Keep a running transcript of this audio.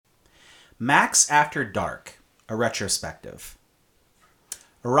Max After Dark, a retrospective.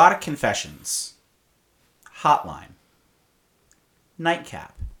 Erotic Confessions. Hotline.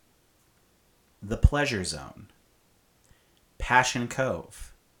 Nightcap. The Pleasure Zone. Passion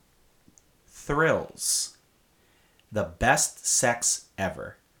Cove. Thrills. The Best Sex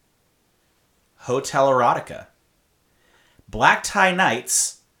Ever. Hotel Erotica. Black Tie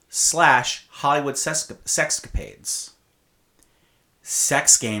Nights / Hollywood Sexcapades.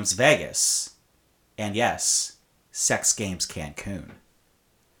 Sex Games Vegas. And yes, Sex Games Cancun.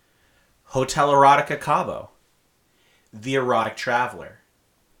 Hotel Erotica Cabo. The Erotic Traveler.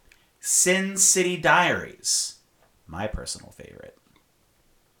 Sin City Diaries. My personal favorite.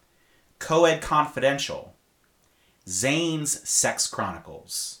 Coed Confidential. Zane's Sex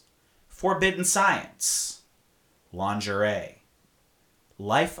Chronicles. Forbidden Science. Lingerie.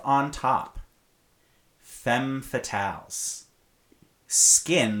 Life on Top. Femme Fatales.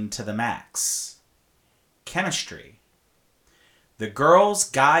 Skin to the Max. Chemistry. The Girl's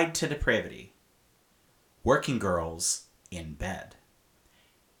Guide to Depravity. Working Girls in Bed.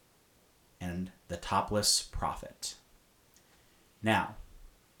 And The Topless Prophet. Now,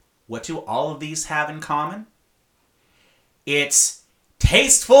 what do all of these have in common? It's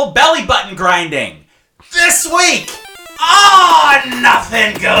tasteful belly button grinding. This week,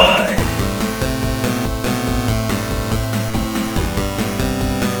 Nothing Good.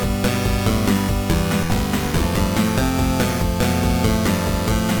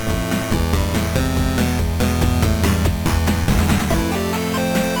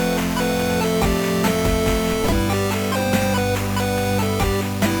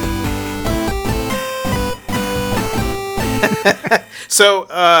 So,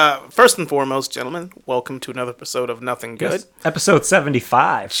 first and foremost, gentlemen, welcome to another episode of Nothing Good. Yes. Episode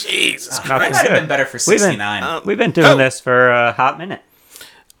 75. Jesus That Christ. might have been better for 69. We've been doing this for a hot minute.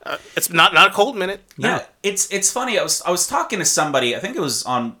 It's not a cold minute. Yeah, it's funny. I was talking to somebody. I think it was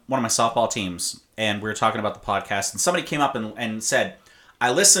on one of my softball teams, and we were talking about the podcast. And somebody came up and said,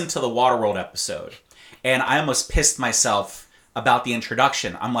 "I listened to the Waterworld episode, and I almost pissed myself about the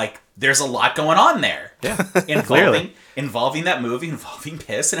introduction." I'm like, "There's a lot going on there, involving that movie, involving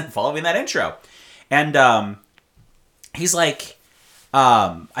piss, and involving that intro." And he's like,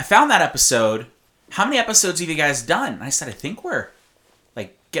 "I found that episode. How many episodes have you guys done?" And I said, "I think we're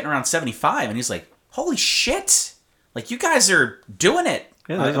like getting around 75." And he's like, "Holy shit! Like you guys are doing it."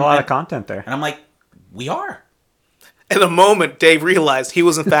 Yeah, there's a lot of content there. And I'm like, "We are." In the moment, Dave realized he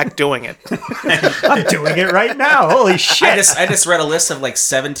was in fact doing it. I'm doing it right now. Holy shit. I just read a list of like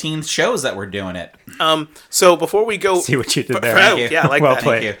 17 shows that were doing it. So before we go... See what you did there. Thank you. Yeah, I like Well that.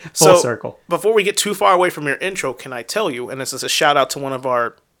 played. Thank you. Full circle. Before we get too far away from your intro, can I tell you, and this is a shout out to one of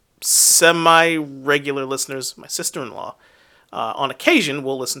our semi-regular listeners, my sister-in-law, on occasion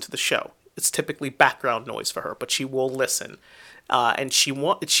will listen to the show. It's typically background noise for her, but she will listen. And she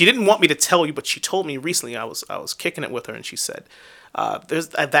didn't want me to tell you, but she told me recently. I was kicking it with her, and she said, "There's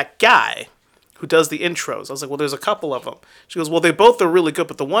that guy who does the intros." I was like, "Well, there's a couple of them." She goes, "Well, they both are really good,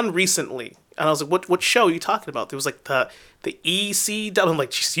 but the one recently." And I was like, "What show are you talking about?" There was like the ECW. I'm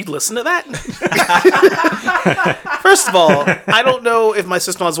like, "You listen to that?" First of all, I don't know if my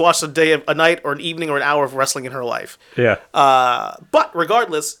sister-in-law's watched a night or an evening or an hour of wrestling in her life. Yeah. But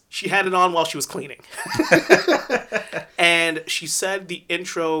regardless, she had it on while she was cleaning. And she said the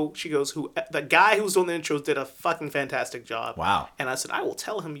intro, she goes, the guy who was doing the intros did a fucking fantastic job. Wow. And I said, I will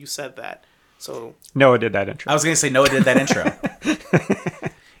tell him you said that. So Noah did that intro. I was gonna say Noah did that intro.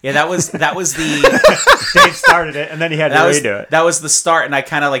 Yeah, that was the Dave started it, and then he had to redo it. That was the start, and I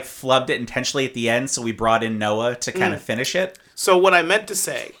kind of like flubbed it intentionally at the end, so we brought in Noah to kind of finish it. So what I meant to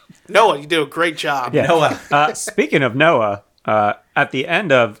say, Noah, you did a great job. Yeah. Noah. Speaking of Noah, at the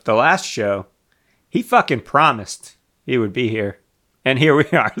end of the last show, he fucking promised he would be here. And here we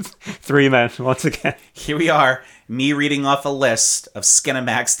are, 3 men once again. Here we are, me reading off a list of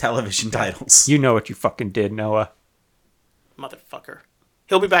Skinamax television titles. You know what you fucking did, Noah. Motherfucker.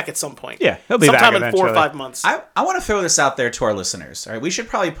 He'll be back at some point. Yeah, he'll be back sometime in 4 or eventually. 5 months. I want to throw this out there to our listeners. All right, we should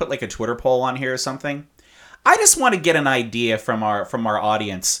probably put like a Twitter poll on here or something. I just want to get an idea from our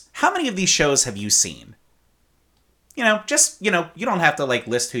audience. How many of these shows have you seen? You don't have to like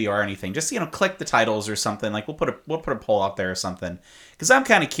list who you are or anything. Just click the titles or something. Like we'll put a poll out there or something. Because I'm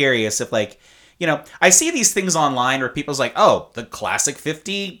kind of curious if I see these things online where people's like, oh, the classic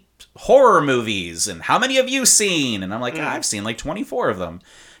 50 horror movies, and how many have you seen? And I'm like, I've seen like 24 of them.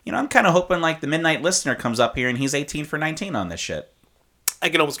 I'm kind of hoping like the Midnight Listener comes up here and he's 18 for 19 on this shit. I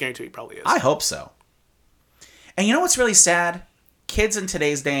can almost guarantee he probably is. I hope so. And you know what's really sad? Kids in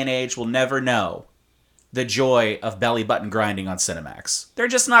today's day and age will never know the joy of belly button grinding on Cinemax. They're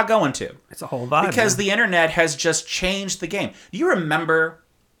just not going to. It's a whole vibe. Because man. the internet has just changed the game. Do you remember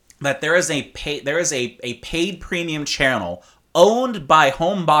that there is a paid premium channel owned by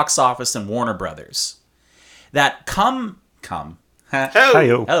Home Box Office and Warner Brothers that come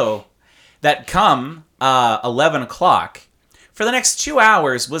Hey-o. that come 11 o'clock for the next 2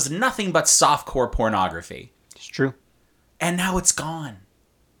 hours was nothing but softcore pornography. It's true. And now it's gone.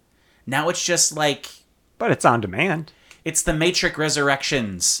 Now it's just like... But it's on demand. It's the Matrix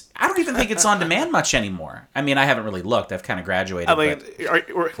Resurrections. I don't even think it's on demand much anymore. I mean, I haven't really looked. I've kind of graduated. I mean,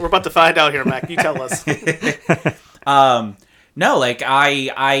 we're about to find out here, Mac. You tell us. No, like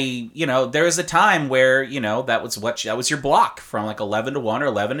I there was a time where, that was your block from like 11 to 1 or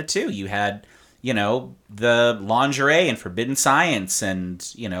 11 to 2. You had, the Lingerie and Forbidden Science and,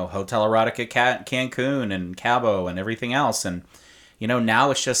 Hotel Erotica Cancun and Cabo and everything else. And, now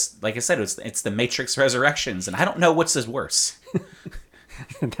it's just, like I said, it's the Matrix Resurrections. And I don't know which is worse.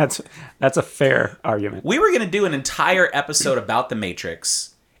 That's a fair argument. We were going to do an entire episode about the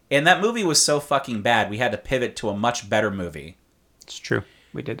Matrix. And that movie was so fucking bad, we had to pivot to a much better movie. It's true.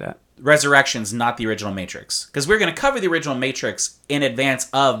 We did that. Resurrections, not the original Matrix. Because we were going to cover the original Matrix in advance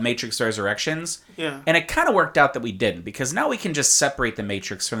of Matrix Resurrections. Yeah. And it kind of worked out that we didn't. Because now we can just separate the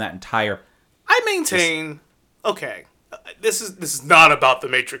Matrix from that entire... I maintain... Okay. This is not about the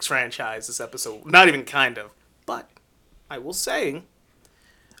Matrix franchise, this episode. Not even kind of. But I will say...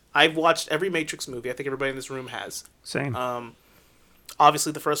 I've watched every Matrix movie. I think everybody in this room has. Same.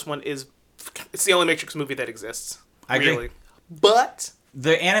 Obviously, the first one is... It's the only Matrix movie that exists. I agree. But...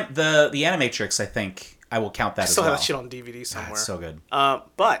 The Animatrix, I think, I will count that I as still well. have that shit on DVD somewhere. Ah, it's so good.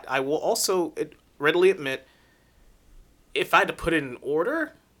 But I will also readily admit, if I had to put it in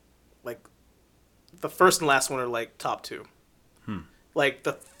order, like, the first and last one are, like, top two. Like,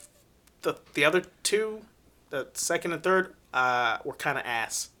 the other two, the second and third, were kind of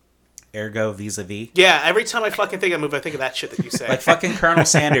ass. Ergo vis-a-vis. Yeah, every time I fucking think of that movie, I think of that shit that you say. Like fucking Colonel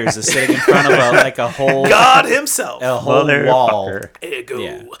Sanders is sitting in front of a whole... God himself. A whole wall. Motherfucker. Ergo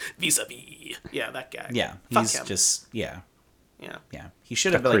Yeah. vis-a-vis. Yeah, that guy. Yeah, Fuck he's him. just... Yeah. Yeah. Yeah. He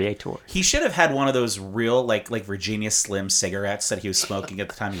should have... The like, creator. he should have had one of those real, like Virginia Slim cigarettes that he was smoking at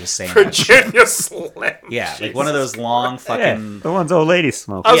the time he was saying that. Virginia Slim. Yeah, like one of those long Yeah, fucking... the ones old ladies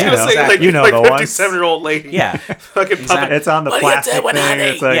smoke. I was Yeah, going to say, exactly. like, You know like the ones. 57-year-old lady. Yeah. Fucking Exactly. puppet. It's on the What are you plastic doing, thing. honey?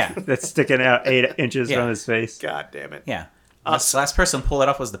 It's like Yeah. that's sticking out 8 inches Yeah. from his face. God damn it. Yeah. The last person to pull it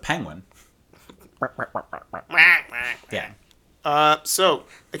off was the Penguin. Yeah. So,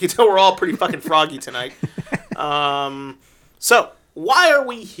 I can tell we're all pretty fucking froggy tonight. So, why are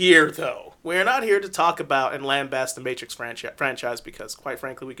we here, though? We're not here to talk about and lambast the Matrix franchise because, quite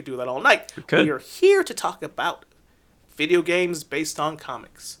frankly, we could do that all night. could. We are here to talk about video games based on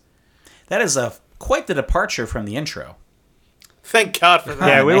comics. That is quite the departure from the intro. Thank God for that.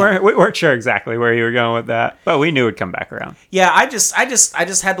 Yeah, we man. weren't sure exactly where you were going with that, but we knew it'd come back around. Yeah, I just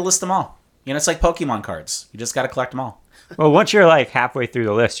had to list them all. It's like Pokemon cards. You just got to collect them all. Well, once you're like halfway through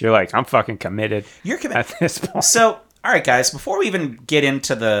the list, you're like, I'm fucking committed. You're committed. At this point. So, all right, guys, before we even get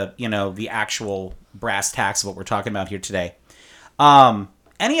into the, the actual brass tacks of what we're talking about here today,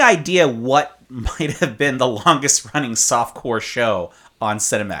 any idea what might have been the longest running softcore show on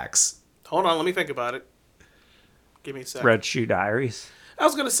Cinemax? Hold on, let me think about it. Give me a second. Red Shoe Diaries, I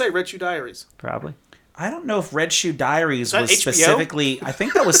was going to say Red Shoe Diaries. probably. I don't know if Red Shoe Diaries that was HBO? specifically... I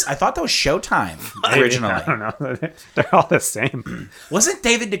thought that was Showtime originally. I don't know. They're all the same. Wasn't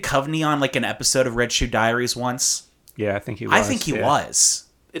David Duchovny on like an episode of Red Shoe Diaries once? Yeah, I think he was. I think he yeah. was.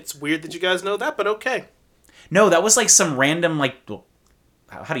 It's weird that you guys know that, but okay. No, that was like some random like...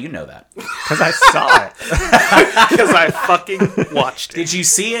 How do you know that? Because I saw it. Because I fucking watched it. Did you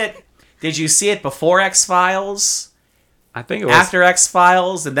see it? Did you see it before X-Files? I think it was. After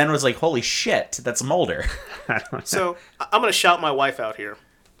X-Files? And then it was like, holy shit, that's Mulder. So I'm going to shout my wife out here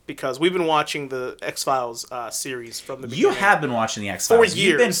because we've been watching the X-Files series from the beginning. You have been watching the X-Files. For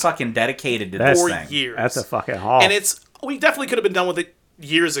You've been years. fucking dedicated to That's- this For thing. years. That's a fucking haul. And we definitely could have been done with it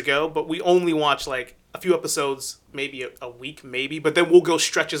years ago, but we only watch like a few episodes, maybe a week, maybe. But then we'll go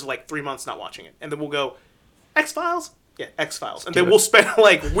stretches of like 3 months not watching it. And then we'll go, X-Files? Yeah, X-Files. And then we'll spend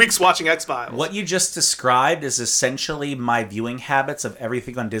like weeks watching X-Files. What you just described is essentially my viewing habits of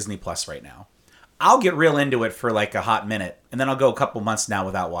everything on Disney Plus right now. I'll get real into it for like a hot minute, and then I'll go a couple months now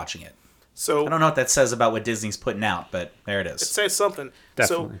without watching it. So I don't know what that says about what Disney's putting out, but there it is. it says something.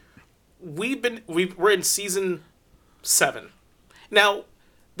 Definitely. So we're in season 7. Now,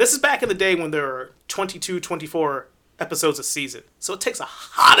 this is back in the day when there were 22, 24 episodes a season. So it takes a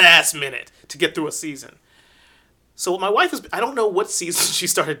hot ass minute to get through a season. So my wife is, I don't know what season she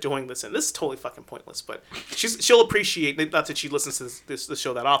started doing this in. This is totally fucking pointless, but she'll appreciate, not that she listens to this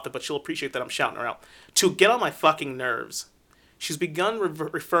show that often, but she'll appreciate that I'm shouting her out. To get on my fucking nerves, she's begun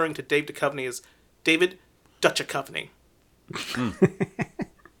referring to Dave Duchovny as David Duchovny.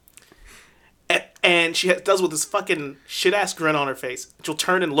 And she does with this fucking shit-ass grin on her face. She'll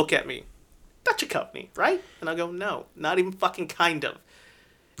turn and look at me. Duchovny, right? And I'll go, no, not even fucking kind of.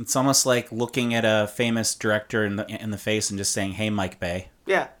 It's almost like looking at a famous director in the face and just saying, "Hey, Mike Bay."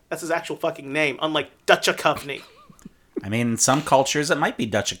 Yeah, that's his actual fucking name, unlike Duchovny. I mean, in some cultures, it might be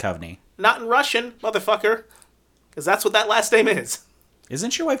Duchovny. Not in Russian, motherfucker. Because that's what that last name is.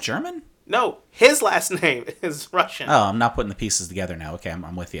 Isn't your wife German? No, his last name is Russian. Oh, I'm not putting the pieces together now. Okay,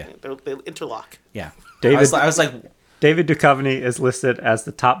 I'm with you. They interlock. Yeah. David- I was like, David Duchovny is listed as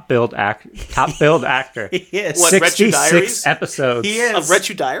the top billed actor. he is. What, Red Shoe 66 Diaries? episodes. He is. Of Red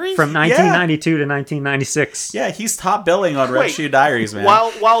Shoe Diaries? From 1992 to 1996. Yeah, he's top billing on Red Wait, Shoe Diaries, man.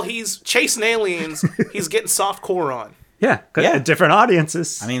 While he's chasing aliens, he's getting soft core on. Yeah, Yeah. different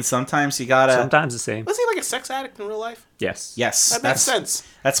audiences. I mean, sometimes you gotta. sometimes the same. Was he like a sex addict in real life? Yes. Yes, That makes sense.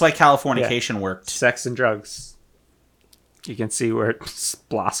 That's why Californication worked. Sex and drugs. You can see where it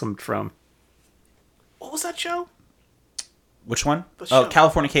blossomed from. What was that show? Which one? The Oh, show.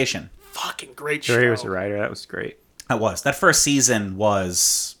 Californication. Fucking great Sure, show. he was a writer. That was great. That was. That first season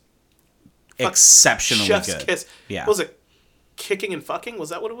was exceptionally Chef's good. Kiss. Yeah. What was it? Kicking and Fucking? Was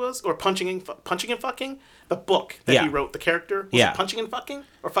that what it was? Or Punching and Fucking? The book that Yeah. he wrote, the character? Was Yeah. it Punching and Fucking?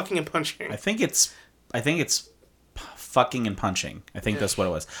 Or Fucking and Punching? I think it's fucking and punching. I think that's what it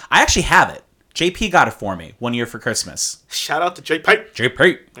was. I actually have it. JP got it for me one year for Christmas. Shout out to Jay Pipe.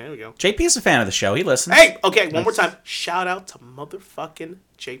 JP. There we go. JP's a fan of the show. He listens. Hey, okay, one more time. Shout out to motherfucking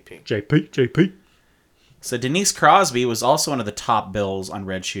JP. JP. So Denise Crosby was also one of the top bills on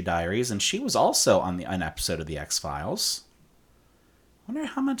Red Shoe Diaries, and she was also on an episode of the X-Files. Wonder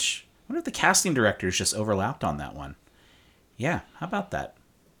if the casting directors just overlapped on that one. Yeah, how about that?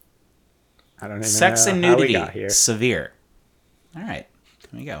 I don't even Sex know and how we nudity, got here. severe. All right,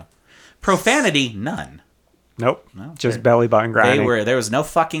 there we go. Profanity, none. Nope. No, Just they're- belly button grinding. There was no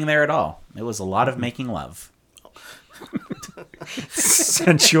fucking there at all. It was a lot of making love.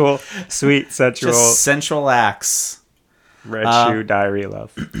 Sensual, sweet, sensual, Just sensual acts. red shoe diary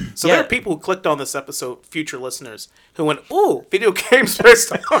love. So Yeah. there are people who clicked on this episode, future listeners, who went, ooh, video games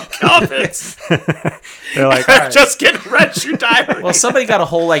based on Elvis. They're like, all right. Just getting Red Shoe Diary. Well, somebody got a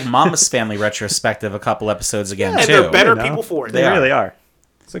whole like Mama's Family retrospective a couple episodes again and too. they're better You know, people for it. They They are. really are.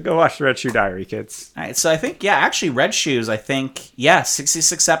 So go watch the Red Shoe Diary, kids. All right, so I think actually Red Shoes. I think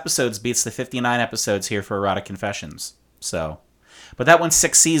 66 episodes beats the 59 episodes here for Erotic Confessions. So, but that went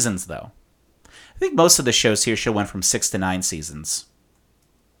 6 seasons though. I think most of the shows here should went from 6 to 9 seasons.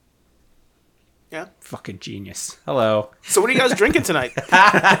 Yeah. Fucking genius. Hello. So what are you guys drinking tonight?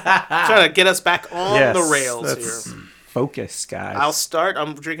 Trying to get us back on Yes, the rails that's- here. Focus, guys. I'll start.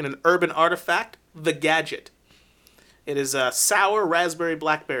 I'm drinking an Urban Artifact, The Gadget. It is sour raspberry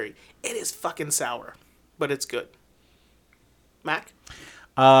blackberry. It is fucking sour, but it's good. Mac?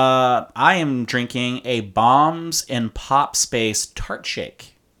 I am drinking a Bombs and Pop Space Tart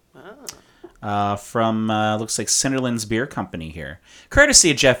Shake. From looks like Cinderlands Beer Company here,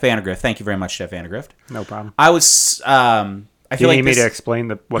 courtesy of Jeff Vandergrift. Thank you very much, Jeff Vandergrift. No problem. I was I Do feel you like need me this, to explain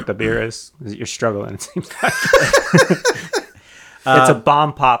what the beer is? You're struggling, it seems like. It's a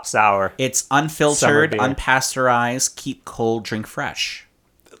bomb pop sour. it's Summer unfiltered, beer. unpasteurized, keep cold, drink fresh.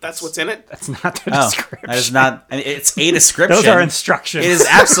 That's what's in it? That's not the Oh, description. that is not. I mean, it's a description. Those are instructions. It is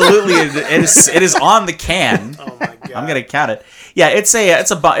absolutely. It is on the can. Oh my god. I'm gonna count it. Yeah, it's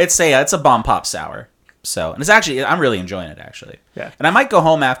a bomb pop sour. So, and it's actually, I'm really enjoying it actually. Yeah. And I might go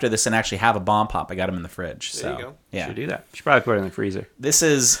home after this and actually have a bomb pop. I got them in the fridge. There So, you go. yeah. Should do that. You should probably put it in the freezer. This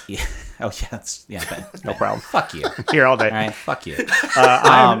is. Yeah, oh yeah, No problem. Fuck you. All Here all day. right, fuck you.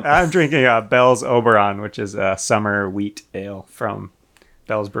 I'm drinking Bell's Oberon, which is a summer wheat ale from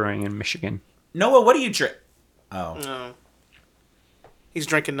Bell's Brewing in Michigan. Noah, what do you drink? Oh, No. He's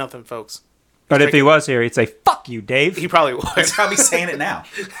drinking nothing, folks. But if he was here, he'd say, "Fuck you, Dave." He probably would. he's probably saying it now.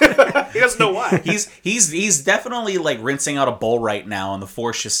 He doesn't know why. He's definitely like rinsing out a bowl right now, and the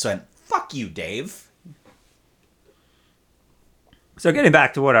force just went, "Fuck you, Dave." So getting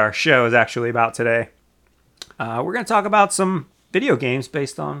back to what our show is actually about today, we're going to talk about some video games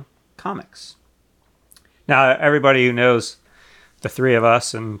based on comics. Now, everybody who knows the three of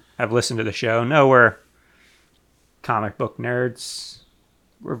us and have listened to the show know we're comic book nerds.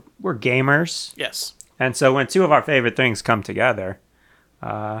 We're gamers. Yes. And so when two of our favorite things come together,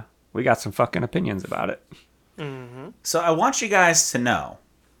 we got some fucking opinions about it. So I want you guys to know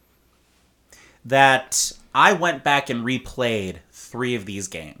that I went back and replayed 3 of these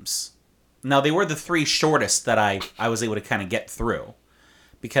games. Now, they were the 3 shortest that I was able to kind of get through,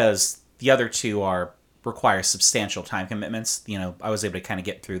 because the other 2 require substantial time commitments. You know, I was able to kind of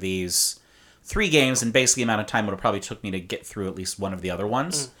get through these 3 games in basically the amount of time it probably took me to get through at least one of the other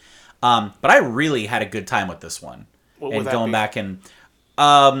ones. But I really had a good time with this one. What and would that going be? back and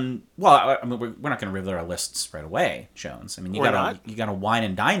well, I mean, we're not going to reveal our lists right away, Jones. I mean, you We're gotta wine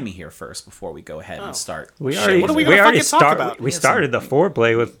and dine me here first before we go ahead and start. We Shit, already, what are we we gonna already fucking talk about? We started the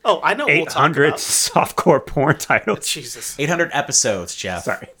foreplay with Oh, I know what we'll talk 800 about. softcore porn titles. Jesus. 800 episodes, Jeff.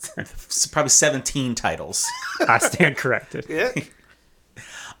 Sorry. Probably 17 titles. I stand corrected. Yeah.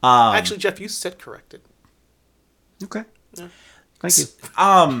 Actually, Jeff, you said corrected. Okay. Thank you.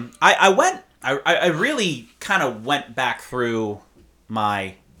 I really kind of went back through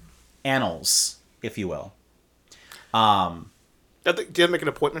my annals, if you will. Do you have to make an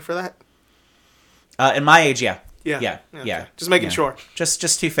appointment for that? In my age, yeah. Yeah. Yeah. Okay. Just making sure.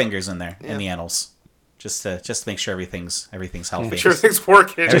 Just 2 fingers in there Yeah. in the annals. Just to make sure everything's healthy. Make sure things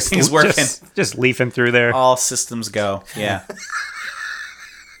working. Everything's working. Just leafing through there. All systems go. Yeah.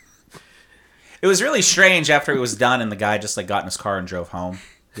 It was really strange after it was done and the guy just like got in his car and drove home,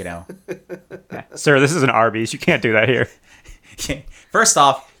 you know. Sir, this is an Arby's. You can't do that here. First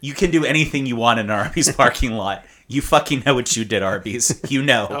off, you can do anything you want in an Arby's parking lot. You fucking know what you did, Arby's. You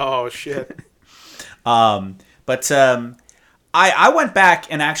know. Oh, shit. But I went back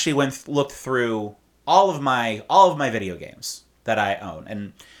and actually looked through all of my video games that I own.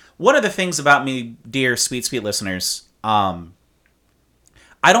 And one of the things about me, dear sweet listeners, I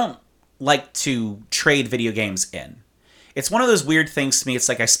don't like to trade video games in. It's one of those weird things to me. It's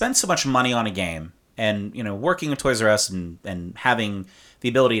like I spend so much money on a game, and you know, working at Toys R Us and having the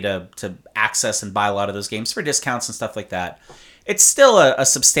ability to access and buy a lot of those games for discounts and stuff like that. It's still a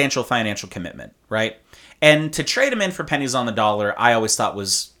substantial financial commitment, right? And to trade them in for pennies on the dollar, I always thought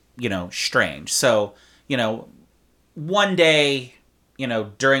was, you know, strange. So, you know, one day, you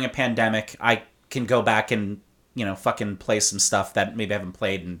know, during a pandemic, I can go back and, you know, fucking play some stuff that maybe I haven't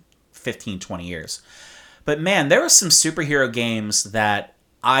played in 15, 20 years. But man, there were some superhero games that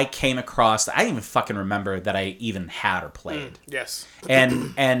I came across that I didn't even fucking remember that I even had or played. Yes.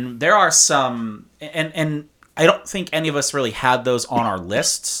 And there are some, and I don't think any of us really had those on our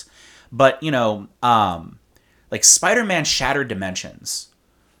lists, but you know, like Spider-Man Shattered Dimensions,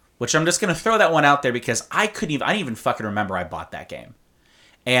 which I'm just gonna throw that one out there because I didn't even fucking remember I bought that game.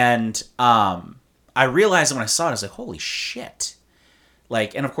 And I realized when I saw it, I was like, holy shit.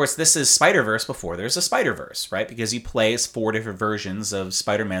 Like, and of course, this is Spider-Verse before there's a Spider-Verse, right? Because you play as 4 different versions of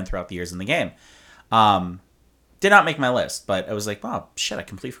Spider-Man throughout the years in the game. Did not make my list, but I was like, wow, shit, I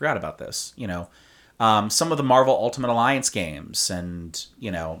completely forgot about this. You know, some of the Marvel Ultimate Alliance games, and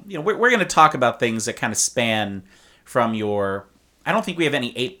you know, we're going to talk about things that kind of span from your. I don't think we have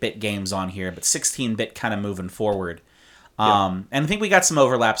any 8-bit games on here, but 16-bit kind of moving forward. And I think we got some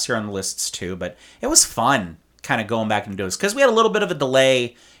overlaps here on the lists too, but it was fun kind of going back and doing this because we had a little bit of a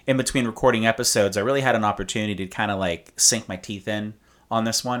delay in between recording episodes. I really had an opportunity to kind of like sink my teeth in on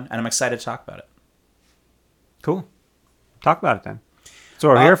this one, and I'm excited to talk about it. Cool. Talk about it then. That's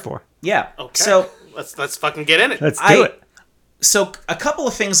what we're here for. Yeah. Okay. So let's fucking get in it. Let's do it. So a couple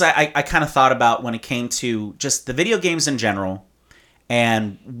of things I kind of thought about when it came to just the video games in general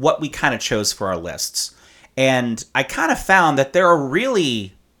and what we kind of chose for our lists. And I kind of found that there are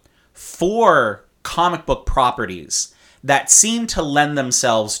really 4 comic book properties that seem to lend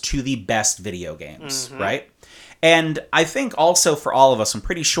themselves to the best video games, right? And I think also for all of us, I'm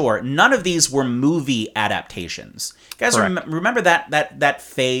pretty sure, none of these were movie adaptations. You guys remember that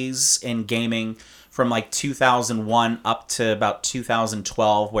phase in gaming from like 2001 up to about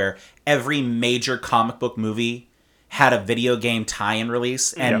 2012 where every major comic book movie had a video game tie-in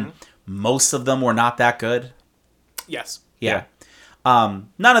release, and most of them were not that good? Yes. Yeah. None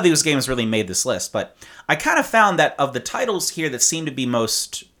of these games really made this list, but I kind of found that of the titles here that seem to be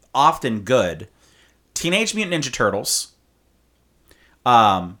most often good, Teenage Mutant Ninja Turtles,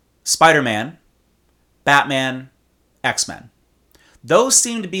 Spider-Man, Batman, X-Men. Those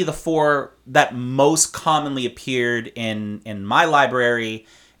seem to be the 4 that most commonly appeared in my library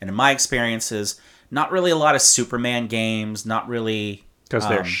and in my experiences. Not really a lot of Superman games, not really... Because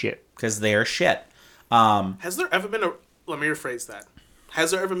they're shit. Because they're shit. Has there ever been a... Let me rephrase that.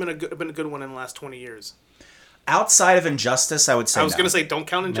 Has there ever been a good one in the last 20 years? Outside of Injustice, I would say I was no. going to say don't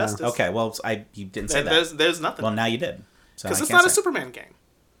count Injustice. Okay, well, you didn't say that. There's nothing. Well, now you did. Because So I it's can't not a say. Superman game.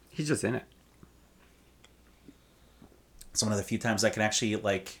 He's just in it. It's one of the few times I can actually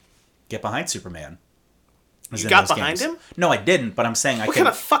like get behind Superman. was You in got those behind games. him? No, I didn't. But I'm saying I What could. kind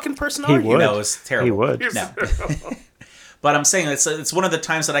of fucking person He are you? would. No, it was terrible. He would. You're No. terrible. But I'm saying it's one of the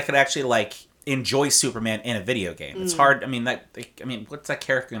times that I could actually like enjoy Superman in a video game. It's hard. I mean what's that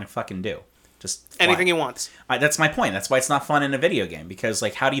character gonna fucking do? Just fly. Anything he wants. That's my point. That's why it's not fun in a video game because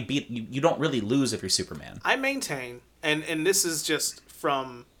like how do you beat? You don't really lose if you're Superman. I maintain, and this is just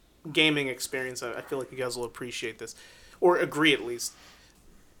from gaming experience. I feel like you guys will appreciate this, or agree at least.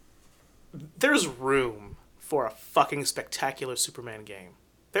 There's room for a fucking spectacular Superman game.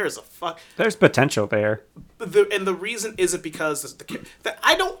 There is a There's potential there. and the reason isn't because that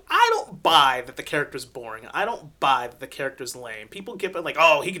I don't buy that the character's boring. I don't buy that the character's lame. People get like,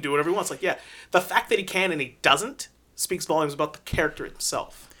 oh, he can do whatever he wants. Like, yeah, the fact that he can and he doesn't speaks volumes about the character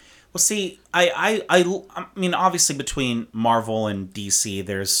himself. Well, see, I mean, obviously between Marvel and DC,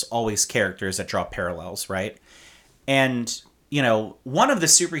 there's always characters that draw parallels, right? And you know, one of the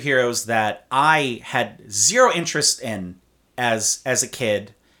superheroes that I had zero interest in as a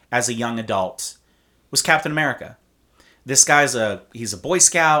kid, as a young adult, was Captain America. This guy's he's a Boy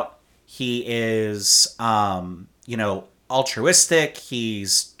Scout. He is, you know, altruistic.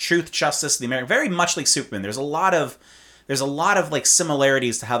 He's truth, justice, the American, very much like Superman. There's a lot of like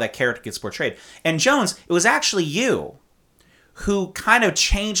similarities to how that character gets portrayed. And Jones, it was actually you who kind of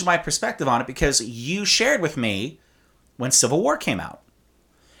changed my perspective on it because you shared with me when Civil War came out.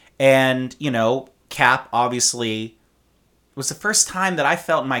 And, you know, Cap obviously was the first time that I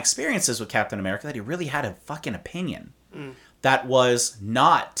felt in my experiences with Captain America that he really had a fucking opinion that was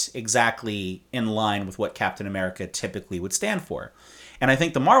not exactly in line with what Captain America typically would stand for. And I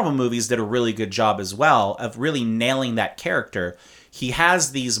think the Marvel movies did a really good job as well of really nailing that character. He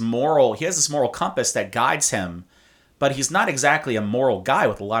has this moral compass that guides him, but he's not exactly a moral guy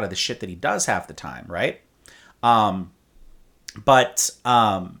with a lot of the shit that he does half the time, right? But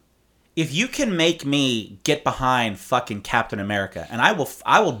if you can make me get behind fucking Captain America, and I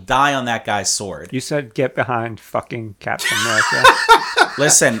will die on that guy's sword. You said get behind fucking Captain America.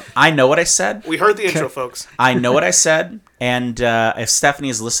 Listen, I know what I said. We heard the intro, folks. I know what I said, and if Stephanie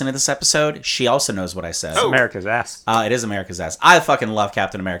is listening to this episode, she also knows what I said. It's America's ass. It is America's ass. I fucking love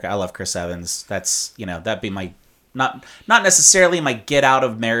Captain America. I love Chris Evans. That's, you know, that'd be my not necessarily my get out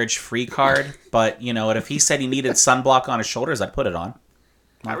of marriage free card, but you know what? If he said he needed sunblock on his shoulders, I'd put it on.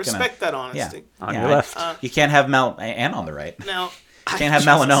 I respect that honesty. Yeah, On your left. You can't have and on the right. Now, You can't have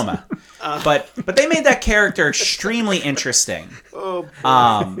melanoma. But they made that character extremely interesting. Oh,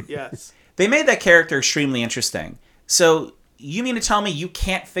 boy. Yes. They made that character extremely interesting. So you mean to tell me you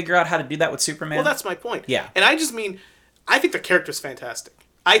can't figure out how to do that with Superman? Well, that's my point. Yeah. And I just mean, I think the character's fantastic.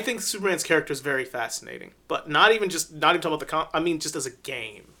 I think Superman's character is very fascinating, but not even talking about I mean, just as a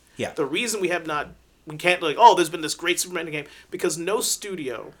game. Yeah. The reason we can't like, oh, there's been this great Superman game because no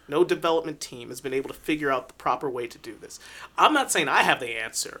studio, no development team has been able to figure out the proper way to do this. I'm not saying I have the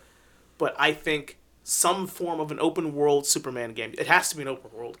answer, but I think some form of an open world Superman game. It has to be an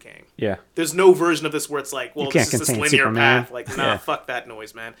open world game. Yeah. There's no version of this where it's like, well, You can't this is this contain linear Superman. path. Like, nah, Yeah. fuck that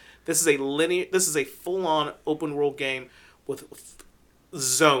noise, man. This is a full on open world game with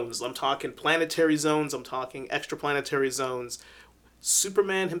zones. I'm talking planetary zones. I'm talking extraplanetary zones.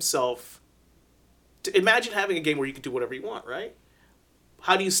 Superman himself. Imagine having a game where you can do whatever you want, right?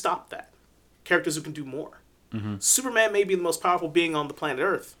 How do you stop that? Characters who can do more. Mm-hmm. Superman may be the most powerful being on the planet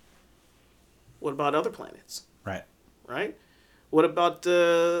Earth. What about other planets? right. Right? What about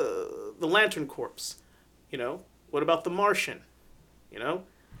the Lantern Corps? You know? What about the Martian? You know?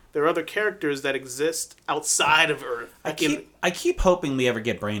 There are other characters that exist outside of Earth. I keep hoping we ever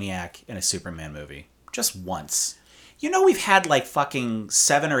get Brainiac in a Superman movie. Just once. You know, we've had like fucking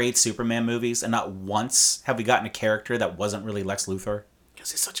 7 or 8 Superman movies, and not once have we gotten a character that wasn't really Lex Luthor.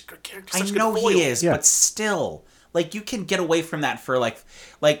 Because he's such a good character. I Such a know good foil. he is, Yeah. but still, like, you can get away from that for like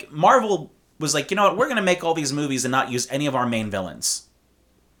Marvel was like, you know what, we're gonna make all these movies and not use any of our main villains.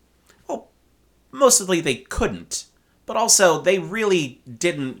 Well, mostly they couldn't, but also they really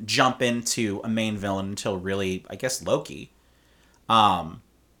didn't jump into a main villain until really, I guess, Loki. But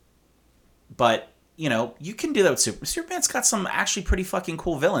you know, you can do that with Superman. Superman's got some actually pretty fucking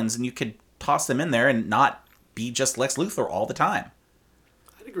cool villains, and you could toss them in there and not be just Lex Luthor all the time.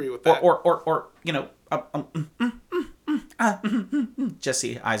 I'd agree with that. Or you know,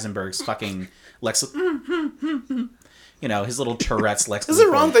 Jesse Eisenberg's fucking Lex. You know, his little Tourette's Lex. Is it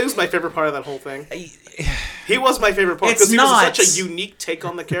wrong? That was my favorite part of that whole thing. He was my favorite part It's because he not. was such a unique take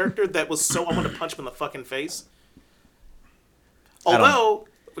on the character that was so I want to punch him in the fucking face. Although,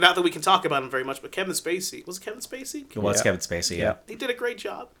 not that we can talk about him very much, but Kevin Spacey. Was it Kevin Spacey? Well, it's Yeah. Kevin Spacey, yeah. He did a great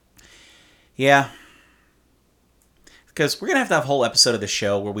job. Yeah. Because we're gonna have to have a whole episode of the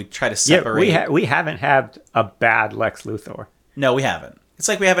show where we try to Yeah, separate. we haven't had a bad Lex Luthor. No, we haven't. It's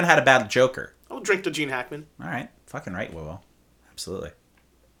like we haven't had a bad Joker. I'll drink to Gene Hackman. All right, fucking right, we will. Absolutely.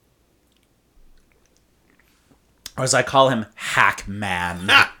 Or as I call him, Hackman.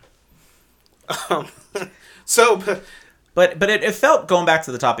 So, But it felt, going back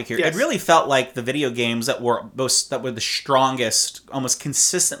to the topic here, Yes. it really felt like the video games that were the strongest, almost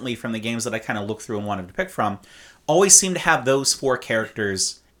consistently from the games that I kind of looked through and wanted to pick from, always seemed to have those 4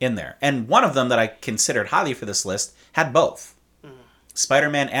 characters in there. And one of them that I considered highly for this list had both.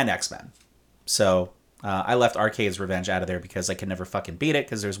 Spider-Man and X-Men. So I left Arcade's Revenge out of there because I could never fucking beat it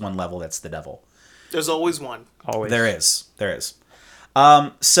because there's one level that's the devil. there's always one. Always. There is.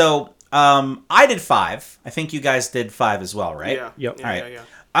 So I did 5. I think you guys did 5 as well, right? Yeah. Yep. Yeah, All right. yeah.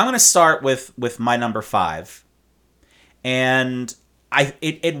 I'm going to start with my number 5. And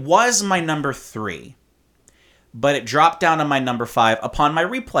it was my number 3. But it dropped down to my number 5 upon my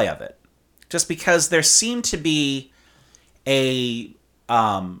replay of it. Just because there seemed to be a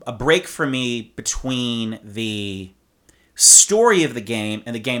break for me between the story of the game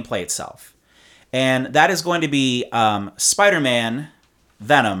and the gameplay itself. And that is going to be Spider-Man,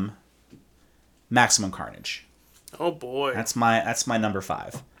 Venom, Maximum Carnage. Oh boy. That's my number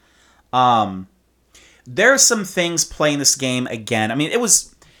 5. There are some things playing this game again. I mean,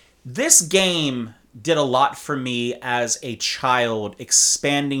 this game did a lot for me as a child,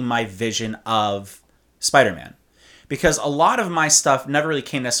 expanding my vision of Spider-Man. Because a lot of my stuff never really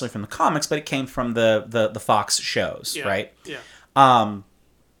came necessarily from the comics, but it came from the Fox shows, Yeah. right? Yeah.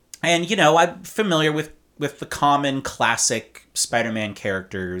 And, you know, I'm familiar with the common classic Spider-Man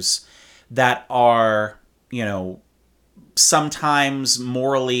characters that are, you know, sometimes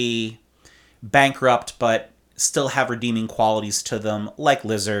morally bankrupt, but still have redeeming qualities to them, like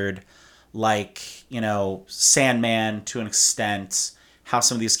Lizard, like, you know, Sandman to an extent, how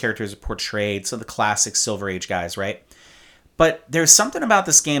some of these characters are portrayed, so the classic Silver Age guys, right? But there's something about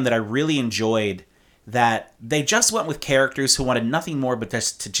this game that I really enjoyed, that they just went with characters who wanted nothing more but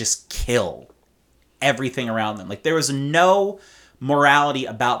just kill everything around them. Like, there was no morality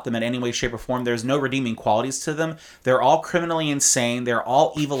about them in any way, shape, or form. There's no redeeming qualities to them. They're all criminally insane. They're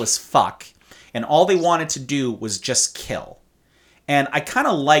all evil as fuck. And all they wanted to do was just kill. And I kind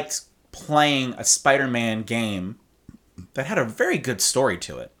of liked playing a Spider-Man game that had a very good story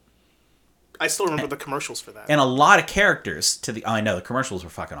to it. I still remember the commercials for that. And a lot of characters I know, the commercials were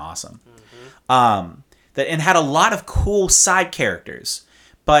fucking awesome. And had a lot of cool side characters.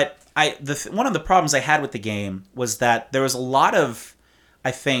 But one of the problems I had with the game was that there was a lot of,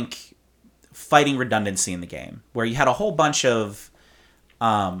 I think, fighting redundancy in the game, where you had a whole bunch of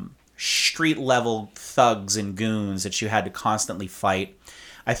street level thugs and goons that you had to constantly fight.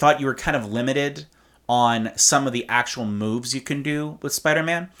 I thought you were kind of limited on some of the actual moves you can do with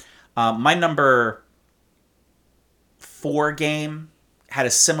Spider-Man. My number 4 game had a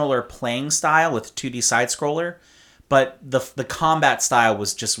similar playing style with 2D side-scroller, but the combat style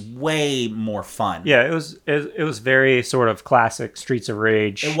was just way more fun. Yeah, it was very sort of classic Streets of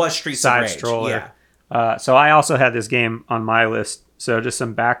Rage. It was Streets of side Rage, stroller. yeah. So I also had this game on my list. So just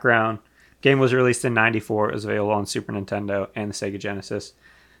some background. Game was released in '94. It was available on Super Nintendo and the Sega Genesis.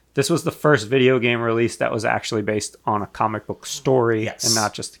 This was the first video game release that was actually based on a comic book story and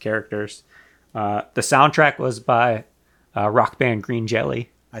not just the characters. The soundtrack was by rock band Green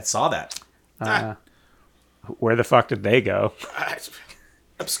Jelly. I saw that. Where the fuck did they go?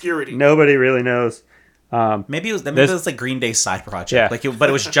 Obscurity. Nobody really knows. Maybe it was like Green Day's side project. Yeah. But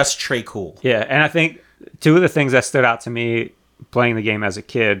it was just Trey Cool. Yeah, and I think two of the things that stood out to me playing the game as a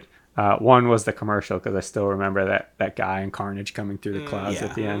kid, one was the commercial, because I still remember that guy in Carnage coming through the clouds Yeah.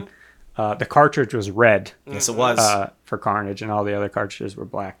 at the end. The cartridge was red Yes, it was. for Carnage, and all the other cartridges were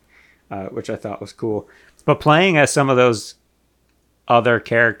black, which I thought was cool. But playing as some of those other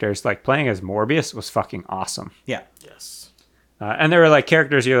characters, like playing as Morbius, was fucking awesome. Yeah. Yes. And there were like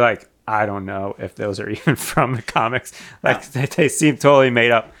characters you're like, I don't know if those are even from the comics. Like they seem totally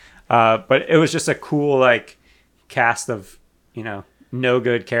made up. But it was just a cool like cast of, you know, no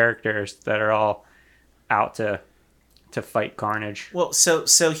good characters that are all out to fight Carnage. Well, so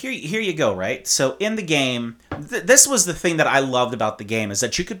here you go, right? So in the game, this was the thing that I loved about the game, is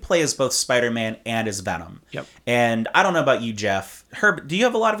that you could play as both Spider-Man and as Venom. Yep. And I don't know about you, Jeff. Herb, do you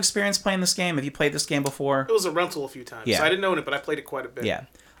have a lot of experience playing this game? Have you played this game before? It was a rental a few times. Yeah. So I didn't own it, but I played it quite a bit. Yeah.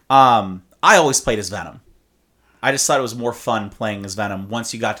 I always played as Venom. I just thought it was more fun playing as Venom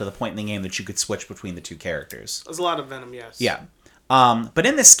once you got to the point in the game that you could switch between the two characters. There's a lot of Venom, yes. Yeah. But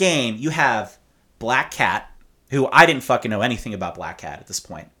in this game, you have Black Cat, who I didn't fucking know anything about Black Cat at this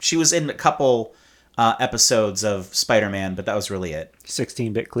point. She was in a couple episodes of Spider-Man, but that was really it.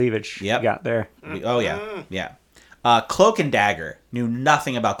 16-bit cleavage. Yep. You got there. Oh yeah, yeah. Cloak and Dagger. Knew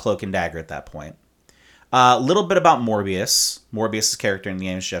nothing about Cloak and Dagger at that point. A little bit about Morbius. Morbius' character in the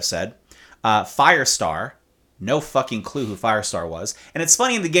game, as Jeff said. Firestar. No fucking clue who Firestar was. And it's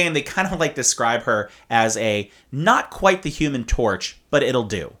funny in the game, they kind of like describe her as a not quite the Human Torch, but it'll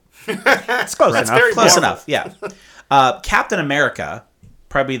do. It's close enough. very Close Marvel. enough, yeah. Captain America,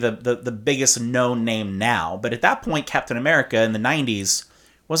 probably the biggest known name now, but at that point, Captain America in the 90s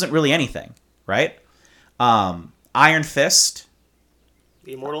wasn't really anything, right? Iron Fist,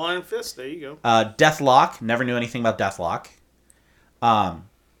 The Immortal Iron Fist. There you go. Deathlock, never knew anything about Deathlock.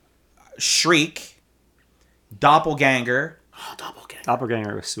 Shriek, Doppelganger. Oh, Doppelganger.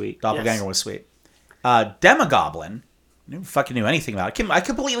 Doppelganger was sweet. Doppelganger Yes. was sweet. Demogoblin. Never fucking knew anything about it. I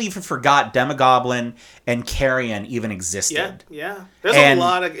completely even forgot Demogoblin and Carrion even existed. Yeah. There's And- a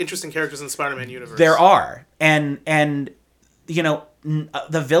lot of interesting characters in the Spider-Man universe. There are, and you know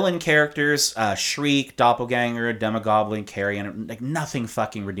the villain characters, Shriek, Doppelganger, Demogoblin, Carrion, like nothing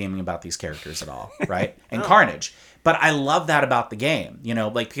fucking redeeming about these characters at all, right? And Carnage, but I love that about the game, you know,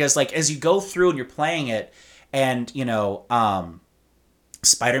 like because like as you go through and you're playing it, and you know,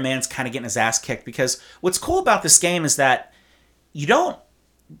 Spider-Man's kind of getting his ass kicked because what's cool about this game is that you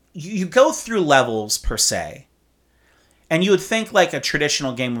go through levels per se. And you would think like a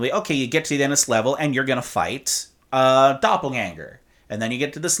traditional game would be, okay, you get to the end of this level and you're going to fight Doppelganger. And then you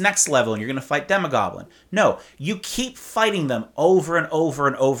get to this next level and you're going to fight Demogoblin. No, you keep fighting them over and over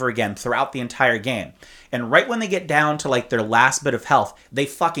and over again throughout the entire game. And right when they get down to like their last bit of health, they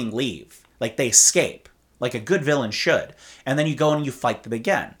fucking leave. Like they escape. Like a good villain should. And then you go and you fight them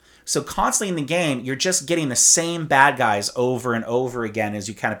again. So constantly in the game, you're just getting the same bad guys over and over again as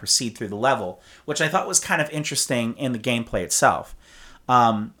you kind of proceed through the level, which I thought was kind of interesting in the gameplay itself.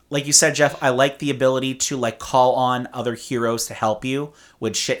 Like you said, Jeff, I like the ability to like call on other heroes to help you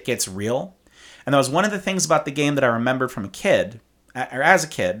when shit gets real. And that was one of the things about the game that I remembered from a kid, or as a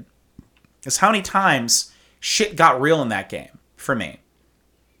kid, is how many times shit got real in that game for me.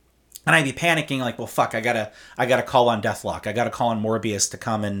 And I'd be panicking like, well, fuck, I gotta call on Deathlock. I gotta call on Morbius to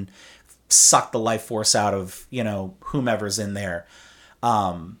come and suck the life force out of, you know, whomever's in there.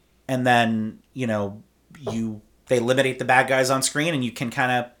 And then, you know, they eliminate the bad guys on screen and you can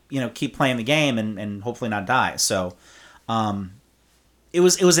kind of, you know, keep playing the game and hopefully not die. So it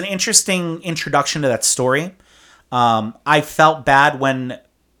was an interesting introduction to that story. I felt bad when,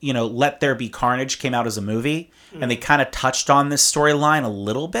 you know, Let There Be Carnage came out as a movie and they kind of touched on this storyline a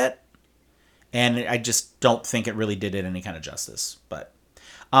little bit. And I just don't think it really did it any kind of justice. But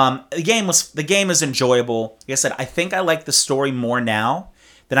the game is enjoyable. Like I said, I think I like the story more now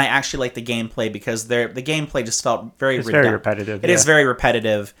than I actually like the gameplay because the gameplay just felt very Very repetitive. It is very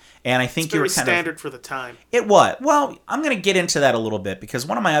repetitive, and I think It's you were very kind standard for the time. It was. Well, I'm going to get into that a little bit because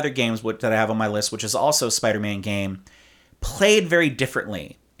one of my other games that I have on my list, which is also a Spider-Man game, played very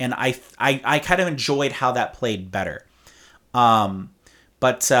differently, and I kind of enjoyed how that played better.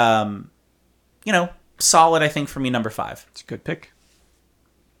 But you know, solid, I think, for me, number 5. It's a good pick.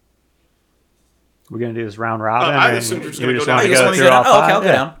 We're going to do this round robin. I and assumed you were just you gonna just go want down. to You go just through wanna all go down? Oh, okay, five? I'll go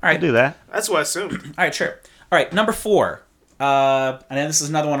Yeah, down. All right. I'll do that. That's what I assumed. All right, sure. All right, number 4. And then this is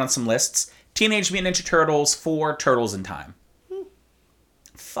another one on some lists. Teenage Mutant Ninja Turtles 4 Turtles in Time.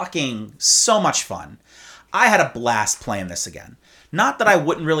 Fucking so much fun. I had a blast playing this again. Not that I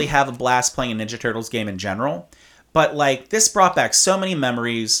wouldn't really have a blast playing a Ninja Turtles game in general, but like this brought back so many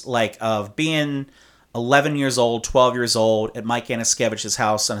memories like of being 11 years old, 12 years old at Mike Anaskiewicz's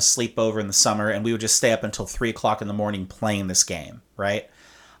house on a sleepover in the summer, and we would just stay up until 3 o'clock in the morning playing this game, right?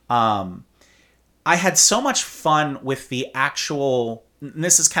 I had so much fun with the actual, and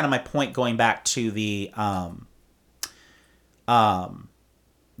this is kind of my point going back to the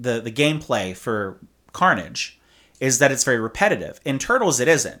gameplay for Carnage, is that it's very repetitive. In Turtles, it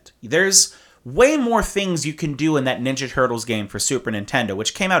isn't. There's way more things you can do in that Ninja Turtles game for Super Nintendo,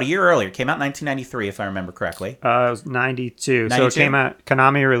 which came out a year earlier. It came out in 1993, if I remember correctly. It was 92. So it 92? came out,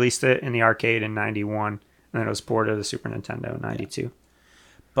 Konami released it in the arcade in 91, and then it was ported to the Super Nintendo in 92.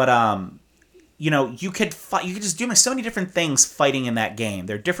 But you know, you could just do so many different things fighting in that game.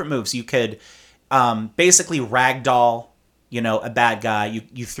 There are different moves. You could basically ragdoll, you know, a bad guy.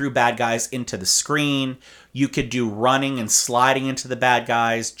 You threw bad guys into the screen. You could do running and sliding into the bad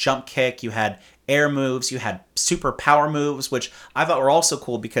guys, jump kick. You had air moves. You had super power moves, which I thought were also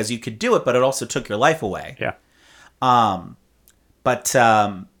cool because you could do it, but it also took your life away. Yeah. But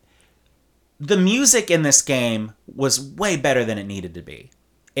the music in this game was way better than it needed to be.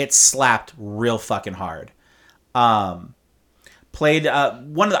 It slapped real fucking hard. Played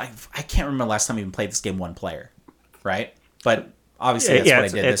one of the. I can't remember the last time I even played this game one player, right? But obviously that's what I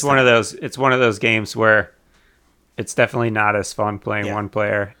did. It's one of those. It's one of those games where it's definitely not as fun playing one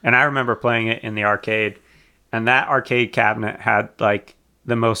player. And I remember playing it in the arcade, and that arcade cabinet had like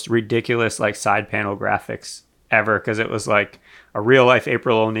the most ridiculous like side panel graphics ever, because it was like a real life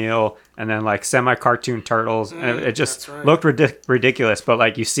April O'Neil and then like semi cartoon turtles, and it just looked ridiculous. But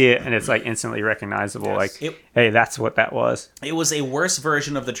like you see it and it's like instantly recognizable. Yes. Like, hey, that's what that was. It was a worse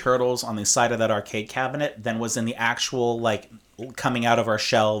version of the turtles on the side of that arcade cabinet than was in the actual like coming out of our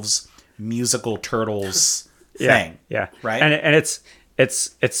shelves musical turtles thing. Yeah, right. And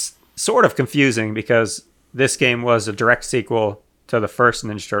it's sort of confusing because this game was a direct sequel to the first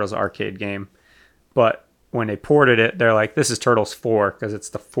Ninja Turtles arcade game, but when they ported it, they're like, this is Turtles 4 because it's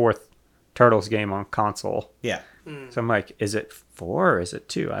the fourth Turtles game on console. Yeah. So I'm like, is it 4 or is it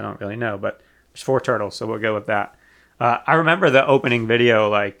 2? I don't really know, but there's 4 Turtles, so we'll go with that. I remember the opening video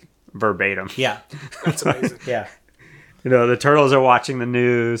like verbatim. Yeah. That's amazing. Yeah. You know, the Turtles are watching the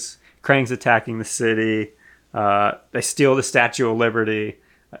news. Krang's attacking the city. They steal the Statue of Liberty.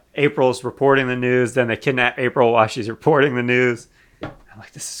 April's reporting the news. Then they kidnap April while she's reporting the news. I'm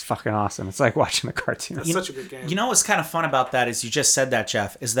like, this is fucking awesome. It's like watching a cartoon. That's such a good game. You know what's kind of fun about that is you just said that,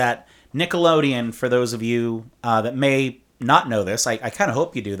 Jeff, is that Nickelodeon, for those of you that may not know this, I kind of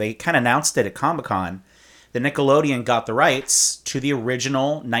hope you do, they kind of announced it at Comic-Con, that Nickelodeon got the rights to the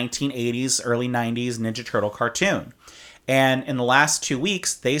original 1980s, early 90s Ninja Turtle cartoon. And in the last 2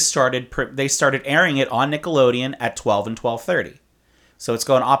 weeks, they started airing it on Nickelodeon at 12 and 12:30. So it's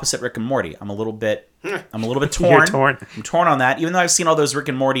going opposite Rick and Morty. I'm a little bit torn. You're torn. I'm torn on that. Even though I've seen all those Rick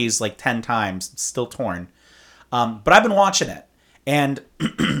and Mortys like 10 times, it's still torn. But I've been watching it. And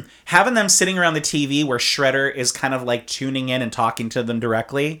having them sitting around the TV where Shredder is kind of like tuning in and talking to them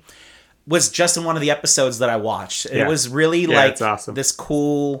directly was just in one of the episodes that I watched. It was really like it's awesome. this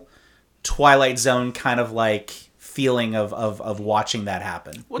cool Twilight Zone kind of like feeling of watching that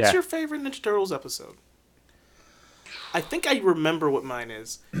happen. What's your favorite Ninja Turtles episode? I think I remember what mine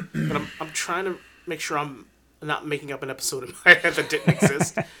is, but I'm trying to make sure I'm not making up an episode in my head that didn't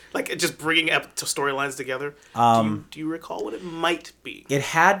exist. Like just bringing up to storylines together. Do you recall what it might be? It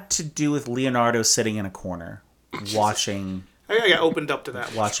had to do with Leonardo sitting in a corner watching I got opened up to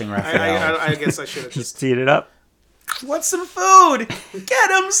that. watching Raphael. I guess I should have Just just. teed it up. Want some food?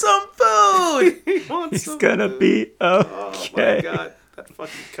 Get him some food. He's gonna be Oh okay. my god, that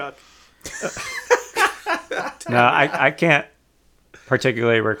fucking cuck. No, I can't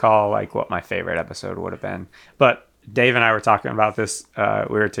particularly recall like what my favorite episode would have been. But Dave and I were talking about this.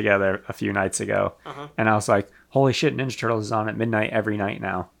 We were together a few nights ago, and I was like, "Holy shit, Ninja Turtles is on at midnight every night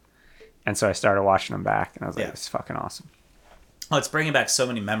now." And so I started watching them back, and I was like, "It's fucking awesome." Oh, it's bringing back so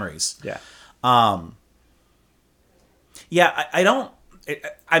many memories. Yeah. Yeah,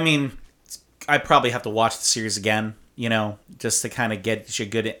 I mean, I probably have to watch the series again, you know, just to kind of get you a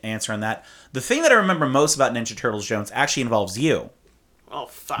good answer on that. The thing that I remember most about Ninja Turtles, Jones, actually involves you. Oh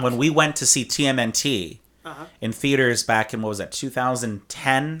fuck. When we went to see TMNT in theaters back in, what was that,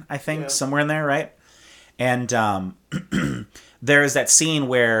 2010, I think, somewhere in there, right? And there's that scene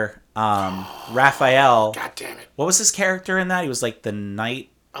where Raphael... God damn it. What was his character in that? He was like the knight...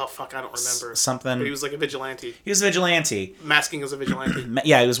 Oh fuck, I don't remember. Something... But he was like a vigilante. He was a vigilante. Masking as a vigilante.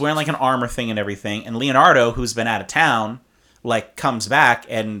 Yeah, he was wearing like an armor thing and everything. And Leonardo, who's been out of town, like comes back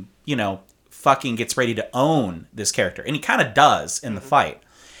and, you know, fucking gets ready to own this character. And he kind of does in the fight.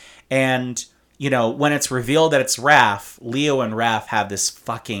 And, you know, when it's revealed that it's Raph, Leo and Raph have this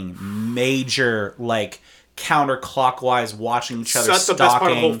fucking major, like, counterclockwise watching each other That's the best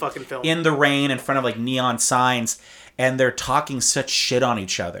part of the whole stalking fucking film. in the rain in front of like neon signs. And they're talking such shit on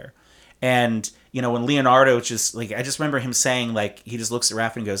each other. And, you know, when Leonardo just, like, I just remember him saying, like, he just looks at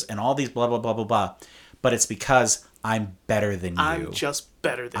Raph and goes, and all these blah, blah, blah, blah, blah. But it's because I'm better than you. I'm just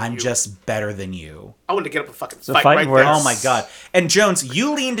better than you. I'm just better than you. I wanted to get up and fucking So fight fighting right there. words. Oh, my God. And, Jones,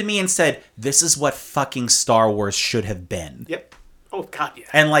 you leaned to me and said, this is what fucking Star Wars should have been. Yep. Oh, God, yeah.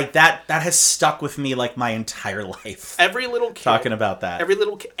 And, like, that has stuck with me, like, my entire life. Every little kid. Talking about that. Every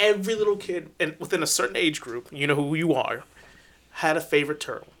little kid, and within a certain age group, you know who you are, had a favorite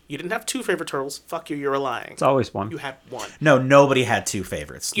turtle. You didn't have two favorite turtles. Fuck you, you're lying. It's always one. You had one. No, nobody had two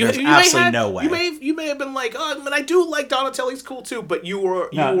favorites. There's absolutely no way. You may have been like, oh, but I do like Donatelli's cool too, but you were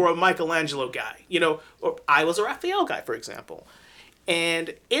a Michelangelo guy, you know, or I was a Raphael guy, for example.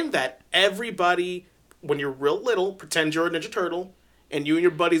 And in that, everybody, when you're real little, pretend you're a Ninja Turtle, and you and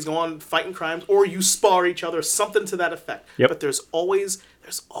your buddies go on fighting crimes, or you spar each other, something to that effect. Yep. But there's always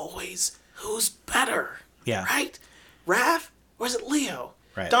who's better. Yeah. Right? Raph, or is it Leo?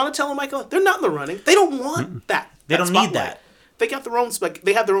 Right. Donatello and Michael, they're not in the running. They don't want that. They don't need spotlight. that. They got their own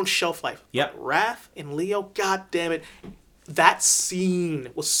they have their own shelf life. Yep. But Raph and Leo, god damn it, that scene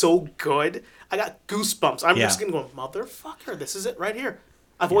was so good. I got goosebumps. I'm just gonna go, motherfucker, this is it right here.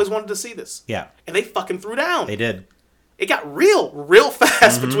 I've always wanted to see this. Yeah. And they fucking threw down. They did. It got real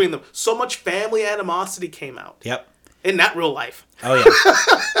fast between them. So much family animosity came out. Yep. In that real life. Oh,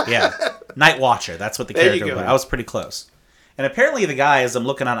 yeah. Yeah. Night Watcher. That's what the There you character go. was. I was pretty close. And apparently the guy, as I'm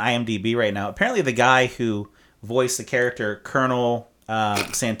looking on IMDb right now, apparently the guy who voiced the character Colonel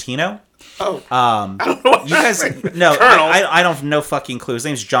Santino. Oh. I don't know what you guys, no, Colonel. I don't have no fucking clue. His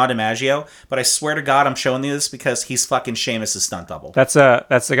name's John DiMaggio, but I swear to God I'm showing you this because he's fucking Seamus' stunt double. That's the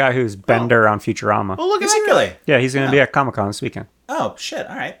guy who's Bender on Futurama. Oh, look at Is that he guy. really? Yeah, he's going to be at Comic-Con this weekend. Oh, shit.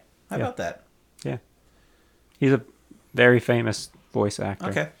 All right. How about that? Yeah. He's a very famous voice actor.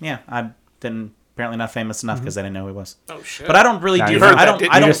 Okay. Yeah. I didn't, apparently not famous enough because I didn't know who he was. Oh, shit. But I don't really Now do. you heard I that, don't.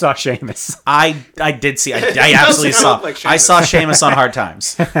 didn't I You don't. just saw Seamus. I did see. I does absolutely kinda saw. look like I Seamus. saw Seamus on Hard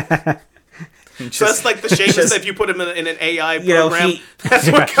Times. So that's like the Seamus if you put him in an AI know, program.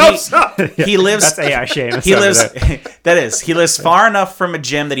 That's what comes up. He lives. That's AI Seamus. He over lives. there. That is. He lives far enough from a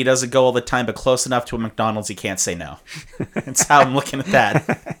gym that he doesn't go all the time, but close enough to a McDonald's he can't say no. That's how I'm looking at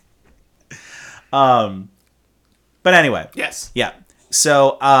that. But anyway. Yes. Yeah.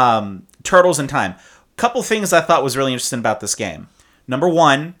 So, Turtles in Time. Couple things I thought was really interesting about this game. Number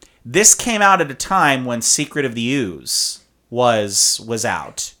one, this came out at a time when Secret of the Ooze was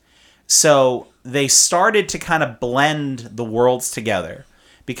out. So they started to kind of blend the worlds together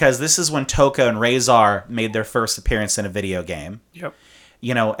because this is when Toka and Razor made their first appearance in a video game. Yep.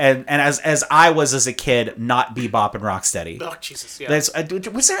 You know, and as I was as a kid, not Bebop and Rocksteady. Oh, Jesus, yeah.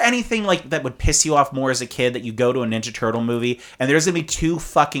 Was there anything like that would piss you off more as a kid that you go to a Ninja Turtle movie and there's gonna be two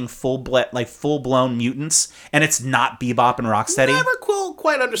fucking full blown mutants and it's not Bebop and Rocksteady? Never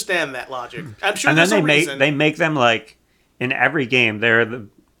quite understand that logic. I'm sure And then there's a reason. they make them like in every game they're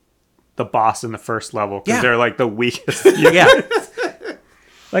the boss in the first level because Yeah. they're like the weakest. Yeah,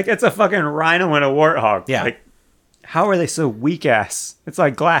 Like it's a fucking rhino and a warthog. Yeah. Like how are they so weak ass? It's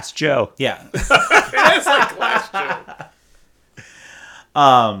like Glass Joe. yeah. It's like Glass Joe.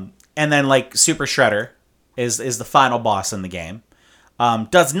 And then like Super Shredder is the final boss in the game.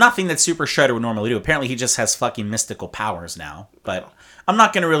 Does nothing that Super Shredder would normally do. Apparently he just has fucking mystical powers now. But I'm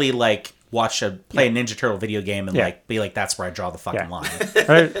not gonna really like play a Ninja Turtle video game and like be like that's where I draw the fucking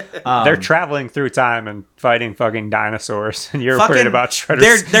Yeah. line. They're traveling through time and fighting fucking dinosaurs, and you're Fucking- worried about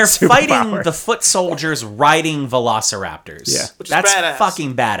Shredder's They're fighting superpower. the foot soldiers riding velociraptors. Yeah. Which is that's badass.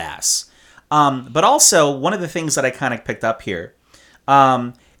 fucking badass. But also one of the things that I kind of picked up here,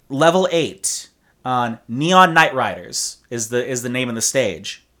 level 8 on Neon Knight Riders is the name of the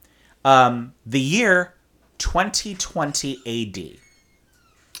stage. The year 2020 AD.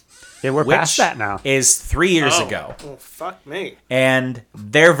 Yeah, we're Which past that now. is 3 years Oh. ago. Oh, fuck me. And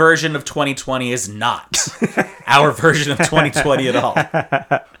their version of 2020 is not our version of 2020 at all.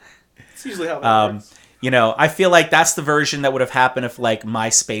 It's usually how that works. You know, I feel like that's the version that would have happened if like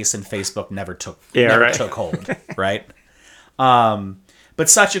MySpace and Facebook never took right. hold, right? But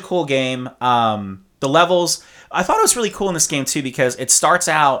such a cool game. The levels, I thought it was really cool in this game too because it starts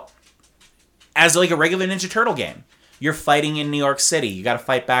out as like a regular Ninja Turtle game. You're fighting in New York City. You got to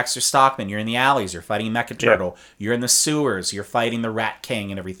fight Baxter Stockman. You're in the alleys. You're fighting Mecha Turtle. You're in the sewers. You're fighting the Rat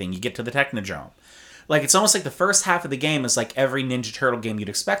King and everything. You get to the Technodrome. Like, it's almost like the first half of the game is like every Ninja Turtle game you'd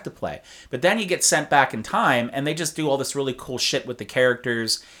expect to play. But then you get sent back in time, and they just do all this really cool shit with the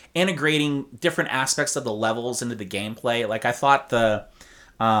characters, integrating different aspects of the levels into the gameplay. Like, I thought the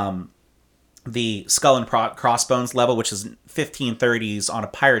Skull and Crossbones level, which is 1530s on a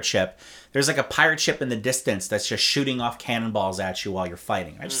pirate ship, there's like a pirate ship in the distance that's just shooting off cannonballs at you while you're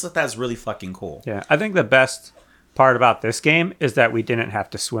fighting. I just thought that was really fucking cool. Yeah, I think the best part about this game is that we didn't have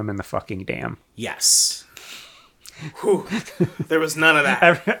to swim in the fucking dam. Yes. Whew. There was none of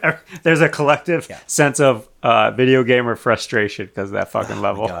that. There's a collective sense of video gamer frustration because of that fucking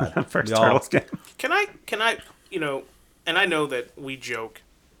level. God. First We all- Turtles game. Can I, you know, and I know that we joke,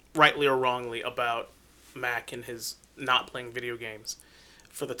 rightly or wrongly, about Mac and his not playing video games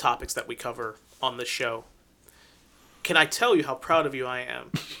for the topics that we cover on this show. Can I tell you how proud of you I am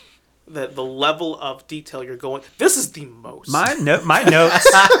that the level of detail you're going... This is the most. My notes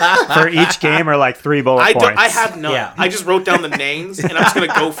for each game are like 3 bullet points. I have none. Yeah. I just wrote down the names, and I'm just gonna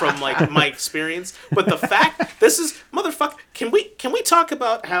go from like my experience. But the fact, this is motherfucker. Can we talk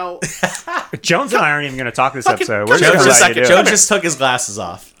about how Jones and I aren't even going to talk this Fucking- episode. We're Joe, just for a going to let you second, do Joe, it. Joe just took his glasses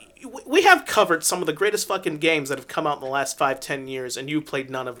off. we have covered some of the greatest fucking games that have come out in the last 5-10 years, and you played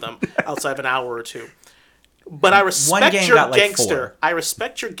none of them outside of an hour or two. But I respect game your got, like, gangster. 4. I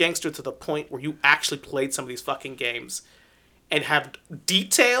respect your gangster to the point where you actually played some of these fucking games. and have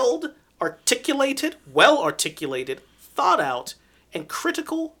detailed, articulated, well-articulated, thought-out, and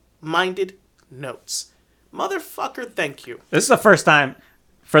critical-minded notes. Motherfucker, thank you. This is the first time,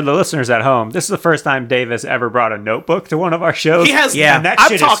 for the listeners at home, this is the first time Dave has ever brought a notebook to one of our shows. He has, and that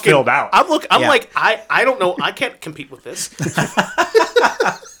shit is filled out. I'm like, I don't know, I can't compete with this.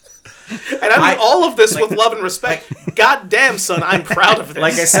 And I mean all of this with love and respect. God damn, son, I'm proud of this.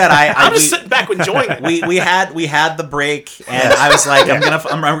 Like I said, I'm just sitting back enjoying it. We had the break, and I was like, I'm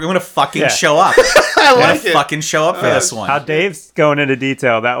gonna fucking show up. I like it. Fucking show up for this one. How Dave's going into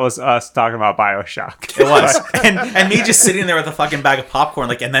detail, that was us talking about BioShock. It was, and me just sitting there with a fucking bag of popcorn,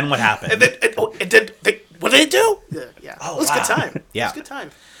 like, and then what happened? And then, what did they do? Yeah. Oh, it was a good time. Yeah. It was a good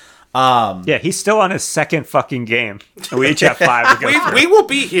time. Yeah, he's still on his second fucking game. And we each have 5 to go through. We will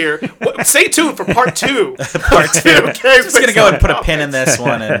be here. Stay tuned for part 2. Part 2. I'm just gonna go and put a pin in this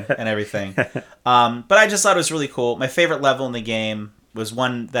one and everything. But I just thought it was really cool. My favorite level in the game was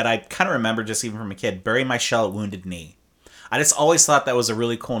one that I kind of remember just even from a kid. Bury My Shell at Wounded Knee. I just always thought that was a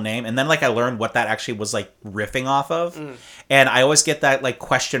really cool name, and then like I learned what that actually was like riffing off of, and I always get that like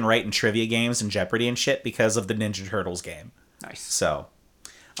question right in trivia games and Jeopardy and shit because of the Ninja Turtles game. Nice. So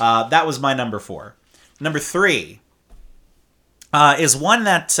that was my number 4. Number 3 is one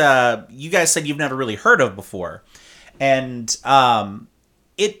that you guys said you've never really heard of before, and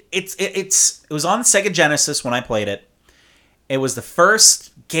it was on Sega Genesis when I played it. It was the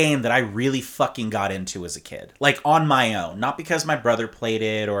first game that I really fucking got into as a kid, like on my own, not because my brother played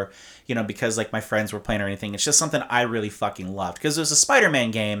it or because like my friends were playing or anything. It's just something I really fucking loved because it was a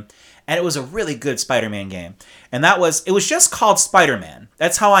Spider-Man game, and it was a really good Spider-Man game. And it was just called Spider-Man.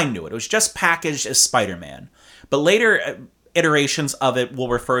 That's how I knew it. It was just packaged as Spider-Man. But later iterations of it will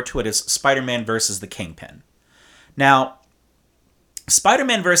refer to it as Spider-Man versus the Kingpin. Now,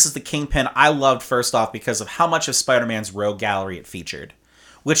 Spider-Man versus the Kingpin I loved first off because of how much of Spider-Man's rogue gallery it featured,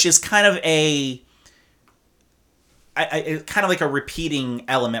 which is kind of kind of like a repeating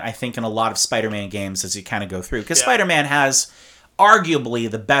element, I think, in a lot of Spider-Man games as you kind of go through. Because Spider-Man has arguably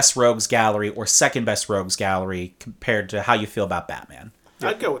the best rogues gallery or second best rogues gallery compared to how you feel about Batman.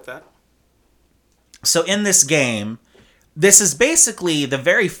 I'd go with that. So in this game, this is basically the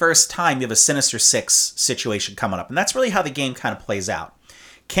very first time you have a Sinister Six situation coming up. And that's really how the game kind of plays out.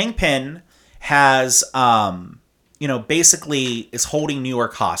 Kingpin has, basically is holding New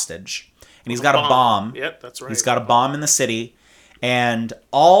York hostage. And he's got a bomb. Yep, that's right. He's got a bomb in the city. And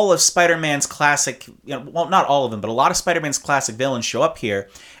all of Spider-Man's classic, well, not all of them, but a lot of Spider-Man's classic villains show up here.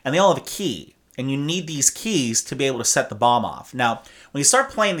 And they all have a key. And you need these keys to be able to set the bomb off. Now, when you start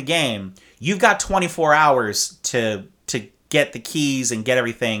playing the game, you've got 24 hours to get the keys and get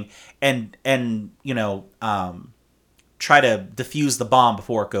everything and try to defuse the bomb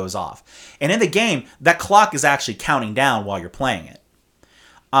before it goes off. And in the game, that clock is actually counting down while you're playing it.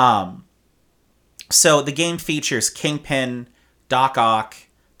 So the game features Kingpin, Doc Ock,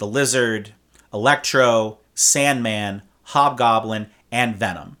 the Lizard, Electro, Sandman, Hobgoblin, and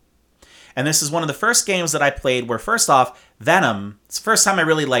Venom. And this is one of the first games that I played where, first off, Venom, it's the first time I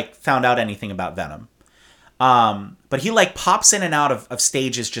really found out anything about Venom. But he pops in and out of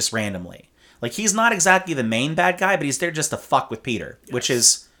stages just randomly. Like, he's not exactly the main bad guy, but he's there just to fuck with Peter, which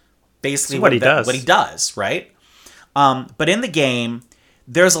is basically what he does, right? But in the game,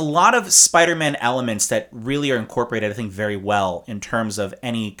 there's a lot of Spider-Man elements that really are incorporated, I think, very well in terms of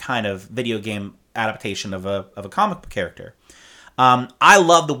any kind of video game adaptation of a comic book character. I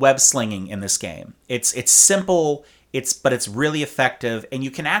love the web slinging in this game. It's simple, but it's really effective, and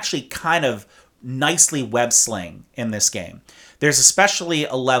you can actually kind of nicely web sling in this game. There's especially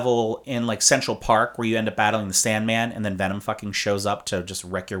a level in Central Park where you end up battling the Sandman, and then Venom fucking shows up to just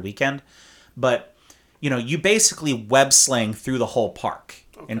wreck your weekend. But you basically web sling through the whole park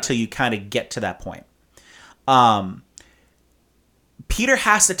until you kind of get to that point. Peter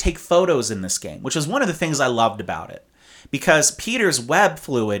has to take photos in this game, which is one of the things I loved about it, because Peter's web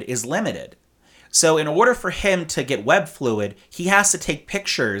fluid is limited. So in order for him to get web fluid, he has to take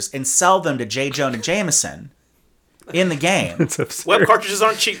pictures and sell them to J. Jonah Jameson in the game. Web cartridges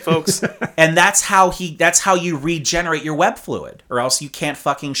aren't cheap, folks. And that's how you regenerate your web fluid, or else you can't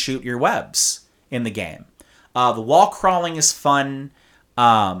fucking shoot your webs in the game. The wall crawling is fun.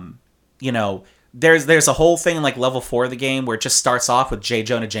 There's a whole thing in level 4 of the game where it just starts off with J.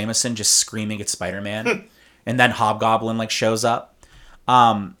 Jonah Jameson just screaming at Spider-Man, and then Hobgoblin shows up.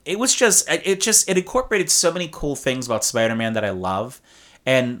 It incorporated so many cool things about Spider-Man that I love,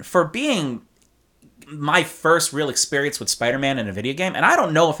 and for being my first real experience with Spider-Man in a video game, and I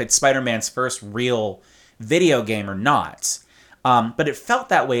don't know if it's Spider-Man's first real video game or not. But it felt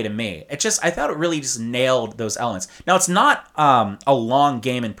that way to me. I thought it really just nailed those elements. Now, it's not a long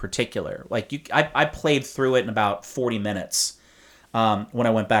game in particular. Like, I played through it in about 40 minutes when I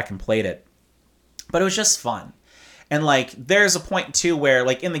went back and played it. But it was just fun. And, like, there's a point, too, where,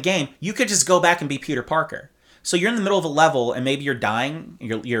 like, in the game, you could just go back and be Peter Parker. So you're in the middle of a level, and maybe you're dying,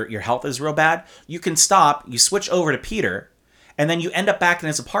 your health is real bad. You can stop, you switch over to Peter, and then you end up back in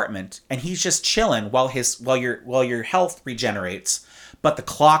his apartment, and he's just chilling while your health regenerates, but the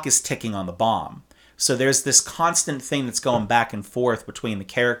clock is ticking on the bomb. So there's this constant thing that's going back and forth between the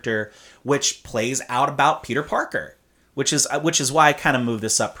character, which plays out about Peter Parker, which is why I kind of moved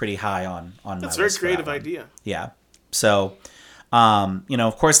this up pretty high on my list. That's a very creative idea. Yeah. So,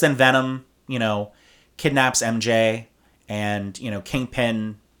 of course, then Venom, kidnaps MJ, and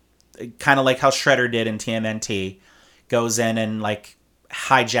Kingpin, kind of like how Shredder did in TMNT. Goes in and like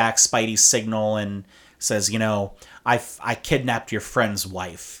hijacks Spidey's signal and says, I kidnapped your friend's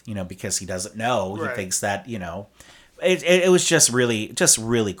wife, because he doesn't know. Right. He thinks that, it was just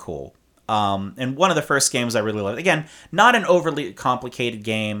really cool. And one of the first games I really loved. Again, not an overly complicated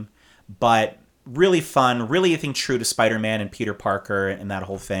game, but really fun, really, I think, true to Spider-Man and Peter Parker and that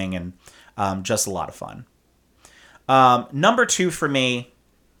whole thing, and just a lot of fun. Number 2 for me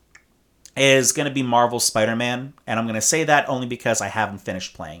is going to be Marvel's Spider-Man, and I'm going to say that only because I haven't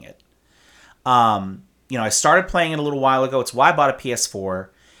finished playing it. I started playing it a little while ago. It's why I bought a PS4,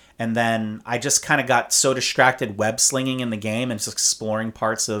 and then I just kind of got so distracted web-slinging in the game and just exploring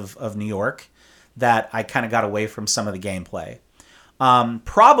parts of New York that I kind of got away from some of the gameplay.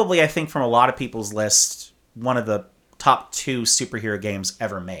 Probably, I think, from a lot of people's list, one of the top 2 superhero games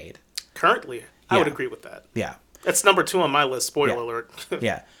ever made. Currently, I would agree with that. Yeah. That's number 2 on my list, spoiler alert.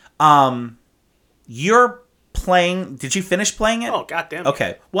 Yeah. You're playing... Did you finish playing it? Oh, goddamn.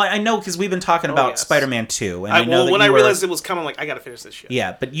 Okay. Well, I know because we've been talking about Spider-Man 2. And I know that when I realized it was coming, like, I gotta finish this shit.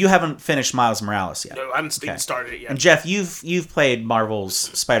 Yeah, but you haven't finished Miles Morales yet. No, I haven't even started it yet. And Jeff, you've played Marvel's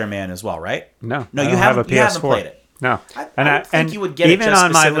Spider-Man as well, right? No. No, you haven't played it. No. I think you would get even it just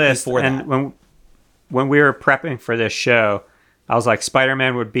on my specifically list, for that. and when we were prepping for this show, I was like,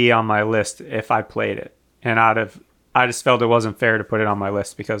 Spider-Man would be on my list if I played it. And I just felt it wasn't fair to put it on my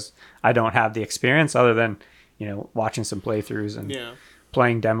list because I don't have the experience other than, watching some playthroughs and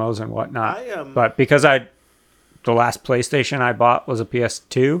playing demos and whatnot. But because the last PlayStation I bought was a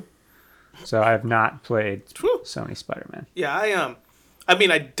PS2, so I have not played Sony Spider-Man. Yeah, I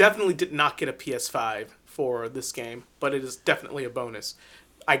mean, I definitely did not get a PS5 for this game, but it is definitely a bonus.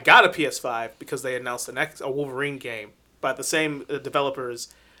 I got a PS5 because they announced a Wolverine game by the same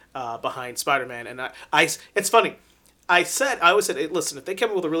developers behind Spider-Man, and it's funny. I always said, hey, listen, if they come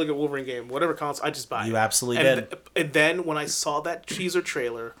up with a really good Wolverine game, whatever console, I just buy it. You absolutely did. And then when I saw that teaser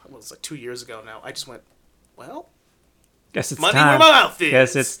trailer, it was like 2 years ago now, I just went, well, guess it's money time. where my mouth is.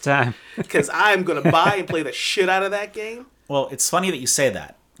 Guess it's time. Because I'm going to buy and play the shit out of that game. Well, it's funny that you say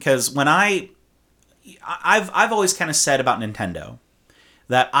that, because when I've always kind of said about Nintendo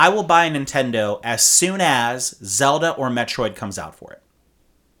that I will buy a Nintendo as soon as Zelda or Metroid comes out for it.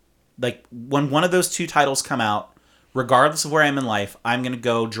 Like, when one of those 2 titles come out, regardless of where I am in life, I'm going to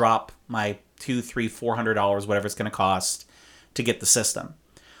go drop my $200, $300, $400, whatever it's going to cost to get the system.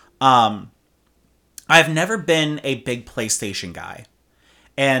 I've never been a big PlayStation guy.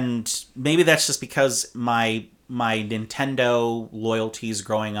 And maybe that's just because my Nintendo loyalties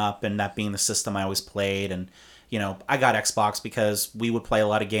growing up and that being the system I always played. And, I got Xbox because we would play a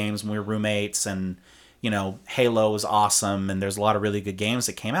lot of games when we were roommates, and Halo was awesome, and there's a lot of really good games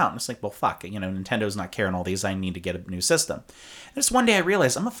that came out. And it's like, well, fuck, Nintendo's not carrying all these. I need to get a new system. And just one day I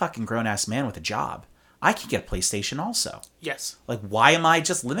realized I'm a fucking grown-ass man with a job. I can get a PlayStation also. Yes. Like, why am I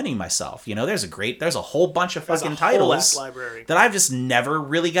just limiting myself? There's a whole bunch of fucking titles library that I've just never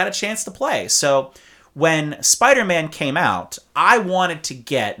really got a chance to play. So when Spider-Man came out, I wanted to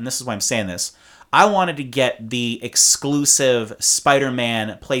get, and this is why I'm saying this, I wanted to get the exclusive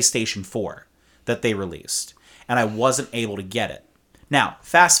Spider-Man PlayStation 4 that they released, and I wasn't able to get it. Now,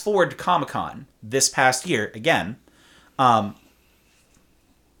 fast forward to Comic-Con this past year, again, they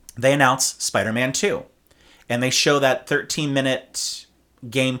announced Spider-Man 2, and they show that 13-minute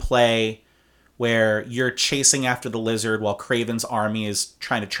gameplay where you're chasing after the Lizard while Kraven's army is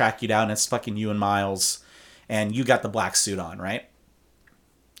trying to track you down. It's fucking you and Miles, and you got the black suit on, right?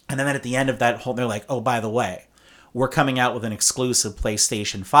 And then at the end of that whole, they're like, oh, by the way, we're coming out with an exclusive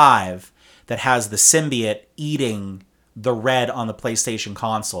PlayStation 5 that has the symbiote eating the red on the PlayStation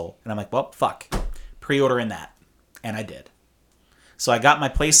console. And I'm like, well, fuck. Pre-ordering that. And I did. So I got my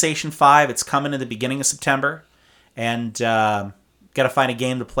PlayStation 5. It's coming in the beginning of September. And Got to find a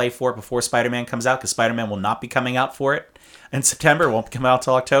game to play for it before Spider-Man comes out, because Spider-Man will not be coming out for it in September. It won't come out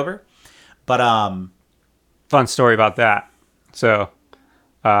till October. But fun story about that. So,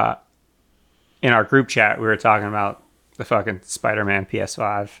 in our group chat, we were talking about the fucking Spider-Man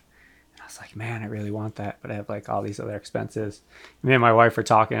PS5. And I was like, man, I really want that, but I have like all these other expenses. Me and my wife were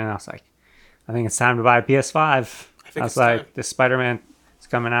talking, and I was like, I think it's time to buy a PS5. I was like, this Spider-Man is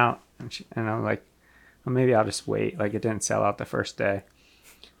coming out, and I'm like, well, maybe I'll just wait. Like, it didn't sell out the first day.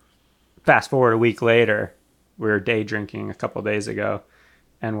 Fast forward a week later, we were day drinking a couple days ago,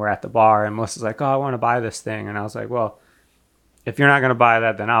 and we're at the bar, and Melissa's like, oh, I want to buy this thing. And I was like, well, if you're not going to buy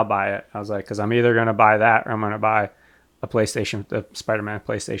that, then I'll buy it. I was like, because I'm either going to buy that or I'm going to buy the Spider-Man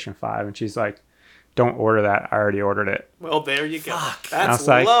PlayStation 5. And she's like, don't order that. I already ordered it. Well, there you go. Fuck. That's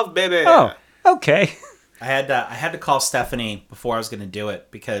like, love, baby. Oh, okay. I had to call Stephanie before I was going to do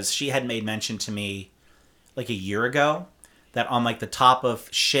it, because she had made mention to me like a year ago that on like the top of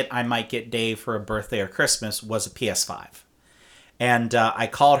shit I might get Dave for a birthday or Christmas was a PS5. And I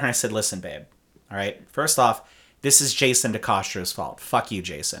called her and I said, listen, babe, all right, first off, this is Jason DeCostro's fault. Fuck you,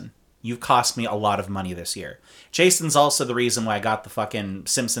 Jason. You've cost me a lot of money this year. Jason's also the reason why I got the fucking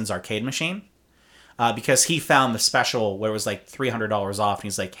Simpsons arcade machine. Because he found the special where it was like $300 off, and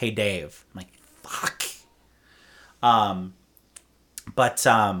he's like, hey, Dave. I'm like, fuck.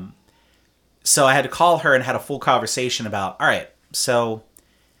 So I had to call her and had a full conversation about, all right, so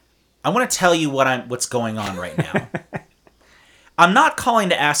I want to tell you what's going on right now. I'm not calling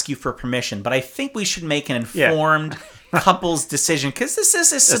to ask you for permission, but I think we should make an informed couple's decision, because this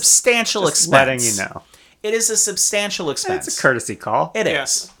is a substantial expense. Letting you know. It is a substantial expense. It's a courtesy call. It is.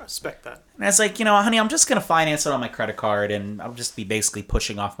 Yes, I respect that. And I was like, honey, I'm just going to finance it on my credit card, and I'll just be basically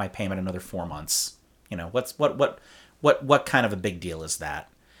pushing off my payment another 4 months. What kind of a big deal is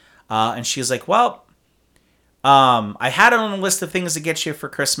that? And she was like, well, I had it on a list of things to get you for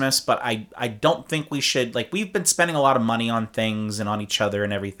Christmas, but I don't think we should, like, we've been spending a lot of money on things and on each other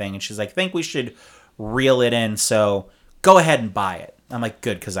and everything. And she's like, I think we should reel it in. So go ahead and buy it. I'm like,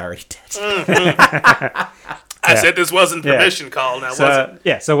 good, because I already did. I said this wasn't permission call now, was it?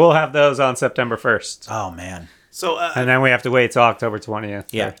 Yeah, so we'll have those on September 1st. Oh, man. So, and then we have to wait till October 20th.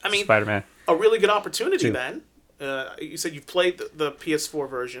 Yeah. I mean, Spider-Man. A really good opportunity then. You said you've played the PS4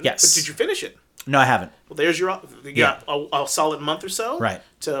 version. Yes. But did you finish it? No, I haven't. Well, there's you got a solid month or so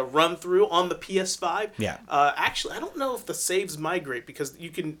to run through on the PS5. Yeah. Actually, I don't know if the saves migrate, because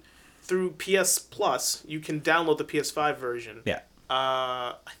you can, through PS Plus, you can download the PS5 version. Yeah.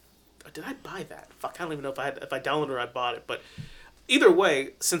 Did I buy that? Fuck, I don't even know if I downloaded or I bought it. But either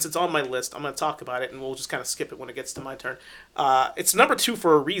way, since it's on my list, I'm going to talk about it, and we'll just kind of skip it when it gets to my turn. It's number 2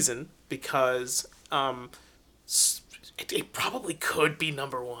 for a reason, because it probably could be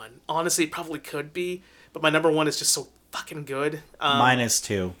number 1. Honestly, it probably could be, but my number 1 is just so fucking good. Mine is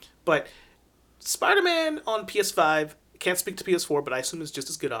too. But Spider-Man on PS5, can't speak to PS4, but I assume it's just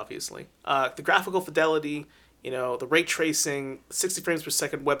as good, obviously. The graphical fidelity, the ray tracing, 60 frames per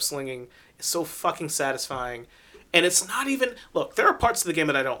second web slinging is so fucking satisfying. And it's not even... Look, there are parts of the game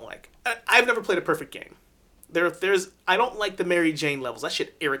that I don't like. I've never played a perfect game. I don't like the Mary Jane levels. That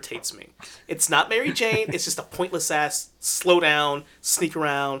shit irritates me. It's not Mary Jane. It's just a pointless ass slow down, sneak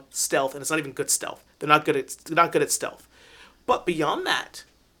around, stealth, and it's not even good stealth. They're not good at stealth. But beyond that,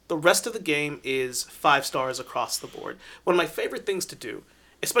 the rest of the game is 5 stars across the board. One of my favorite things to do,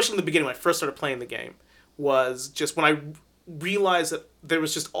 especially in the beginning when I first started playing the game, was just when I realized that there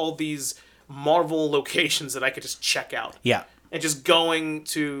was just all these Marvel locations that I could just check out. Yeah. And just going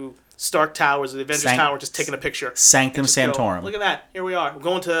to Stark Towers, the Avengers Tower, just taking a picture. Sanctum Sanctorum. Look at that. Here we are. We're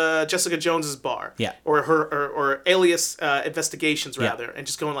going to Jessica Jones's bar. Yeah. Or her Alias Investigations, rather. And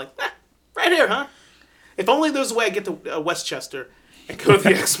just going like, right here, huh? If only there's a way I get to Westchester and go to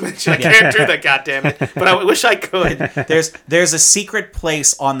the X-Men. I can't do that, goddammit. But I wish I could. There's a secret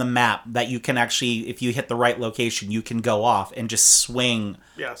place on the map that you can actually, if you hit the right location, you can go off and just swing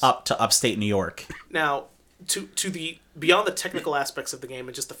up to upstate New York. Now, to the beyond the technical aspects of the game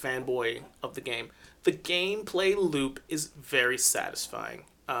and just the fanboy of the gameplay loop is very satisfying.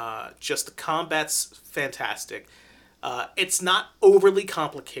 Just the combat's fantastic. It's not overly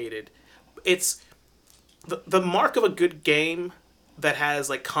complicated. It's the mark of a good game that has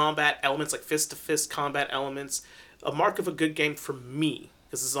like combat elements, like fist-to-fist combat elements. A mark of a good game for me,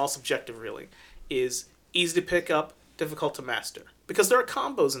 because this is all subjective really, is easy to pick up, difficult to master. Because there are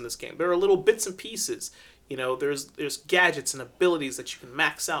combos in this game. There are little bits and pieces. There's gadgets and abilities that you can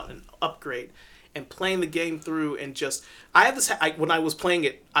max out and upgrade. And playing the game through and just... when I was playing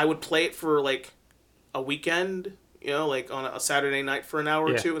it, I would play it for like a weekend, like on a Saturday night for an hour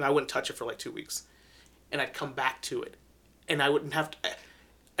or two, and I wouldn't touch it for like 2 weeks. And I'd come back to it. and I wouldn't have to.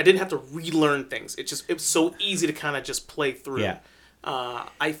 I didn't have to relearn things. It was so easy to kind of just play through. Yeah.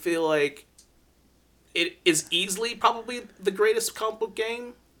 I feel like it is easily probably the greatest comic book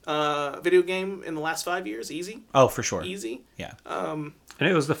game, video game in the last 5 years. Easy. Oh, for sure. Easy. Yeah. And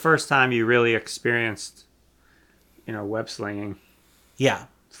it was the first time you really experienced, web slinging Yeah.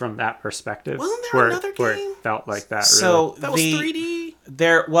 from that perspective. Wasn't there another where game? it felt like that? So That was 3D.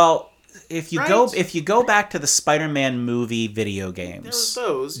 If you Right? go back to the Spider-Man movie video games,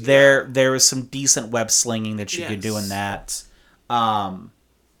 There was those. there was some decent web slinging that you could do in Yes. that.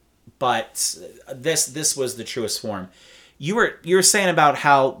 But this was the truest form. You were saying about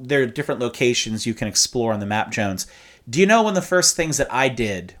how there are different locations you can explore on the map, Jones. Do you know one of the first things that I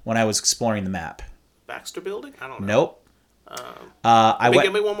did when I was exploring the map? Baxter Building. I don't know. Nope. Let me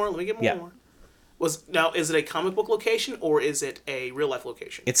get one more. Yeah. Is it a comic book location or is it a real life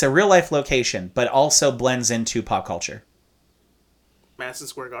location? It's a real life location, but also blends into pop culture. Madison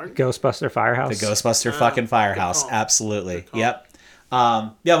Square Garden. Ghostbuster Firehouse. The Ghostbuster fucking Firehouse. good call. Absolutely. Good call. Yep.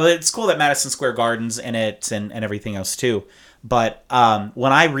 Yeah, but it's cool that Madison Square Garden's in it and everything else too. But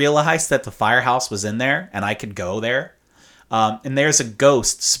when I realized that the firehouse was in there and I could go there, and there's a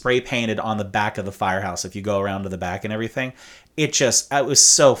ghost spray painted on the back of the firehouse if you go around to the back and everything, it was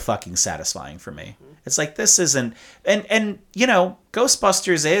so fucking satisfying for me. It's like, this isn't... And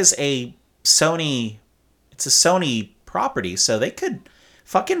Ghostbusters is a Sony property, so they could...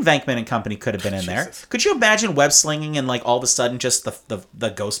 Fucking Venkman and Company could have been in there. Jesus. Could you imagine web slinging and all of a sudden just the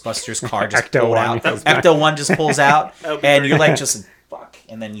Ghostbusters car just Ecto pulled 1 out? goes back. Ecto 1 just pulls out That would be and pretty you're like, good. just fuck.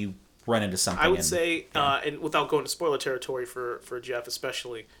 And then you run into something. I would say, and without going to spoiler territory for Jeff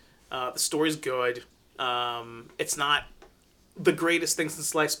especially, the story's good. It's not the greatest thing since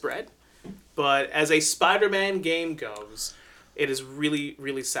sliced bread, but as a Spider-Man game goes, it is really,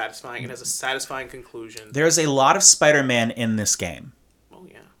 really satisfying. It has a satisfying conclusion. There's a lot of Spider-Man in this game. Oh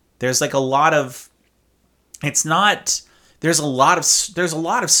yeah. There's a lot of... It's not... There's a lot of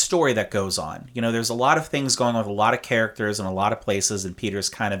story that goes on. There's a lot of things going on with a lot of characters and a lot of places, and Peter's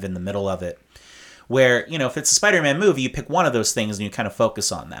kind of in the middle of it. Where, if it's a Spider-Man movie, you pick one of those things and you kind of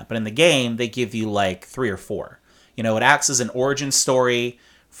focus on that. But in the game, they give you 3 or 4. It acts as an origin story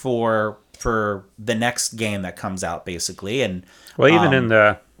for the next game that comes out, basically. And even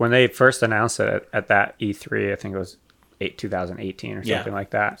when they first announced it at that E3, I think it was 2018 or something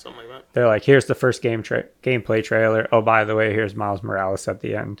like that. Something like that. They're like, here's the first gameplay trailer. Oh, by the way, here's Miles Morales at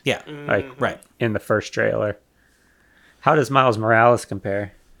the end. Yeah, right. In the first trailer. How does Miles Morales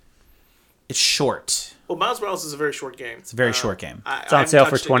compare? It's short. Well, Miles Morales is a very short game. It's a very short game. It's on sale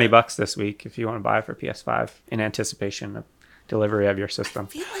for $20 this week if you want to buy it for PS5 in anticipation of delivery of your system. I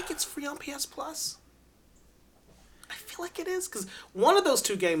feel like it's free on PS Plus. I feel like it is because one of those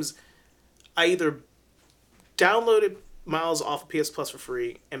two games, I either downloaded Miles off of PS Plus for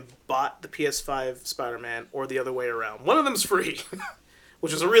free and bought the PS5 Spider-Man, or the other way around. One of them's free,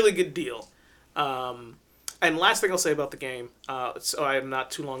 which is a really good deal. And last thing I'll say about the game, so I am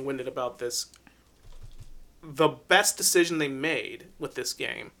not too long-winded about this. The best decision they made with this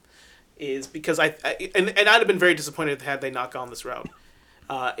game is because and I'd have been very disappointed had they not gone this route.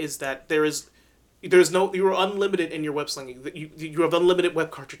 Is that there's no, you are unlimited in your web slinging. You have unlimited web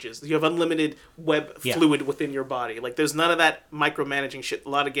cartridges. You have unlimited web fluid within your body. There's none of that micromanaging shit a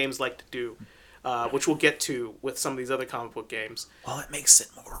lot of games like to do, which we'll get to with some of these other comic book games. Well, it makes it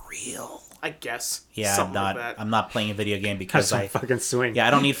more real. I guess. Yeah, Something like that. I'm not playing a video game because I fucking swing. Yeah,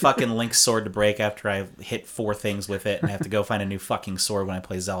 I don't need fucking Link's sword to break after I hit 4 things with it, and I have to go find a new fucking sword when I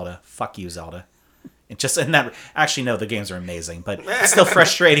play Zelda. Fuck you, Zelda. Actually, no, the games are amazing, but it's still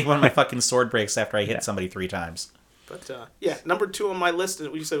frustrating when my fucking sword breaks after I hit somebody 3 times. But number 2 on my list.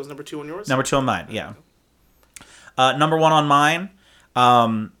 And you said was number 2 on yours. Number 2 on mine, yeah. Number 1 on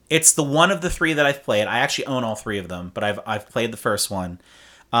mine. It's the one of the 3 that I've played. I actually own all 3 of them, but I've played the first one.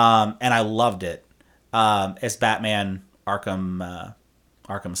 And I loved it as Batman Arkham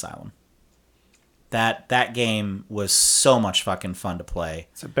Asylum. That game was so much fucking fun to play.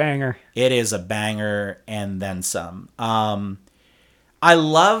 It's a banger. It is a banger and then some. I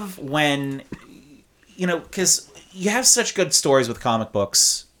love when, because you have such good stories with comic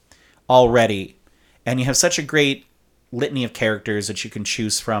books already, and you have such a great litany of characters that you can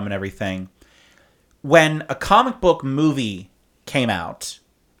choose from and everything. When a comic book movie came out,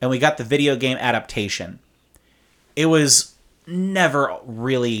 and we got the video game adaptation, it was never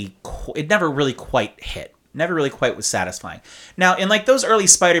really quite hit. Never really quite was satisfying. Now, in those early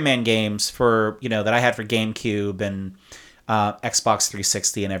Spider-Man games that I had for GameCube and Xbox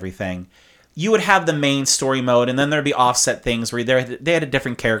 360 and everything, you would have the main story mode, and then there'd be offset things where they had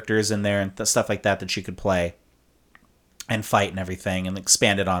different characters in there and stuff like that you could play. and fight and everything, and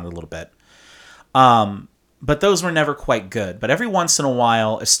expanded on it a little bit. But those were never quite good. But every once in a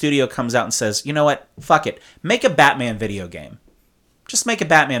while, a studio comes out and says, you know what? Fuck it. Make a Batman video game. Just make a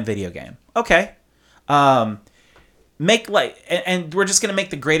Batman video game. Okay. Make and we're just going to make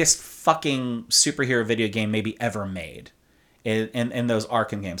the greatest fucking superhero video game maybe ever made in those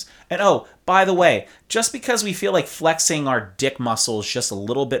Arkham games. And oh, by the way, just because we feel like flexing our dick muscles just a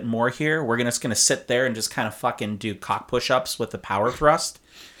little bit more here, we're just going to sit there and just kind of fucking do cock push-ups with the power thrust.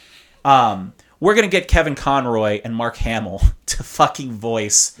 We're going to get Kevin Conroy and Mark Hamill to fucking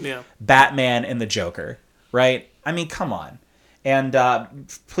voice Batman and the Joker, right? I mean, come on. And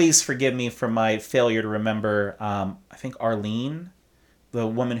please forgive me for my failure to remember, I think Arlene, the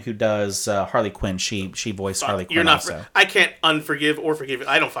woman who does Harley Quinn, she voiced Harley Quinn also. I can't unforgive or forgive it.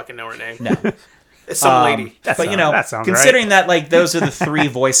 I don't fucking know her name. No. It's some lady. But, considering that, like, those are the three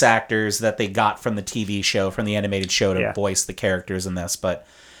voice actors that they got from the TV show, from the animated show to voice the characters in this. But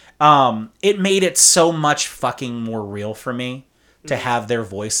it made it so much fucking more real for me to have their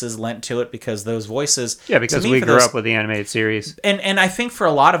voices lent to it, because those voices... Yeah, because we grew up with the animated series. And I think for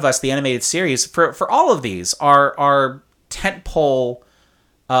a lot of us, the animated series, for all of these, are tentpole,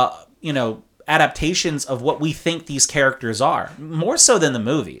 adaptations of what we think these characters are. More so than the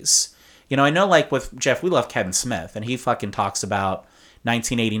movies. You know, I know, like, with Jeff, we love Kevin Smith, and he fucking talks about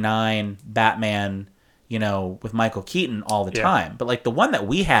 1989 Batman, with Michael Keaton all the time. But, like, the one that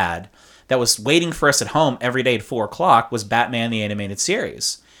we had that was waiting for us at home every day at 4:00 was Batman the Animated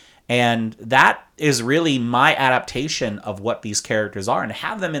Series. And that is really my adaptation of what these characters are. And to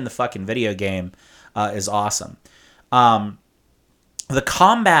have them in the fucking video game is awesome. The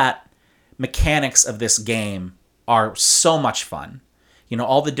combat mechanics of this game are so much fun.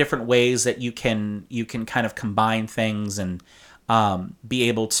 All the different ways that you can kind of combine things and be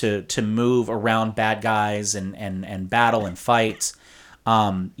able to move around bad guys and battle and fight.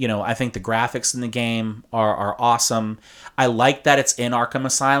 I think the graphics in the game are awesome. I like that it's in Arkham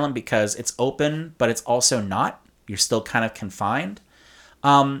Asylum because it's open, but it's also not. You're still kind of confined.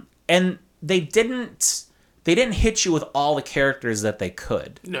 And they didn't hit you with all the characters that they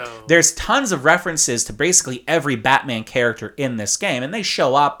could. No. There's tons of references to basically every Batman character in this game, and they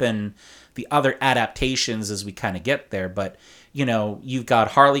show up in the other adaptations as we kind of get there. But, you've got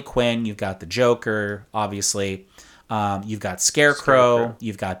Harley Quinn, you've got the Joker, obviously. You've got Scarecrow,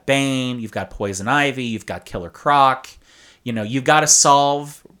 you've got Bane, you've got Poison Ivy, you've got Killer Croc. You've got to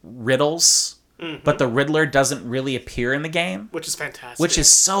solve riddles, but the Riddler doesn't really appear in the game. Which is fantastic. Which is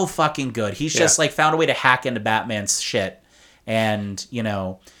so fucking good. He's just, like, found a way to hack into Batman's shit and,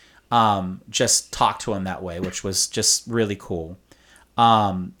 just talk to him that way, which was just really cool.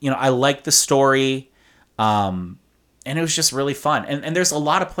 I like the story, and it was just really fun. And there's a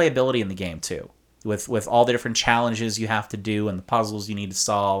lot of playability in the game, too. With all the different challenges you have to do and the puzzles you need to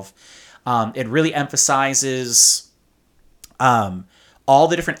solve. It really emphasizes all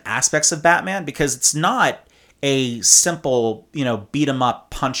the different aspects of Batman, because it's not a simple, beat 'em up,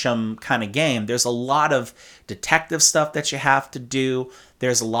 punch 'em kind of game. There's a lot of detective stuff that you have to do.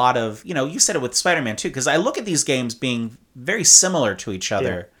 There's a lot of, you said it with Spider-Man too, because I look at these games being very similar to each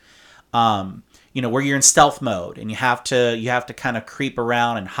other. Yeah. Where you're in stealth mode and you have to kind of creep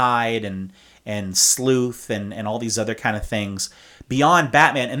around and hide and sleuth and all these other kind of things beyond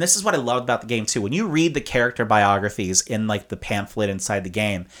Batman. And this is what I loved about the game too. When you read the character biographies in, like, the pamphlet inside the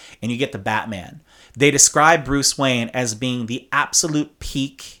game and you get the Batman, they describe Bruce Wayne as being the absolute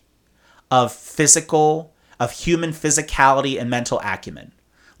peak of human physicality and mental acumen.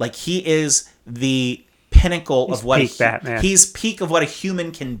 Like, he is the pinnacle of what he's peak of what a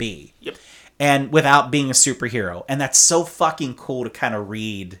human can be. Yep. And without being a superhero. And that's so fucking cool to kind of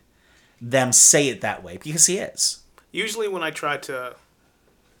read them say it that way, because he is. Usually when I try to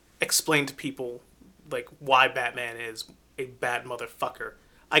explain to people, like, why Batman is a bad motherfucker,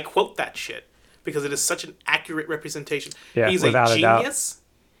 I quote that shit because it is such an accurate representation. Yeah, he's a genius.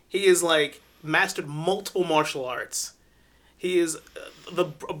 He is, like, mastered multiple martial arts. He is a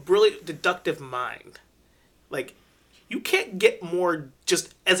brilliant deductive mind. Like, you can't get more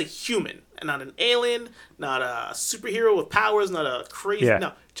just as a human. Not an alien, not a superhero with powers, not a crazy... Yeah.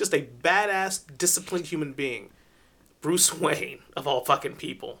 No, just a badass, disciplined human being. Bruce Wayne, of all fucking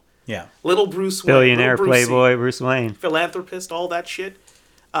people. Yeah. Little Bruce Wayne. Billionaire playboy Bruce Wayne. Philanthropist, all that shit.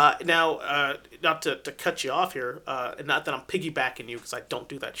 Now, not to cut you off here, and not that I'm piggybacking you, because I don't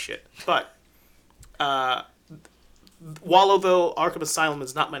do that shit, but... While although Arkham Asylum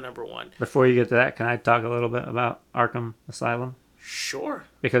is not my number one. Before you get to that, can I talk a little bit about Arkham Asylum? Sure.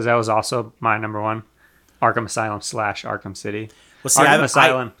 Because that was also my number one. Arkham Asylum / Arkham City. Well, see, Arkham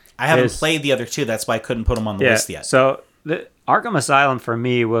Asylum. I haven't played the other two. That's why I couldn't put them on the list yet. So the Arkham Asylum for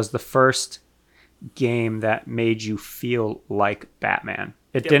me was the first game that made you feel like Batman.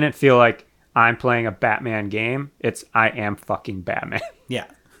 It didn't feel like I'm playing a Batman game. It's I am fucking Batman. Yeah.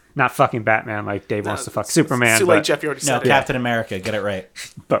 Not fucking Batman like Dave wants to fuck Superman. It's too late, Jeff. You already No, said it. Captain America, get it right.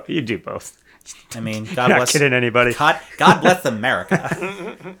 But you do both. I mean, God Not bless. kidding anybody. God bless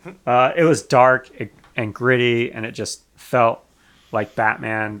America. It was dark and gritty, and it just felt like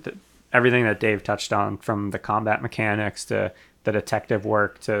Batman. Everything that Dave touched on, from the combat mechanics to the detective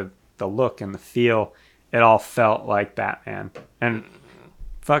work to the look and the feel, it all felt like Batman. And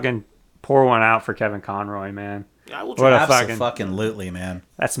fucking pour one out for Kevin Conroy, man. I will What try. a fucking, Absolutely, man.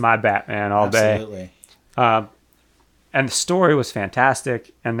 that's my Batman all day. Absolutely. And the story was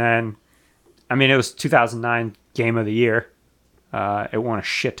fantastic. And then, I mean, it was 2009 Game of the Year. It won a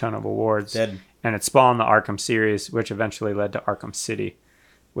shit ton of awards. Did. And it spawned the Arkham series, which eventually led to Arkham City,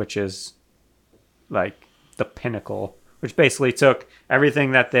 which is like the pinnacle, which basically took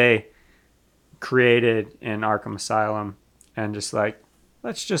everything that they created in Arkham Asylum and just like,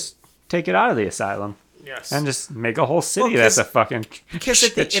 let's just take it out of the asylum Yes. and just make a whole city Well, that's a fucking Because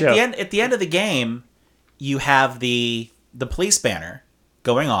at shit the show. end of the game, you have the police banner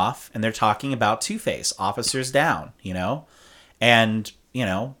going off, and they're talking about Two-Face, officers down, you know, and you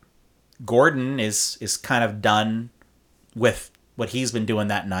know, Gordon is kind of done with what he's been doing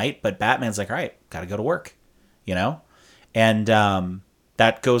that night, but Batman's like, all right, got to go to work, you know, and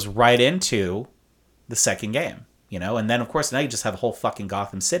that goes right into the second game, you know, and then of course now you just have a whole fucking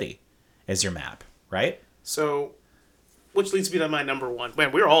Gotham City as your map, right? So, which leads me to my number one.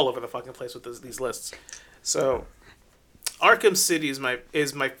 Man, we're all over the fucking place with these lists. So, Arkham City is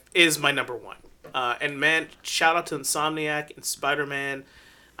my number one. And man, shout out to Insomniac and Spider-Man.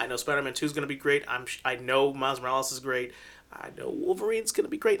 I know Spider-Man 2 is going to be great. I know Miles Morales is great. I know Wolverine's going to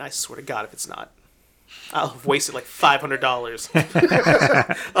be great. And I swear to God, if it's not, I'll have wasted like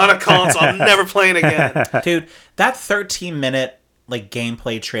 $500 on a console. I'm never playing again. Dude, that 13-minute like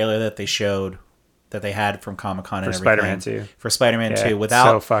gameplay trailer that they showed, that they had from Comic-Con and For everything Spider-Man 2. for Spider-Man Yeah, 2 without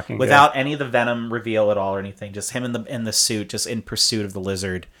so fucking good. without any of the Venom reveal at all or anything, just him in the suit, just in pursuit of the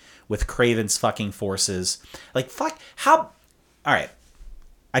Lizard with Kraven's fucking forces. Like fuck, how? All right,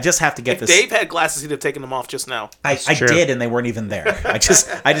 I just have to get If this. Dave had glasses, he'd have taken them off just now. I true. did, and they weren't even there. I just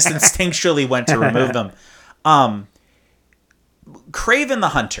instinctually went to remove them. Kraven the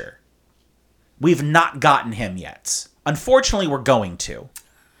Hunter. We've not gotten him yet. Unfortunately, we're going to.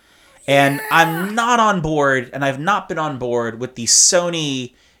 And I'm not on board, and I've not been on board with the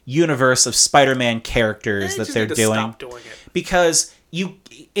Sony universe of Spider-Man characters that just they're need to doing. stop doing it. Because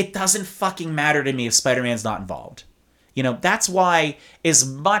it doesn't fucking matter to me if Spider-Man's not involved. You know, that's why as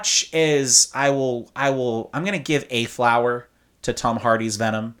much as I'm going to give a flower to Tom Hardy's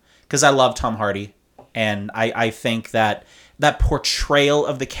Venom, because I love Tom Hardy, and I think that portrayal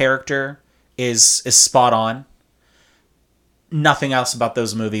of the character is spot on. Nothing else about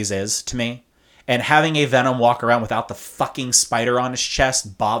those movies is, to me. And having a Venom walk around without the fucking spider on his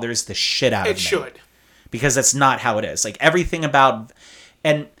chest bothers the shit out of me. It should. Because that's not how it is. Like, everything about...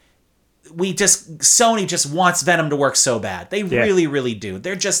 And Sony just wants Venom to work so bad. They really, really do.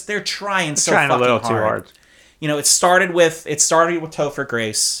 They're trying so trying a fucking little hard. too hard. You know, it started with Topher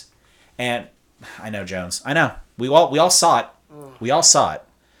Grace, and I know, Jones. I know. We all saw it. We all saw it.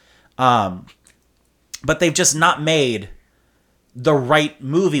 But they've just not made the right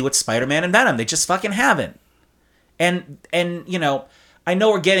movie with Spider-Man and Venom. They just fucking haven't. And you know, I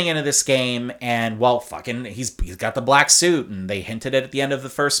know we're getting into this game, and well, fucking, he's got the black suit, and they hinted it at the end of the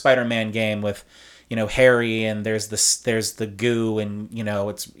first Spider-Man game with, you know, Harry, and there's the goo, and you know,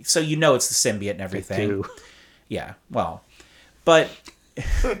 it's the symbiote and everything. Goo. Yeah, well, but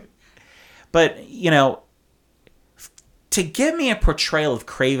you know, to give me a portrayal of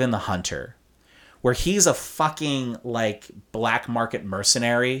Kraven the Hunter, where he's a fucking like black market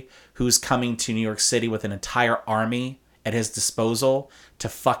mercenary who's coming to New York City with an entire army at his disposal to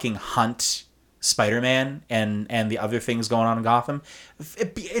fucking hunt Spider-Man and the other things going on in Gotham,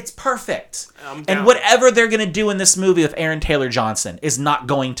 it's perfect. I'm down. And whatever they're going to do in this movie with Aaron Taylor Johnson is not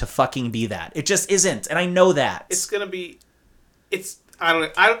going to fucking be that. It just isn't, and I know that. It's gonna be. I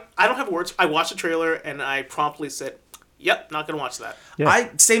don't have words. I watched the trailer and I promptly said, "Yep, not gonna watch that." Yeah.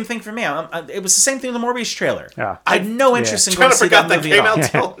 Same thing for me. It was the same thing with the Morbius trailer. Yeah. I had no interest in Kind going to of see forgot that that movie came at all.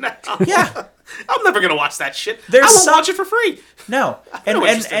 out till now. Yeah. I'm never gonna watch that shit. There's I will some- watch it for free. No, no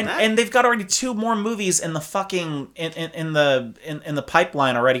interest in that. and they've got already 2 more movies in the fucking in the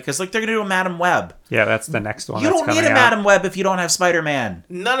pipeline already, because like they're gonna do a Madam Web. Yeah, that's the next one. You that's don't need a coming out. Madam Web if you don't have Spider-Man.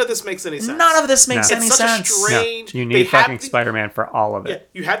 None of this makes any sense. None of this makes No. any It's such sense. a No, strange. you they need have fucking the- Spider-Man for all of Yeah, it.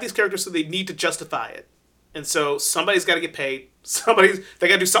 you have these characters, so they need to justify it. And so somebody's got to get paid. They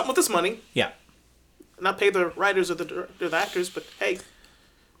got to do something with this money. Yeah. Not pay the writers or the actors, but hey.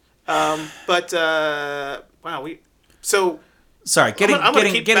 Wow, Sorry, getting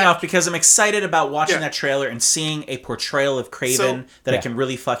back- off because I'm excited about watching Yeah. that trailer and seeing a portrayal of Kraven So- that I Yeah. can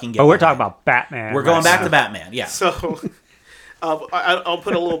really fucking get Oh, we're behind. talking about Batman. We're going right back now. to Batman. Yeah. So I'll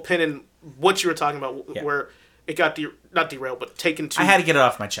put a little pin in what you were talking about, Yeah. where it got not derailed, but taken to I had to get it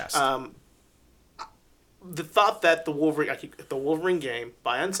off my chest. the thought that the Wolverine game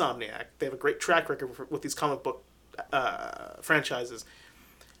by Insomniac, they have a great track record with these comic book franchises.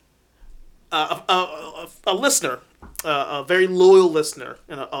 A listener, a very loyal listener,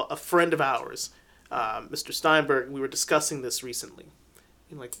 and a friend of ours, Mr. Steinberg, we were discussing this recently.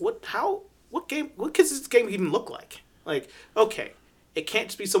 And like, what does this game even look like? Like, okay, it can't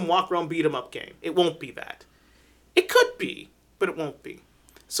just be some walk around beat 'em up game. It won't be that. It could be, but it won't be.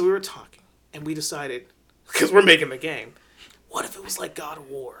 So we were talking, and we decided, because we're making the game, what if it was like God of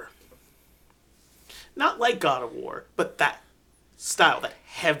War? Not like God of War, but that style, that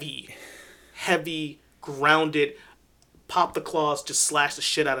heavy, grounded, pop the claws, just slash the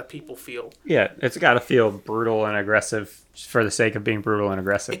shit out of people feel. Yeah, it's got to feel brutal and aggressive for the sake of being brutal and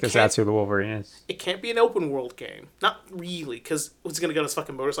aggressive, because that's who the Wolverine is. It can't be an open world game. Not really, because what's he going to go on his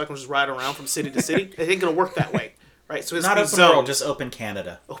fucking motorcycle and just ride around from city to city? It ain't going to work that way, right? So it's Not be open zoned. world, just open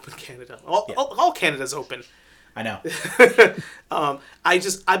Canada. Open Canada. All Canada's open. I know.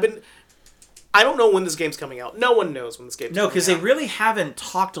 I don't know when this game's coming out. No one knows when this game's No, coming out. because they really haven't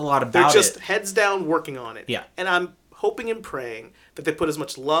talked a lot They're about just it. heads down working on it. Yeah. And I'm hoping and praying that they put as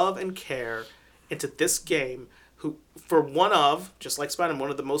much love and care into this game, just like Spider-Man,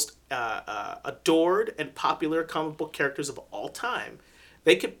 one of the most adored and popular comic book characters of all time.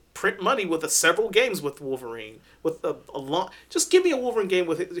 They could print money with several games with Wolverine. With a long, just give me a Wolverine game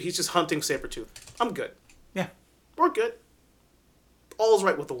with he's just hunting Sabretooth. I'm good. Yeah. We're good. All's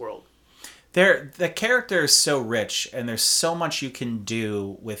right with the world. The character is so rich, and there's so much you can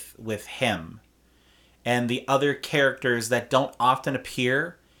do with him, and the other characters that don't often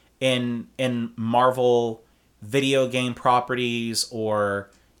appear in Marvel video game properties or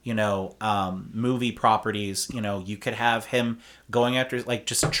movie properties. You could have him going after, like,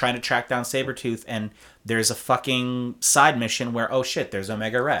 just trying to track down Sabretooth, and there's a fucking side mission where, oh shit, there's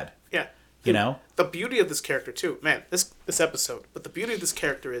Omega Red. Yeah. The beauty of this character too, man, this episode, but the beauty of this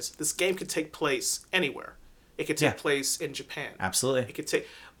character is this game could take place anywhere. It could take place in Japan. Absolutely. It could take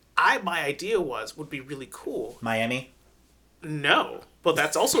my idea would be really cool. Miami. No. But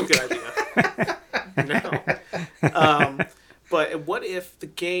that's also a good idea. No. But what if the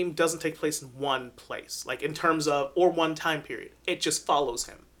game doesn't take place in one place, like in terms of, or one time period? It just follows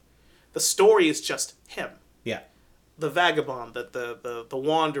him. The story is just him. Yeah. The Vagabond, the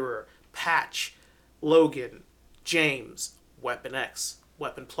Wanderer, Patch, Logan, James, Weapon X,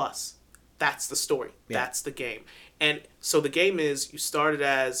 Weapon Plus. That's the story. Yeah. That's the game. And so the game is, you started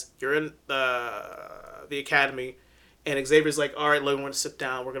as, you're in the academy, and Xavier's like, all right, Logan, we're going to sit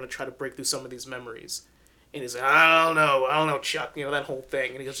down. We're going to try to break through some of these memories. And he's like, I don't know, Chuck, that whole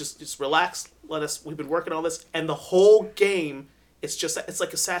thing. And he goes, just relax, we've been working on this. And the whole game, it's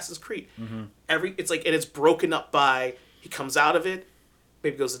like Assassin's Creed. Mm-hmm. And it's broken up by, he comes out of it,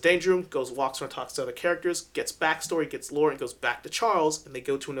 maybe goes to the danger room, walks around, talks to other characters, gets backstory, gets lore, and goes back to Charles, and they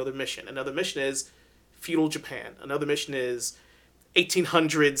go to another mission. Another mission is feudal Japan. Another mission is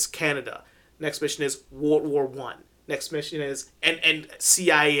 1800s Canada. Next mission is World War I. Next mission is and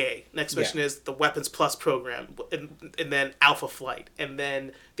CIA. Next mission is the Weapons Plus program, and then Alpha Flight, and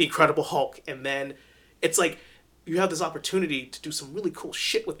then the Incredible Hulk, and then it's like you have this opportunity to do some really cool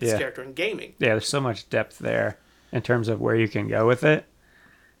shit with this character in gaming. Yeah, there's so much depth there in terms of where you can go with it,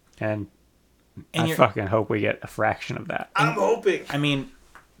 and I fucking hope we get a fraction of that. I'm hoping. I mean,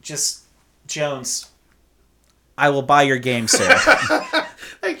 just Jones, I will buy your game, sir.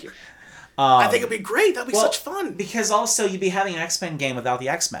 Thank you. I think it'd be great. That'd be such fun. Because also you'd be having an X-Men game without the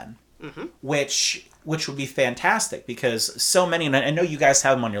X-Men, which would be fantastic. Because so many, and I know you guys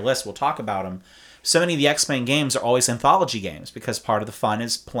have them on your list. We'll talk about them. So many of the X-Men games are always anthology games because part of the fun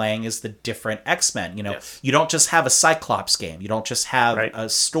is playing as the different X-Men. You don't just have a Cyclops game. You don't just have a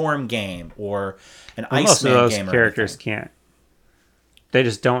Storm game or an Iceman game. Most of those characters can't. They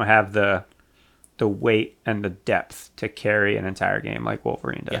just don't have the weight and the depth to carry an entire game like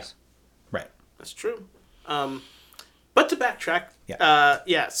Wolverine does. Yeah. Right. That's true. But to backtrack,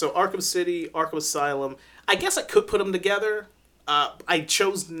 so Arkham City, Arkham Asylum, I guess I could put them together. I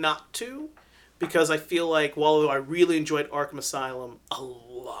chose not to because I feel like while I really enjoyed Arkham Asylum a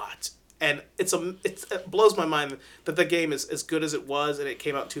lot, and it blows my mind that the game is as good as it was and it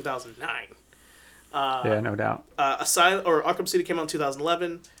came out in 2009. Yeah, no doubt. Arkham City came out in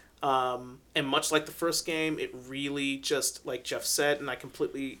 2011. And much like the first game, it really just, like Jeff said, and I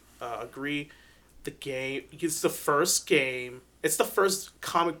completely agree, it's the first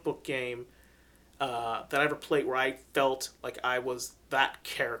comic book game that I ever played where I felt like I was that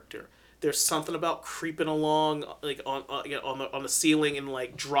character. There's something about creeping along, like on the ceiling and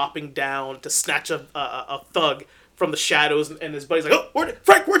like dropping down to snatch a thug from the shadows, and his buddy's like, "Oh,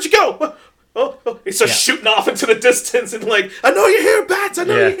 Frank, where'd you go?" He starts shooting off into the distance and like, "I know you're here, Bats. I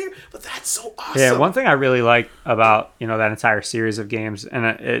know you're here." But that's so awesome. Yeah, one thing I really like about that entire series of games,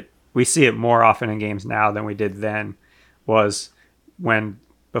 and we see it more often in games now than we did then, was when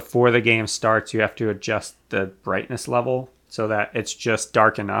before the game starts, you have to adjust the brightness level so that it's just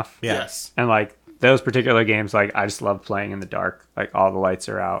dark enough. Yeah. Yes. And like those particular games, like I just love playing in the dark. Like all the lights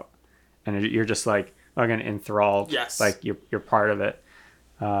are out, and you're just like fucking enthralled. Yes. Like you're part of it.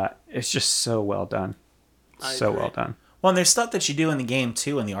 It's just so well done. I So agree. well done. Well, and there's stuff that you do in the game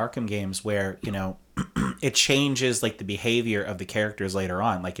too, in the Arkham games, where it changes like the behavior of the characters later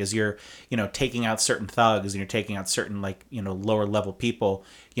on. Like as you're taking out certain thugs and you're taking out certain like lower level people,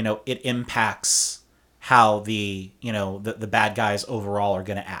 it impacts how the bad guys overall are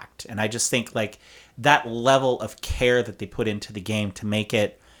going to act. And I just think like that level of care that they put into the game to make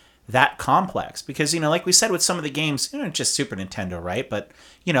it that complex, because like we said with some of the games, just Super Nintendo, right? But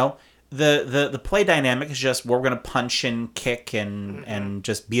the play dynamic is just we're going to punch and kick and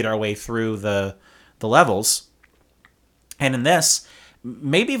just beat our way through the levels. And in this,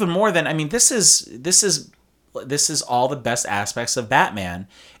 maybe even more than, I mean, this is all the best aspects of Batman,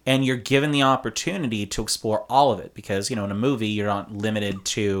 and you're given the opportunity to explore all of it, because in a movie you're not limited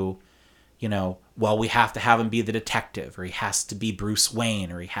to well, we have to have him be the detective, or he has to be Bruce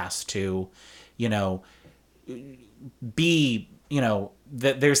Wayne, or he has to be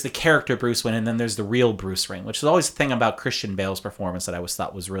there's the character Bruce Wayne, and then there's the real Bruce Wayne, which is always the thing about Christian Bale's performance that I always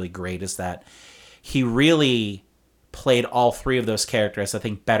thought was really great, is that he really played all three of those characters, I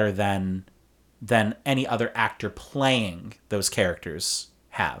think, better than any other actor playing those characters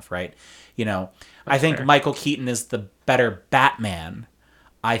have, right? I think fair. Michael Keaton is the better Batman.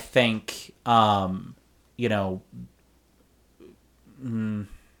 I think, fuck it,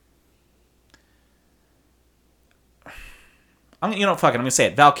 I'm gonna say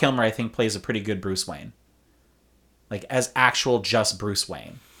it. Val Kilmer, I think, plays a pretty good Bruce Wayne, like as actual just Bruce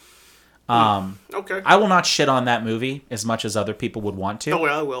Wayne. Okay. I will not shit on that movie as much as other people would want to. Oh,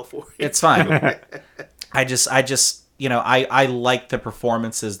 well, I will for you. It's fine. I just I like the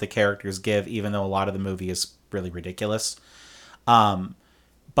performances the characters give, even though a lot of the movie is really ridiculous.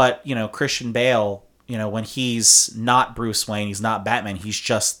 But Christian Bale, when he's not Bruce Wayne, he's not Batman, he's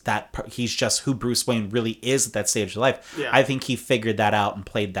just who Bruce Wayne really is at that stage of life. Yeah. I think he figured that out and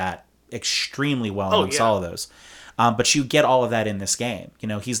played that extremely well amongst yeah. all of those. But you get all of that in this game.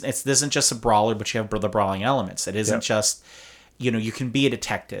 This isn't just a brawler, but you have the brawling elements. It isn't just, you can be a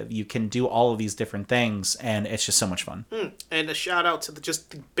detective. You can do all of these different things, and it's just so much fun. And a shout out to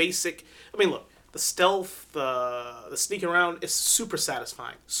the basic. I mean, look, the stealth, the sneaking around is super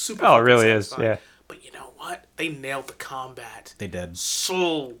satisfying. Super. Oh, it really satisfying. is. Yeah. But you know what? They nailed the combat. They did.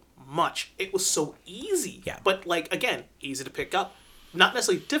 So much. It was so easy. Yeah. But like again, easy to pick up. Not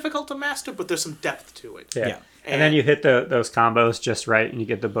necessarily difficult to master, but there's some depth to it. Yeah. Yeah. And then you hit those combos just right, and you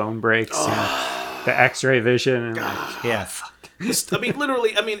get the bone breaks, and the X-ray vision. And like, Yeah. I mean,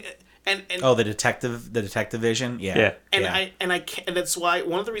 literally. I mean, and Oh, the detective vision. Yeah. Yeah. And Yeah. I can't, and that's why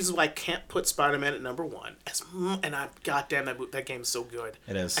one of the reasons why I can't put Spider-Man at number one. And goddamn that game is so good.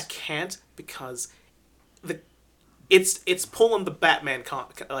 It is. I can't because it's pulling the Batman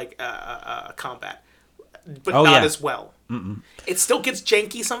combat, but Oh, not yeah. as well. It still gets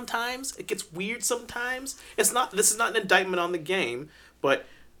janky sometimes. It gets weird sometimes. This is not an indictment on the game, but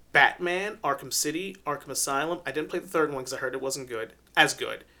Batman, Arkham City, Arkham Asylum. I didn't play the third one because I heard it wasn't good.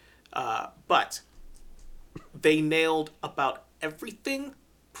 But they nailed about everything.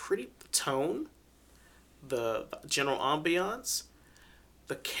 The tone, the general ambiance,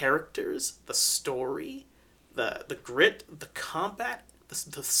 the characters, the story, the grit, the combat, the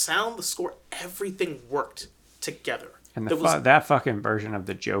sound, the score. Everything worked together. and There was- that fucking version of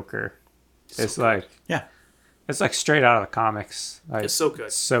the Joker is like Yeah. it's like straight out of the comics. Like, It's so good.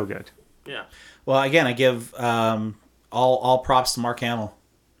 So good. Yeah. Well, again, I give all props to Mark Hamill.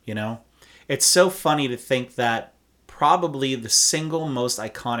 It's so funny to think that probably the single most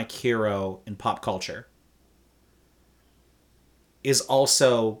iconic hero in pop culture is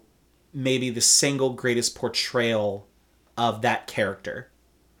also maybe the single greatest portrayal of that character.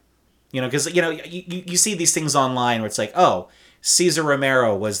 Because you see these things online where it's like, oh, Cesar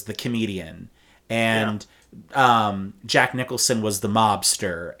Romero was the comedian, and Jack Nicholson was the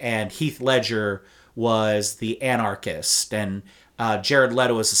mobster, and Heath Ledger was the anarchist, and Jared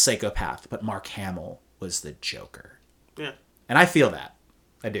Leto was a psychopath, but Mark Hamill was the Joker. Yeah. And I feel that.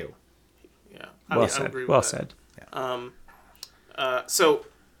 I do. Yeah. Well I said. agree with Well that. said. So,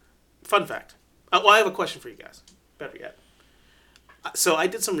 fun fact. Well, I have a question for you guys. Better yet. So I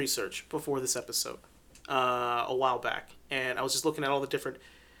did some research before this episode a while back, and I was just looking at all the different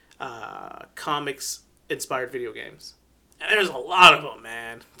comics-inspired video games. And there's a lot of them,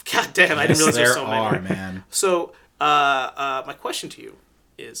 man. God damn, I didn't realize there's so many. Man. So, my question to you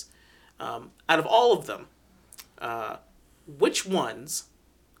is, out of all of them, which ones,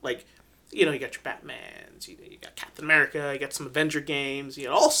 like, you know, you got your Batmans, you got Captain America, you got some Avenger games, you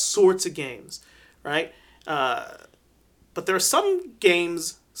got all sorts of games, right? But there are some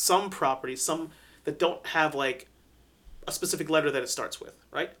games, some properties, some that don't have, like, a specific letter that it starts with,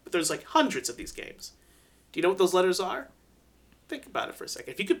 right? But there's, like, hundreds of these games. Do you know what those letters are? Think about it for a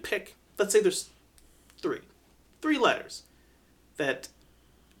second. If you could pick, let's say there's three letters that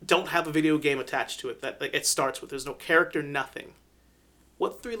don't have a video game attached to it, that, like, it starts with. There's no character, nothing.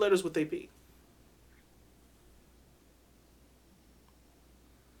 What 3 letters would they be?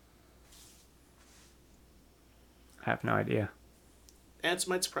 I have no idea. Answer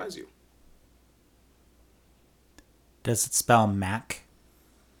might surprise you. Does it spell Mac?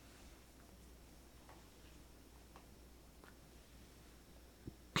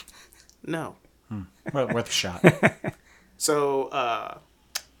 No. Worth a shot. So,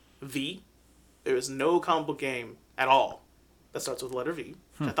 V. There is no comic book game at all that starts with the letter V,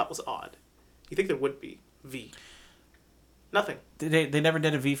 which I thought was odd. You think there would be V? Nothing. They never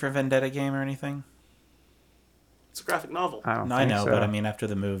did a V for Vendetta game or anything? It's a graphic novel. I don't No, I think know, so. but I mean after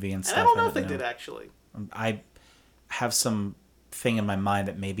the movie and stuff. And I don't know if they didn't did, actually. I have some thing in my mind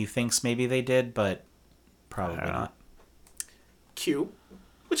that maybe thinks maybe they did, but probably I don't know. not. Q,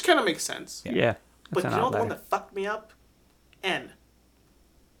 which kind of makes sense. Yeah. But that's you an know odd the one letter. that fucked me up? N.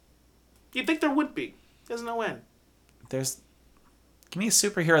 You'd think there would be. There's no N. There's. Give me a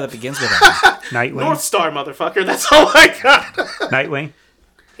superhero that begins with N. Nightwing. North Star, motherfucker. That's all I got. Nightwing.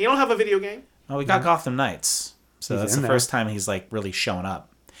 You don't have a video game? Oh, we got Gotham Knights. So He's that's in the there. first time he's like really showing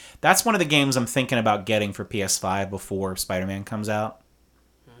up. That's one of the games I'm thinking about getting for PS5 before Spider-Man comes out.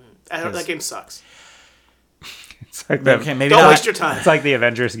 I heard that game sucks. It's like the, Okay, maybe Don't not. waste your time. it's like the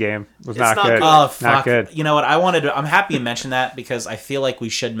Avengers game. It was not not good. good. Oh fuck! Not good. You know what? I'm happy you mentioned that because I feel like we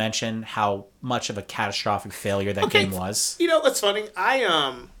should mention how much of a catastrophic failure that Okay. game was. You know, that's funny.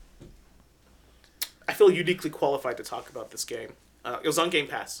 I feel uniquely qualified to talk about this game. It was on Game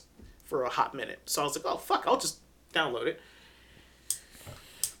Pass for a hot minute. So I was like, oh, fuck, I'll just download it.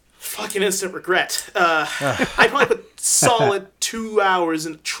 Fucking instant regret. I probably put solid 2 hours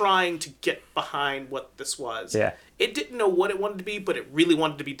in trying to get behind what this was. Yeah. It didn't know what it wanted to be, but it really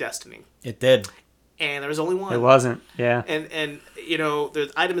wanted to be Destiny. It did. And there was only one. It wasn't. Yeah. And you know, the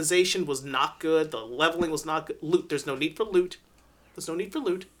itemization was not good. The leveling was not good. Loot. There's no need for loot. There's no need for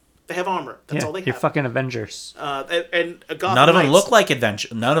loot. They have armor. That's yeah. all they You're have. fucking Avengers. And Gotham None of them Knights- look like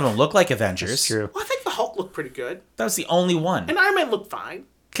Adventure. None of them look like Avengers. That's true. Well, I think the Hulk looked pretty good. That was the only one And Iron Man looked fine.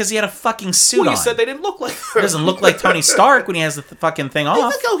 because he had a fucking suit Well, on. you said they didn't look like. He doesn't look like Tony Stark when he has the fucking thing I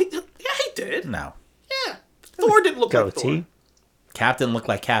off. think, oh, yeah, he did. No, Yeah, Thor didn't look like Thor. Goatee. Cap didn't look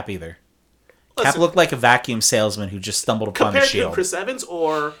like Cap either. Cap Listen, looked like a vacuum salesman who just stumbled upon the compared to shield. Chris Evans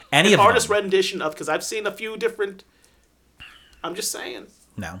or Any an of artist them. rendition of, because I've seen a few different. I'm just saying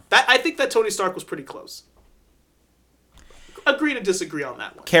No. that I think that Tony Stark was pretty close. Agree to disagree on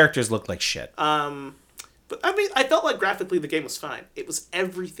that one. Characters look like shit. But I mean, I felt like graphically the game was fine. It was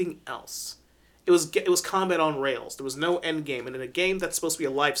everything else. It was combat on rails. There was no end game, and in a game that's supposed to be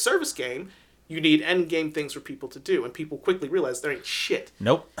a live service game, you need end game things for people to do, and people quickly realize there ain't shit.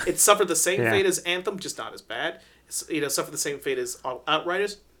 Nope. It suffered the same Yeah. fate as Anthem, just not as bad. It's, suffered the same fate as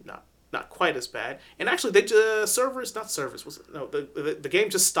Outriders, not quite as bad. And actually, they the game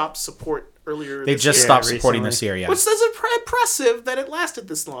just stopped support earlier. They this just year. stopped supporting recently. this year, yeah. Which is impressive that it lasted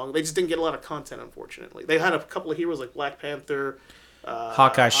this long. They just didn't get a lot of content, unfortunately. They had a couple of heroes like Black Panther.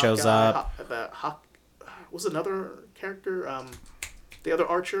 Hawkeye shows up. Was another character? The other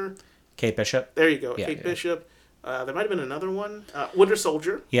archer. Kate Bishop. There you go, Yeah, Kate yeah. Bishop. There might have been another one. Winter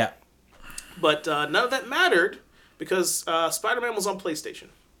Soldier. Yeah, But none of that mattered because Spider-Man was on PlayStation.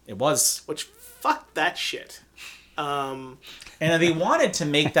 it was. Which, fuck that shit. And they wanted to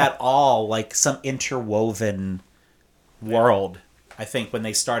make that all like some interwoven world, I think, when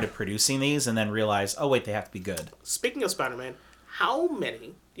they started producing these and then realized, oh, wait, they have to be good. Speaking of Spider-Man,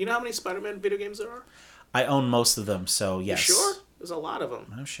 do you know how many Spider-Man video games there are? I own most of them, so yes. Sure? There's a lot of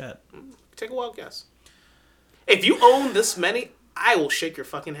them. Oh shit. Take a wild guess. If you own this many, I will shake your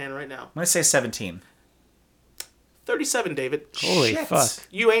fucking hand right now. I'm gonna say 17. 37, David. Holy Shit. fuck.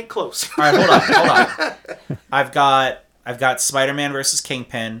 You ain't close. All right, hold on. I've got Spider-Man versus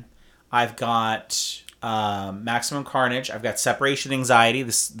Kingpin. I've got Maximum Carnage. I've got Separation Anxiety,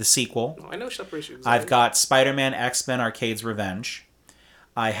 the sequel. I know Separation. I've got Spider-Man X-Men Arcade's Revenge.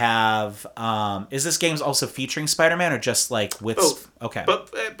 I have. Is this game's also featuring Spider-Man or just like with? Both. Okay.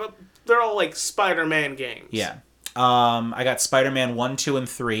 But they're all like Spider-Man games. Yeah. I got Spider-Man 1, 2, and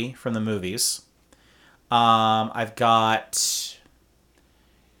 3 from the movies. I've got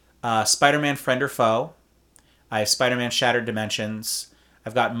Spider-Man Friend or Foe. I have Spider-Man Shattered Dimensions.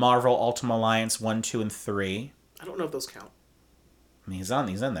 I've got Marvel Ultimate Alliance 1, 2, and 3. I don't know if those count. I mean, he's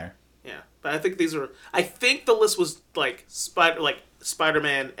in there. Yeah, but I think these are. I think the list was like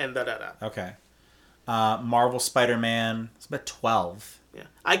Spider-Man and da. Okay. Marvel Spider-Man. It's about 12. Yeah,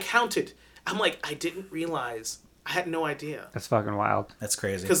 I counted. I'm like, I didn't realize. I had no idea. That's fucking wild. That's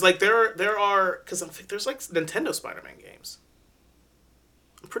crazy. Because like there are because there's like Nintendo Spider-Man games.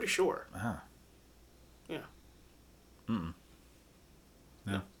 I'm pretty sure. Ah. Yeah.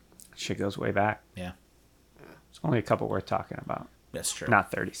 No. Shit goes way back. Yeah. It's only a couple worth talking about. That's true.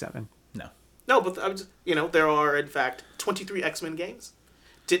 Not 37. No. No, but I was, there are in fact 23 X-Men games.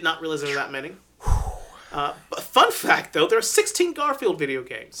 Did not realize there were that many. But fun fact though, there are 16 Garfield video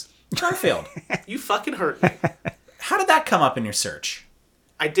games. Garfield. You fucking heard me. How did that come up in your search?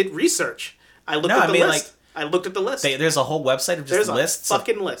 I did research. I looked No, at I the mean, list. I looked at the list. There's a whole website of just There's a lists. Of,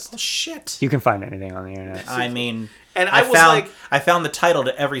 fucking list. oh, shit. You can find anything on the internet. I mean, And I was like- I found the title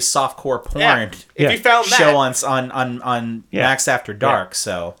to every softcore porn Yeah. If Yeah. you found that, show on Yeah. Max After Dark.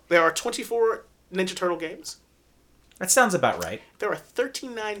 So there are 24 Ninja Turtle games. that sounds about right. There are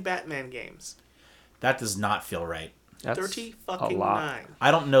 39 Batman games. That does not feel right. That's 30 a fucking lot. 9. I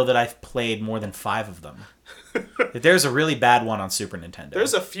don't know that I've played more than 5 of them. There's a really bad one on Super Nintendo.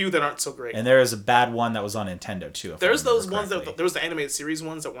 There's a few that aren't so great. And there is a bad one that was on Nintendo too. if I There's those remember ones that correctly. there was the animated series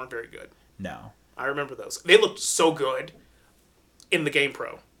ones that weren't very good. No. I remember those. They looked so good in the Game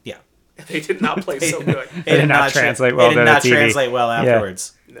Pro. Yeah. They did not play so good. They did not translate well They to did the not TV. translate well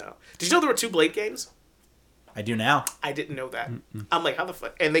afterwards. No. Did you know there were 2 Blade games? I do now. I didn't know that. I'm like, how the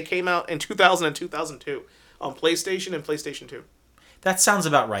fuck? And they came out in 2000 and 2002 on PlayStation and PlayStation 2. That sounds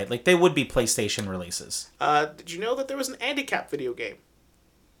about right. Like they would be PlayStation releases. Did you know that there was an handicap video game?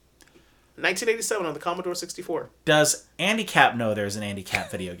 1987 on the Commodore 64. Does Andy Cap know there's an Andy Cap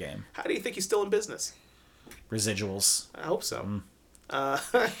video game? How do you think he's still in business? Residuals. I hope so.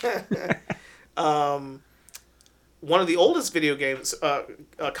 One of the oldest video games,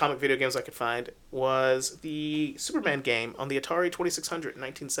 comic video games I could find was the Superman game on the Atari 2600 in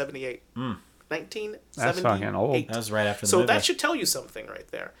 1978. 1978. That's fucking old. That was right after the So movie. that should tell you something right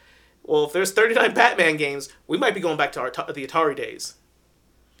there. Well, if there's 39 Batman games, we might be going back to the Atari days.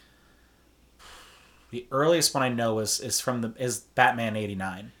 The earliest one I know is Batman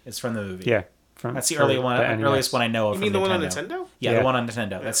 '89. It's from the movie. Yeah. That's the earliest one I know of. You mean from the one on Nintendo. Nintendo? Yeah, Yeah. the one on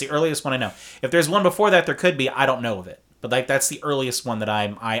Nintendo. That's the earliest one I know. If there's one before that, there could be. I don't know of it. But like that's the earliest one that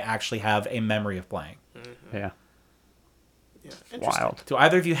I actually have a memory of playing. Yeah. Yeah, interesting. Wild. Do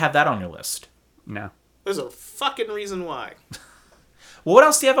either of you have that on your list? No. There's a fucking reason why. Well, what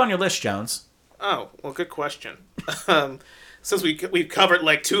else do you have on your list, Jones? Oh, well, good question. Since we've covered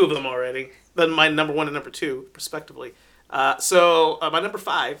like 2 of them already, then my number 1 and number 2, respectively. So my number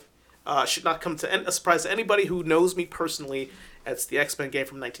 5 should not come to a surprise to anybody who knows me personally. It's the X-Men game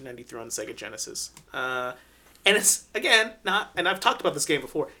from 1993 on the Sega Genesis. And it's, again, not, and I've talked about this game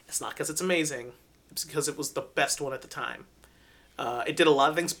before, it's not because it's amazing. It's because it was the best one at the time. It did a lot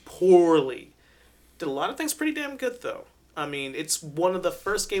of things poorly. Did a lot of things pretty damn good, though. I mean, it's one of the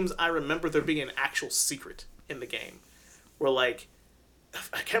first games I remember there being an actual secret in the game. Where, like,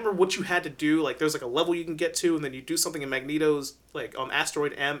 I can't remember what you had to do. Like, there's, like, a level you can get to, and then you do something in Magneto's, like, on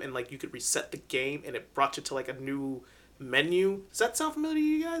Asteroid M, and, like, you could reset the game, and it brought you to, like, a new menu. Does that sound familiar to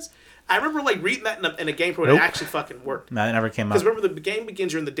you guys? I remember, like, reading that in a game pro, and Nope. it actually fucking worked. No, that never came up. Because remember, the game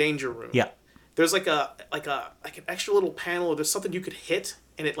begins, you're in the danger room. Yeah. There's, like an extra little panel, or there's something you could hit,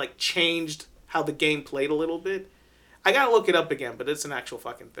 and it, like, changed how the game played a little bit. I gotta look it up again, but it's an actual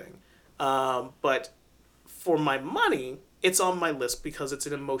fucking thing. But for my money, it's on my list because it's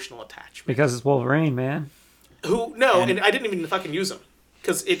an emotional attachment. Because it's Wolverine, man. And I didn't even fucking use them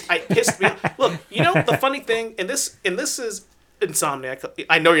because it pissed me off. Look, you know the funny thing, and this is Insomniac.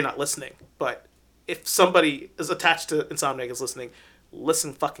 I know you're not listening, but if somebody is attached to Insomniac is listening,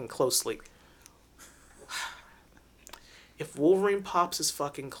 listen fucking closely. If Wolverine pops his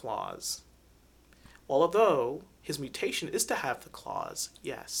fucking claws, although His mutation is to have the claws,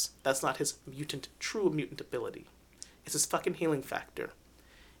 yes. That's not his true mutant ability. It's his fucking healing factor.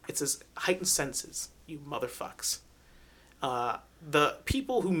 It's his heightened senses, you motherfucks. The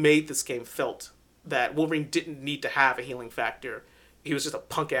people who made this game felt that Wolverine didn't need to have a healing factor. He was just a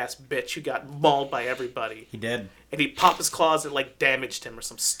punk-ass bitch who got mauled by everybody. He did. And he'd pop his claws and, like, damaged him or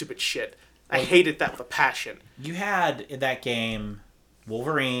some stupid shit. I hated that with a passion. You had in that game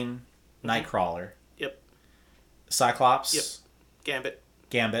Wolverine, Nightcrawler, Yep. Cyclops, Yep.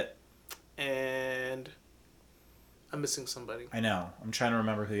 Gambit. And I'm missing somebody. I know. I'm trying to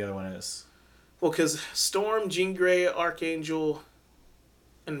remember who the other one is. Well, because Storm, Jean Grey, Archangel,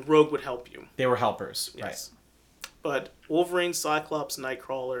 and Rogue would help you. They were helpers, Yes. But Wolverine, Cyclops,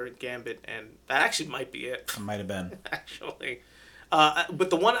 Nightcrawler, Gambit, and that actually might be it. right? It might have been. Actually. But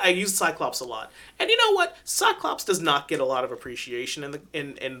the one I use Cyclops a lot, and you know what? Cyclops does not get a lot of appreciation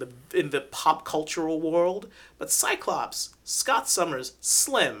in the pop cultural world. But Cyclops, Scott Summers,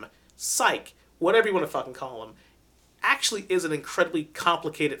 Slim, Psych, whatever you want to fucking call him, actually is an incredibly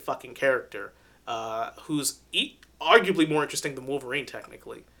complicated fucking character, who's arguably more interesting than Wolverine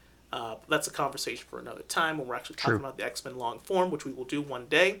technically. That's a conversation for another time when we're actually talking about the X-Men long form, which we will do one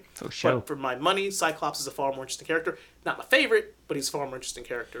day. But for my money, Cyclops is a far more interesting character. Not my favorite, but he's a far more interesting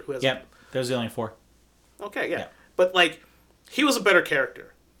character. Who has Yep. Those are the only 4. Okay, yeah. But, like, he was a better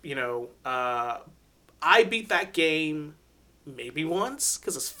character. You know, I beat that game maybe once,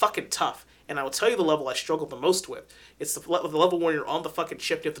 because it's fucking tough. And I will tell you the level I struggled the most with. It's the level where you're on the fucking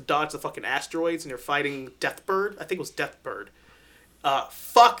ship, you have to dodge the fucking asteroids, and you're fighting Deathbird. I think it was Deathbird.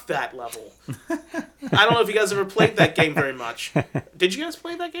 Fuck that level. I don't know if you guys ever played that game very much. Did you guys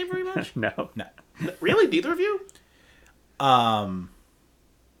play that game very much? No. Really? Neither of you?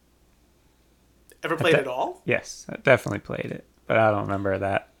 Ever played it at all? Yes, I definitely played it, but I don't remember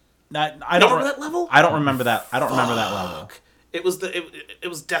that. I don't remember that level? I don't remember that. I don't remember that level. It was it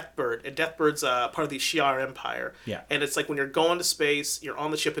was Deathbird, and Deathbird's part of the Shi'ar Empire. Yeah. And it's like when you're going to space, you're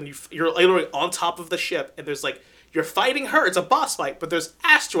on the ship, and you're literally on top of the ship, and there's like you're fighting her. It's a boss fight, but there's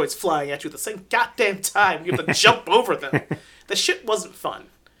asteroids flying at you at the same goddamn time. You have to jump over them. The shit wasn't fun.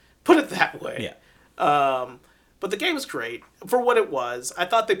 Put it that way. Yeah. But the game was great for what it was. I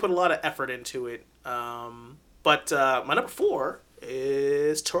thought they put a lot of effort into it. But my number 4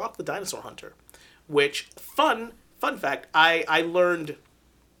 is Turok the Dinosaur Hunter, which fun fact. I learned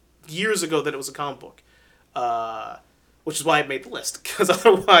years ago that it was a comic book, which is why I made the list, because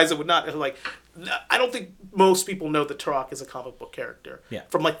otherwise it would not. Like, I don't think most people know that Turok is a comic book character. Yeah.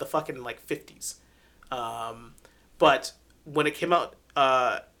 From like the fucking like 50s. But when it came out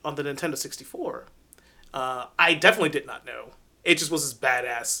on the Nintendo 64, I definitely did not know. It just was this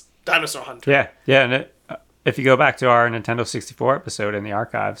badass dinosaur hunter. Yeah, and if you go back to our Nintendo 64 episode in the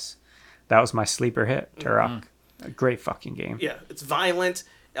archives, that was my sleeper hit, Turok. A great fucking game. Yeah, it's violent.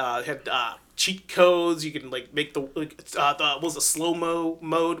 It had cheat codes. You can like make the slow-mo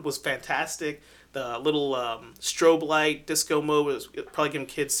mode was fantastic. The little strobe light disco mode was probably giving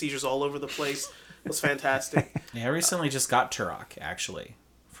kids seizures all over the place. Was fantastic. Yeah, I recently just got Turok actually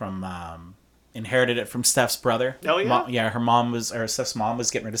from inherited it from Steph's brother. Oh yeah. Steph's mom was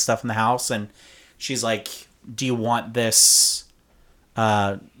getting rid of stuff in the house, and she's like, "Do you want this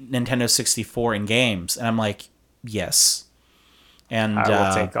Nintendo 64 in games?" And I'm like, "Yes." And I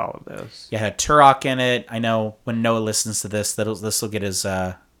will take all of those. Yeah, it had Turok in it. I know when Noah listens to this, this will get his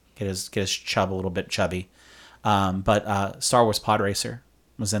chub a little bit chubby. But Star Wars Pod Racer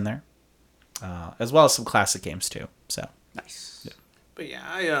was in there, as well as some classic games too. So Nice. Yeah. But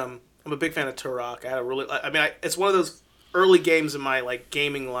yeah, I'm a big fan of Turok. It's one of those early games in my like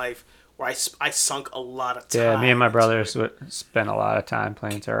gaming life where I sunk a lot of time. Yeah, me and my brothers would spend a lot of time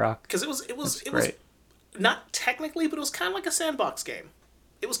playing Turok. Because it was great. not technically, but it was kind of like a sandbox game.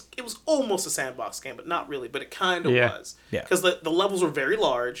 It was almost a sandbox game, but not really. But it kind of was. Yeah. Because the levels were very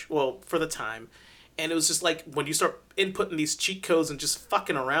large, well, for the time, and it was just like when you start inputting these cheat codes and just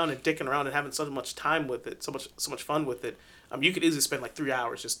fucking around and dicking around and having so much time with it, so much fun with it. You could easily spend like 3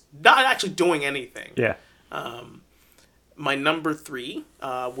 hours just not actually doing anything. Yeah. My number 3,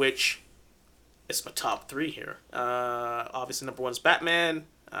 which is my top 3 here. Obviously, number 1 is Batman,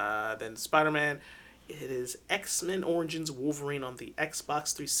 then Spider-Man. It is X-Men Origins Wolverine on the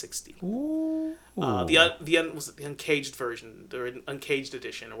Xbox 360. Ooh. The Uncaged version, the Uncaged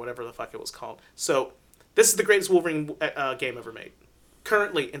edition, or whatever the fuck it was called. So, this is the greatest Wolverine game ever made.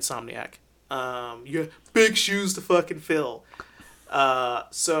 Currently, Insomniac. You got big shoes to fucking fill.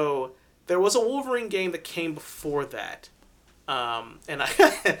 So, there was a Wolverine game that came before that. And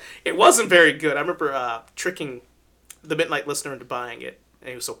it wasn't very good. I remember tricking the Midnight Listener into buying it. and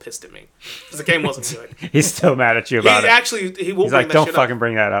he was so pissed at me because the game wasn't good. He's still mad at you about it. He will He's bring like, that don't shit fucking up.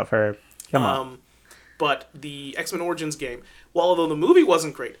 bring that up, Herb. Come on. But the X-Men Origins game, well, although the movie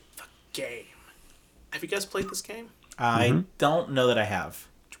wasn't great, the game. Have you guys played this game? I don't know that I have.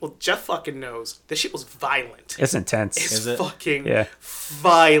 Well, Jeff fucking knows. This shit was violent. It's intense. It's Is it? fucking Yeah.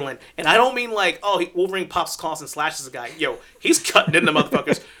 violent. And I don't mean like, oh, Wolverine pops claws and slashes a guy. Yo, he's cutting into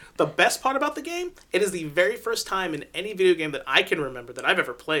motherfuckers. The best part about the game, it is the very first time in any video game that I can remember that I've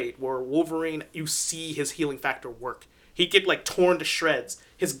ever played where Wolverine, you see his healing factor work. He get like torn to shreds.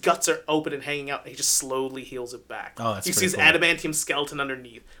 His guts are open and hanging out, and he just slowly heals it back. Oh, that's you see pretty his cool. adamantium skeleton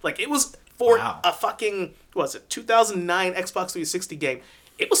underneath. Like, it was for Wow. a fucking, what was it, 2009 Xbox 360 game.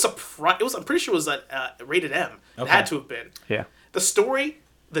 It was I'm pretty sure it was a rated M. It Okay. had to have been. Yeah. The story,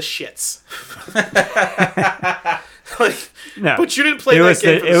 the shits. Like, No. but you didn't play It that was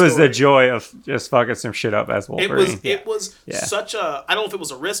game for it was the story. joy of just fucking some shit up as Wolverine. It was Yeah. such a. I don't know if it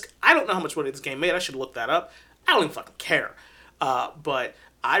was a risk. I don't know how much money this game made. I should look that up. I don't even fucking care. But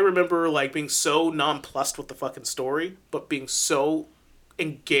I remember like being so nonplussed with the fucking story, but being so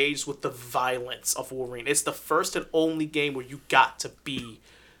engaged with the violence of Wolverine. It's the first and only game where you got to be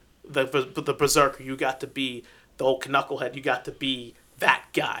the berserker. You got to be the old knucklehead. You got to be that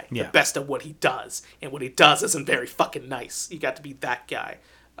guy, Yeah. the best at what he does, and what he does isn't very fucking nice. You got to be that guy.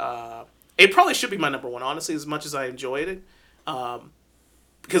 It probably should be my number one, honestly, as much as I enjoyed it,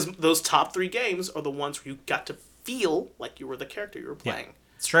 because those top 3 games are the ones where you got to feel like you were the character you were playing.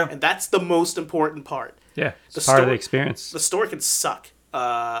 It's true. And that's the most important part. Yeah. It's The part of the story- experience. The story can suck,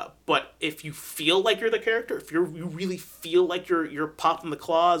 but if you feel like you're the character, if you really feel like you're popping the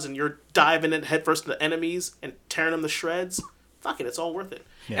claws and you're diving in headfirst into enemies and tearing them to shreds, fuck it, it's all worth it.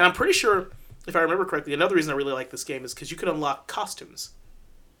 Yeah. And I'm pretty sure, if I remember correctly, another reason I really like this game is because you could unlock costumes,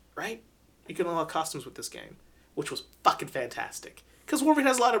 right? You can unlock costumes with this game, which was fucking fantastic. Because Wolverine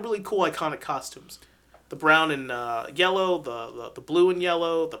has a lot of really cool, iconic costumes. The brown and yellow, the blue and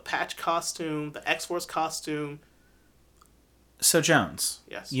yellow, the patch costume, the X-Force costume. So Jones,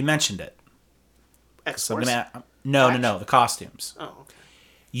 Yes. you mentioned it. So I'm X-Force? gonna no, the costumes. Oh, okay.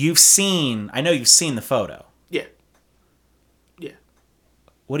 I know you've seen the photo. Yeah. Yeah.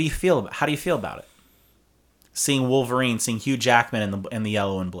 What do you feel about? How do you feel about it? Seeing Wolverine, seeing Hugh Jackman in the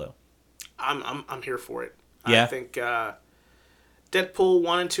yellow and blue. I'm here for it. Yeah? I think Deadpool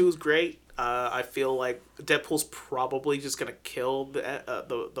 1 and 2 is great. I feel like Deadpool's probably just gonna kill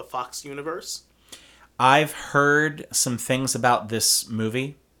the Fox universe. I've heard some things about this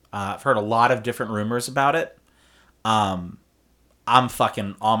movie. I've heard a lot of different rumors about it. I'm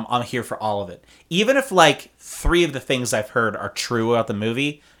here for all of it. Even if like 3 of the things I've heard are true about the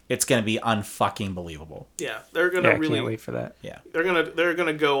movie, it's gonna be unfucking believable. Yeah, they're gonna Yeah, I really can't wait for that. Yeah. they're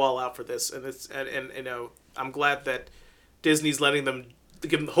gonna go all out for this, and you know, I'm glad that Disney's letting them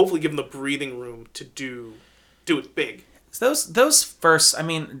hopefully give them the breathing room to do it big. So those first, I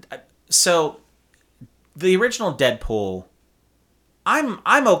mean, so the original Deadpool,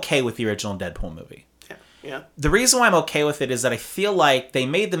 I'm okay with the original Deadpool movie. Yeah, yeah, The reason why I'm okay with it is that I feel like they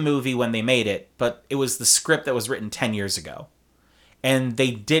made the movie when they made it, but it was the script that was written 10 years ago. And they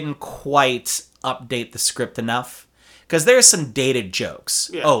didn't quite update the script enough. Because there's some dated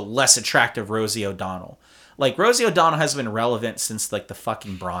jokes. Yeah. Oh, less attractive Rosie O'Donnell. Like, Rosie O'Donnell has been relevant since, like, the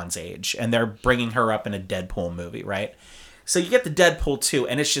fucking Bronze Age. And they're bringing her up in a Deadpool movie, right? So you get the Deadpool 2,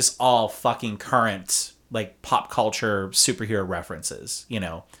 and it's just all fucking current, like, pop culture superhero references, you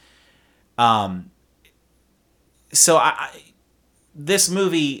know? So this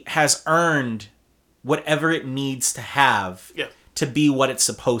movie has earned whatever it needs to have yeah. to be what it's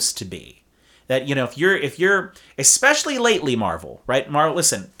supposed to be. That, you know, if you're especially lately, Marvel, right? Marvel,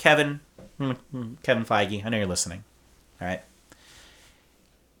 listen, Kevin Feige, I know you're listening. All right.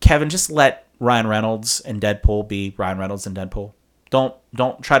 Kevin, just let Ryan Reynolds and Deadpool be Ryan Reynolds and Deadpool.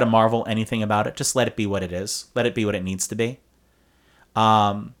 Don't try to marvel anything about it. Just let it be what it is. Let it be what it needs to be.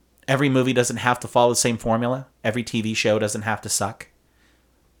 Every movie doesn't have to follow the same formula. Every TV show doesn't have to suck.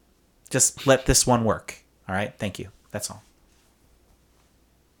 Just let this one work. All right? Thank you. That's all.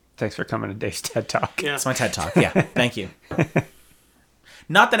 Thanks for coming to Dave's TED Talk. Yeah. That's my TED Talk. Yeah. Thank you.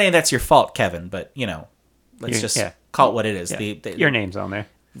 Not that any of that's your fault, Kevin, but, you know, let's just call it what it is. Yeah. The Your name's on there.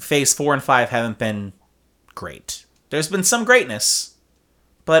 Phase 4 and 5 haven't been great. There's been some greatness,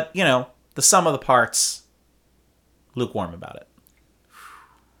 but, you know, the sum of the parts, lukewarm about it.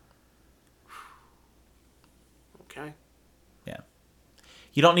 Okay. Yeah.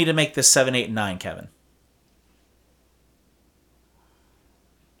 You don't need to make this 7, 8, and 9, Kevin.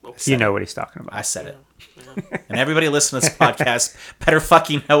 You know what he's talking about. I said it. And everybody listening to this podcast better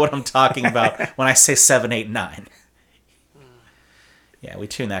fucking know what I'm talking about when I say 7, 8, and 9. Yeah, we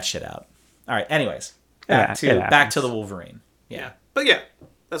tuned that shit out. All right. Anyways, Yeah, it back happens. to the Wolverine. Yeah. But yeah,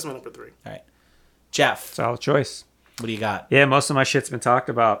 that's my number 3. All right. Jeff, Solid choice. what do you got? Yeah, most of my shit's been talked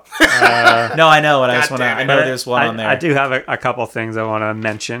about. No, I know, and I just God want to. damn it. I know there's one on there. I do have a couple things I want to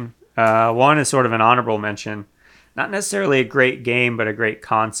mention. One is sort of an honorable mention. Not necessarily a great game, but a great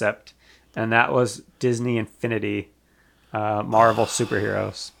concept. And that was Disney Infinity, Marvel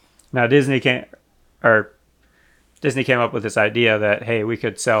superheroes. Now Disney came up with this idea that, hey, we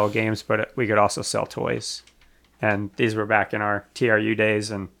could sell games, but we could also sell toys. And these were back in our TRU days,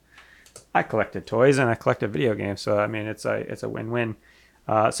 and I collected toys and I collected video games. So I mean, it's a win-win.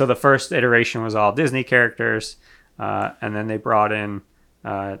 So the first iteration was all Disney characters, and then they brought in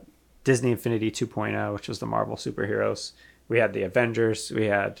Disney Infinity 2.0, which was the Marvel superheroes. We had the Avengers, we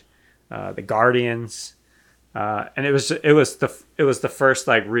had the Guardians, and it was the first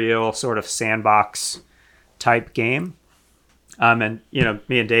like real sort of sandbox type game. And you know,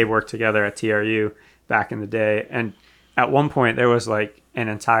 me and Dave worked together at TRU back in the day, and at one point there was like an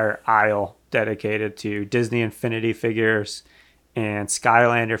entire aisle dedicated to Disney Infinity figures and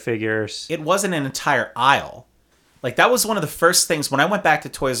Skylander figures. It wasn't an entire aisle. Like, that was one of the first things when I went back to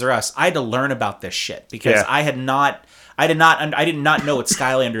Toys R Us. I had to learn about this shit because Yeah. I did not know what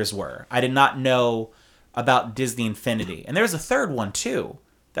Skylanders were. I did not know about Disney Infinity, and there was a third one too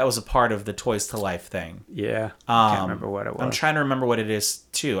that was a part of the Toys to Life thing. Yeah, I can't remember what it was. I'm trying to remember what it is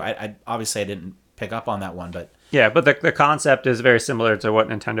too. I obviously I didn't pick up on that one, but Yeah, but the concept is very similar to what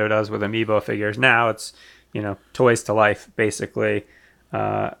Nintendo does with Amiibo figures. Now it's, you know, Toys to Life, basically.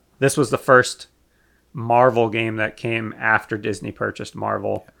 This was the first Marvel game that came after Disney purchased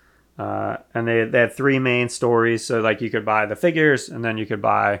Marvel. And they had 3 main stories. So, like, you could buy the figures, and then you could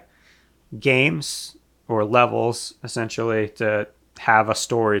buy games or levels, essentially, to have a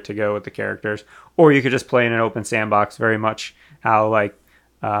story to go with the characters. Or you could just play in an open sandbox, very much how, like,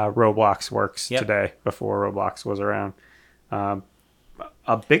 Roblox works today, before Roblox was around.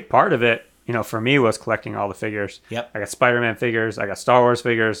 A big part of it, you know, for me was collecting all the figures. Yep. I got Spider-Man figures, I got Star Wars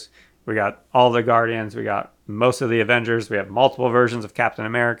figures, we got all the Guardians, we got most of the Avengers, we have multiple versions of Captain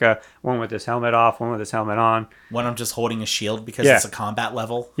America, one with his helmet off, one with his helmet on. when I'm just holding a shield because Yeah. it's a combat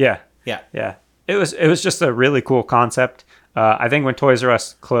level. Yeah. Yeah. Yeah. It was just a really cool concept. I think when Toys R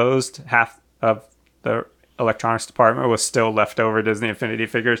Us closed, half of the electronics department was still leftover Disney Infinity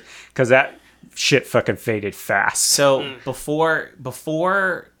figures, because that shit fucking faded fast. So before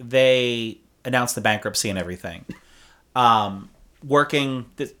they announced the bankruptcy and everything, working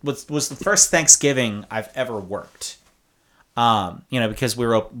was the first Thanksgiving I've ever worked. You know, because we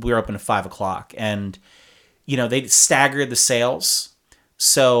were open at 5:00, and you know they staggered the sales.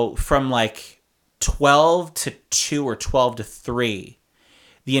 So from like 12 to 2 or 12 to 3,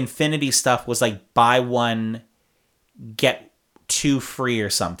 the Infinity stuff was like buy one get 2 free or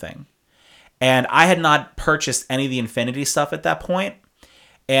something. And I had not purchased any of the Infinity stuff at that point.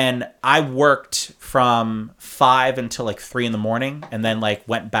 And I worked from 5 until like 3 in the morning, and then like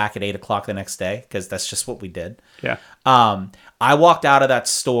went back at 8:00 the next day, because that's just what we did. Yeah. I walked out of that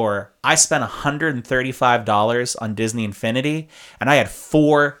store. I spent $135 on Disney Infinity, and I had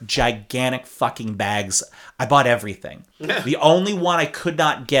 4 gigantic fucking bags. I bought everything. The only one I could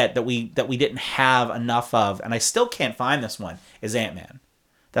not get that we didn't have enough of, and I still can't find this one, is Ant-Man.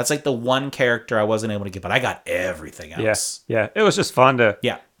 That's like the one character I wasn't able to get, but I got everything else. Yeah. It was just fun to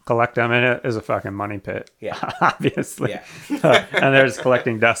Yeah. collect them, and it is a fucking money pit. Yeah. Obviously. Yeah. And they're just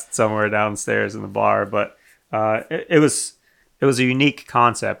collecting dust somewhere downstairs in the bar. But it was a unique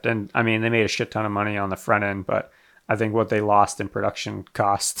concept. And I mean, they made a shit ton of money on the front end, but I think what they lost in production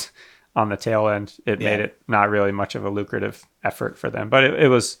cost on the tail end, it made it not really much of a lucrative effort for them. But it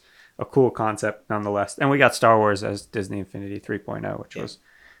was a cool concept nonetheless. And we got Star Wars as Disney Infinity 3.0, which was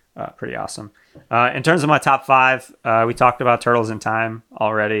pretty awesome. In terms of my top 5, we talked about Turtles in Time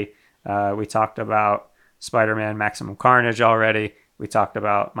already. We talked about Spider-Man Maximum Carnage already. We talked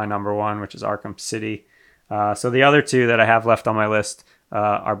about my number 1, which is Arkham City. So the other 2 that I have left on my list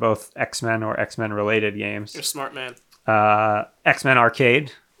are both X-Men or X-Men related games. You're a smart man. X-Men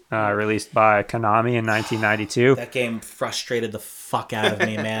Arcade, released by Konami in 1992. That game frustrated the fuck out of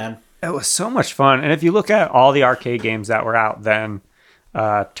me, man. It was so much fun. And if you look at all the arcade games that were out then,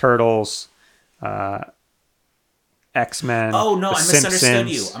 Turtles, X-Men. Oh no, The I misunderstood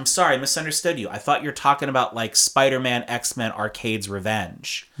you. Simpsons. I'm sorry, I misunderstood you. I thought you were talking about like Spider-Man, X-Men Arcade's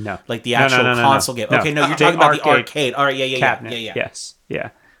Revenge. No. Like the No, actual no. console game. No. Okay, no, you're Big talking about the arcade arcade. All right, yeah. Cabinet. Yeah. Yes. Yeah.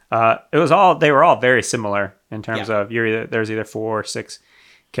 They were all very similar in terms Yeah. of there's either 4 or 6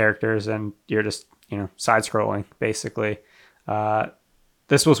 characters, and you're just, you know, side scrolling basically.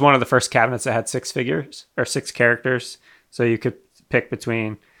 This was one of the first cabinets that had 6 figures or 6 characters, so you could pick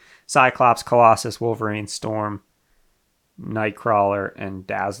between Cyclops, Colossus, Wolverine, Storm, Nightcrawler, and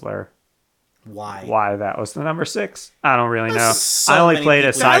Dazzler. Why that was the number 6? I don't really know. so I only many played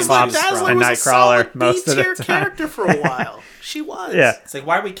as people use Cyclops Dazzler and was a Nightcrawler solid most of the B-tier time. character for a while. She was. Yeah, It's like,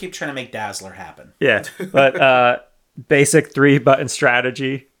 why do we keep trying to make Dazzler happen? yeah. But basic 3-button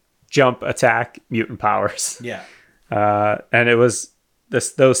strategy: jump, attack, mutant powers. Yeah. And it was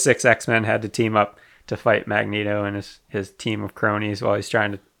those 6 X-Men had to team up to fight Magneto and his team of cronies while he's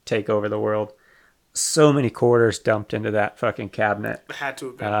trying to take over the world. So many quarters dumped into that fucking cabinet. Had to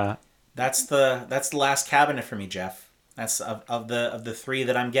have been. That's the last cabinet for me, Jeff. That's of the 3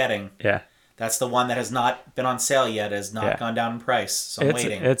 that I'm getting. Yeah. That's the one that has not been on sale yet, has not gone down in price. So I'm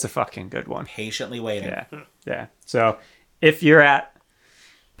waiting. It's a fucking good one. Patiently waiting. Yeah. Yeah. So if you're at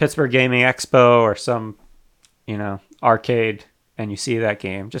Pittsburgh Gaming Expo or some, arcade and you see that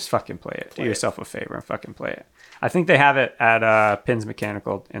game, just fucking play it. Do yourself a favor and fucking play it. I think they have it at Pins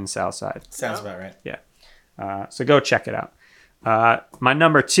Mechanical in Southside. Sounds about right. Yeah. So go check it out. My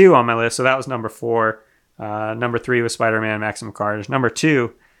number 2 on my list, so that was number 4. Number 3 was Spider-Man Maximum Carnage. Number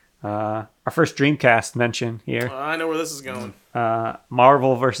 2, our first Dreamcast mention here. I know where this is going.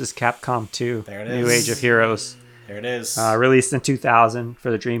 Marvel vs. Capcom 2. There it New is. Age of Heroes. There it is. Released in 2000 for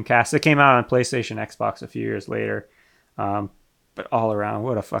the Dreamcast. It came out on PlayStation, Xbox a few years later. But all around,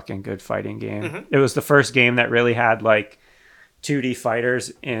 what a fucking good fighting game. Mm-hmm. It was the first game that really had like 2D fighters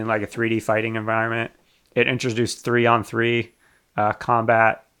in like a 3D fighting environment. It introduced 3-on-3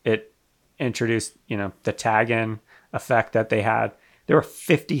 combat. It introduced, the tag-in effect that they had. There were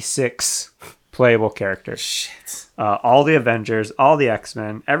 56 playable characters. Shit. All the Avengers, all the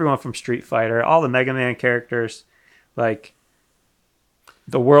X-Men, everyone from Street Fighter, all the Mega Man characters. Like,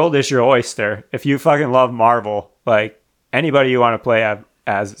 the world is your oyster. If you fucking love Marvel, like, anybody you want to play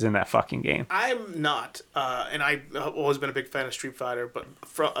as is in that fucking game. I'm not, and I've always been a big fan of Street Fighter, but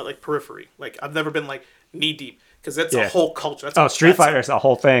from like periphery. Like I've never been like knee deep because that's a whole culture. Street Fighter is a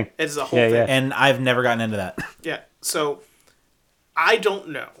whole thing. It is a whole thing. And I've never gotten into that. Yeah. So I don't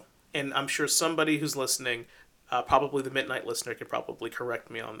know, and I'm sure somebody who's listening, probably the Midnight listener, could probably correct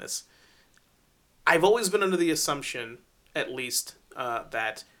me on this. I've always been under the assumption, at least,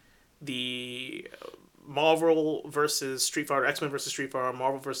 that the Marvel versus Street Fighter, X-Men versus Street Fighter,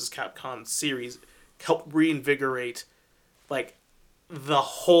 Marvel versus Capcom series helped reinvigorate, like, the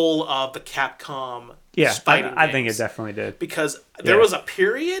whole of the Capcom fighting I think it games. definitely did. Because there was a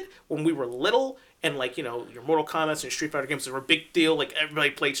period when we were little, and, like, your Mortal Kombat and your Street Fighter games were a big deal. Like,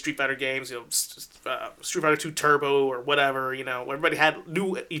 everybody played Street Fighter games, Street Fighter 2 Turbo or whatever, Everybody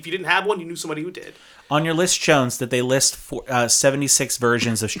knew, if you didn't have one, you knew somebody who did. On your list, Jones, did they list 76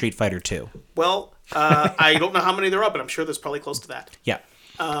 versions of Street Fighter 2? Well, I don't know how many there are, but I'm sure there's probably close to that. Yeah.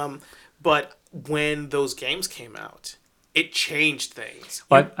 But when those games came out, it changed things.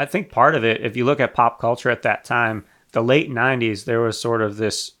 But I think part of it, if you look at pop culture at that time, the late 90s, there was sort of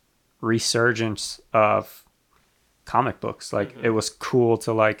this resurgence of comic books. Like, it was cool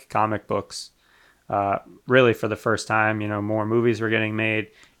to like comic books. Really, for the first time, more movies were getting made.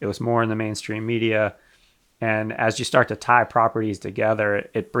 It was more in the mainstream media. And as you start to tie properties together,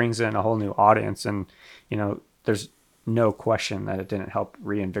 it brings in a whole new audience. And, there's no question that it didn't help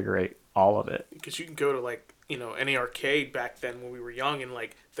reinvigorate all of it. Because you can go to, like, any arcade back then when we were young, and,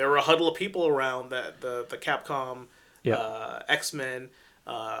 like, there were a huddle of people around that the Capcom, X-Men,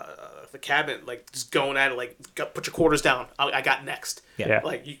 the cabinet, like, just going at it, like, put your quarters down. I got next. Yeah.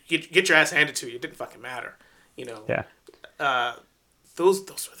 Like, you get your ass handed to you. It didn't fucking matter. Yeah. Those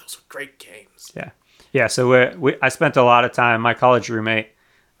were great games. Yeah. Yeah, so I spent a lot of time, my college roommate,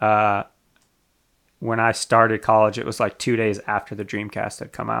 when I started college, it was like 2 days after the Dreamcast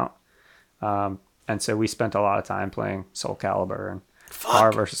had come out. And so we spent a lot of time playing Soul Calibur and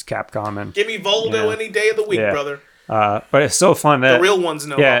Marvel vs. Capcom. And Give me Voldo any day of the week, brother. But it's so fun that... The real ones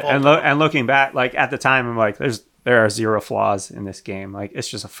know yeah, about Voldo. and looking back, like, at the time, I'm like, there are zero flaws in this game. Like, it's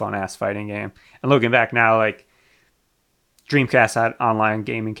just a fun-ass fighting game. And looking back now, like, Dreamcast had online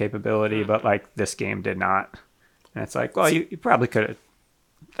gaming capability, but, like, this game did not. And it's like, well, you probably could have...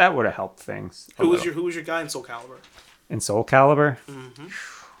 That would have helped things. Who was your guy in Soul Calibur? In Soul Calibur?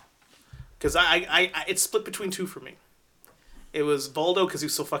 Because it's split between two for me. It was Voldo because he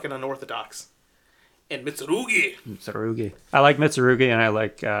was so fucking unorthodox, and Mitsurugi. I like Mitsurugi and I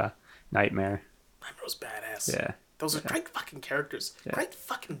like Nightmare. Nightmare's badass. Yeah. Those are great fucking characters. Yeah. Great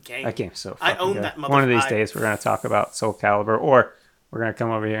fucking game. That game's so I fucking own good. that motherfucker. One of these days we're going to talk about Soul Calibur, or we're going to come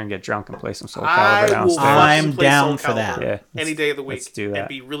over here and get drunk and play some Soul Calibur downstairs. I'm down for that. Yeah, any day of the week. let's do that. And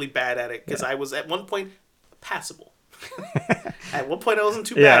be really bad at it, because I was at one point passable. At 1.0 wasn't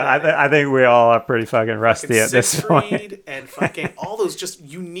too Yeah, bad. I think we all are pretty fucking rusty at this point. Siegfried and fucking all those just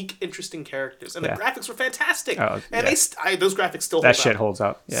unique, interesting characters, and Yeah. the graphics were fantastic. Oh, and yeah. those graphics still That hold shit up. holds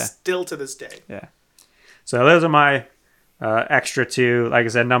up. Yeah. Still to this day. Yeah. So those are my extra two. Like I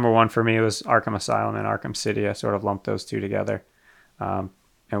said, number one for me was Arkham Asylum and Arkham City. I sort of lumped those two together.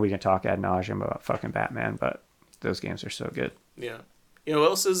 And we can talk ad nauseum about fucking Batman, but those games are so good. Yeah. You know what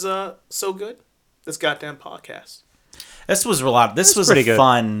else is so good? This goddamn podcast. This was a lot. This was pretty a good.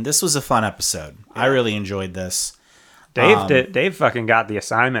 fun. This was a fun episode. I really enjoyed this. Dave fucking got the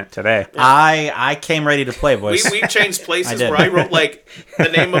assignment today. I came ready to play, boys. We changed places did. where I wrote like the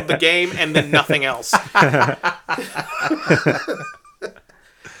name of the game and then nothing else.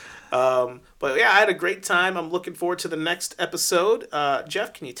 But yeah, I had a great time. I'm looking forward to the next episode.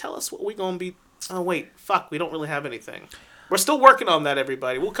 Jeff, can you tell us what we're going to be... Oh, wait. Fuck, we don't really have anything. We're still working on that,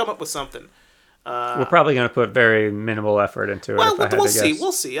 everybody. We'll come up with something. We're probably going to put very minimal effort into it. Well, if I had we'll to see. guess.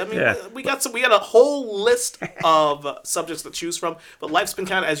 We'll see. I mean, Yeah. we got a whole list of subjects to choose from. But life's been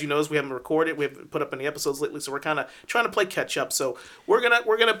kind of, as you know, we haven't recorded, we haven't put up any episodes lately, so we're kind of trying to play catch up. So we're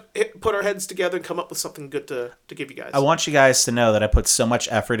gonna put our heads together and come up with something good to give you guys. I want you guys to know that I put so much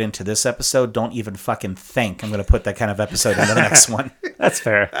effort into this episode. Don't even fucking think I'm going to put that kind of episode into the next one. That's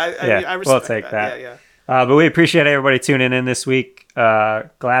fair. I we'll respect take that. Yeah. But we appreciate everybody tuning in this week. Glad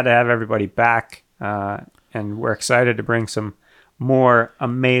to have everybody back. And we're excited to bring some more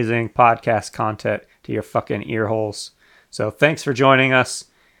amazing podcast content to your fucking ear holes. So thanks for joining us.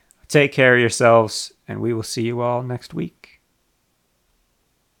 Take care of yourselves, and we will see you all next week.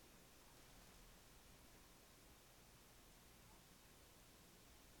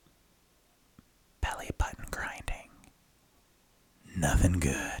 Belly button grinding. Nothing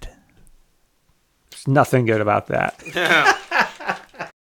good. There's nothing good about that. Yeah.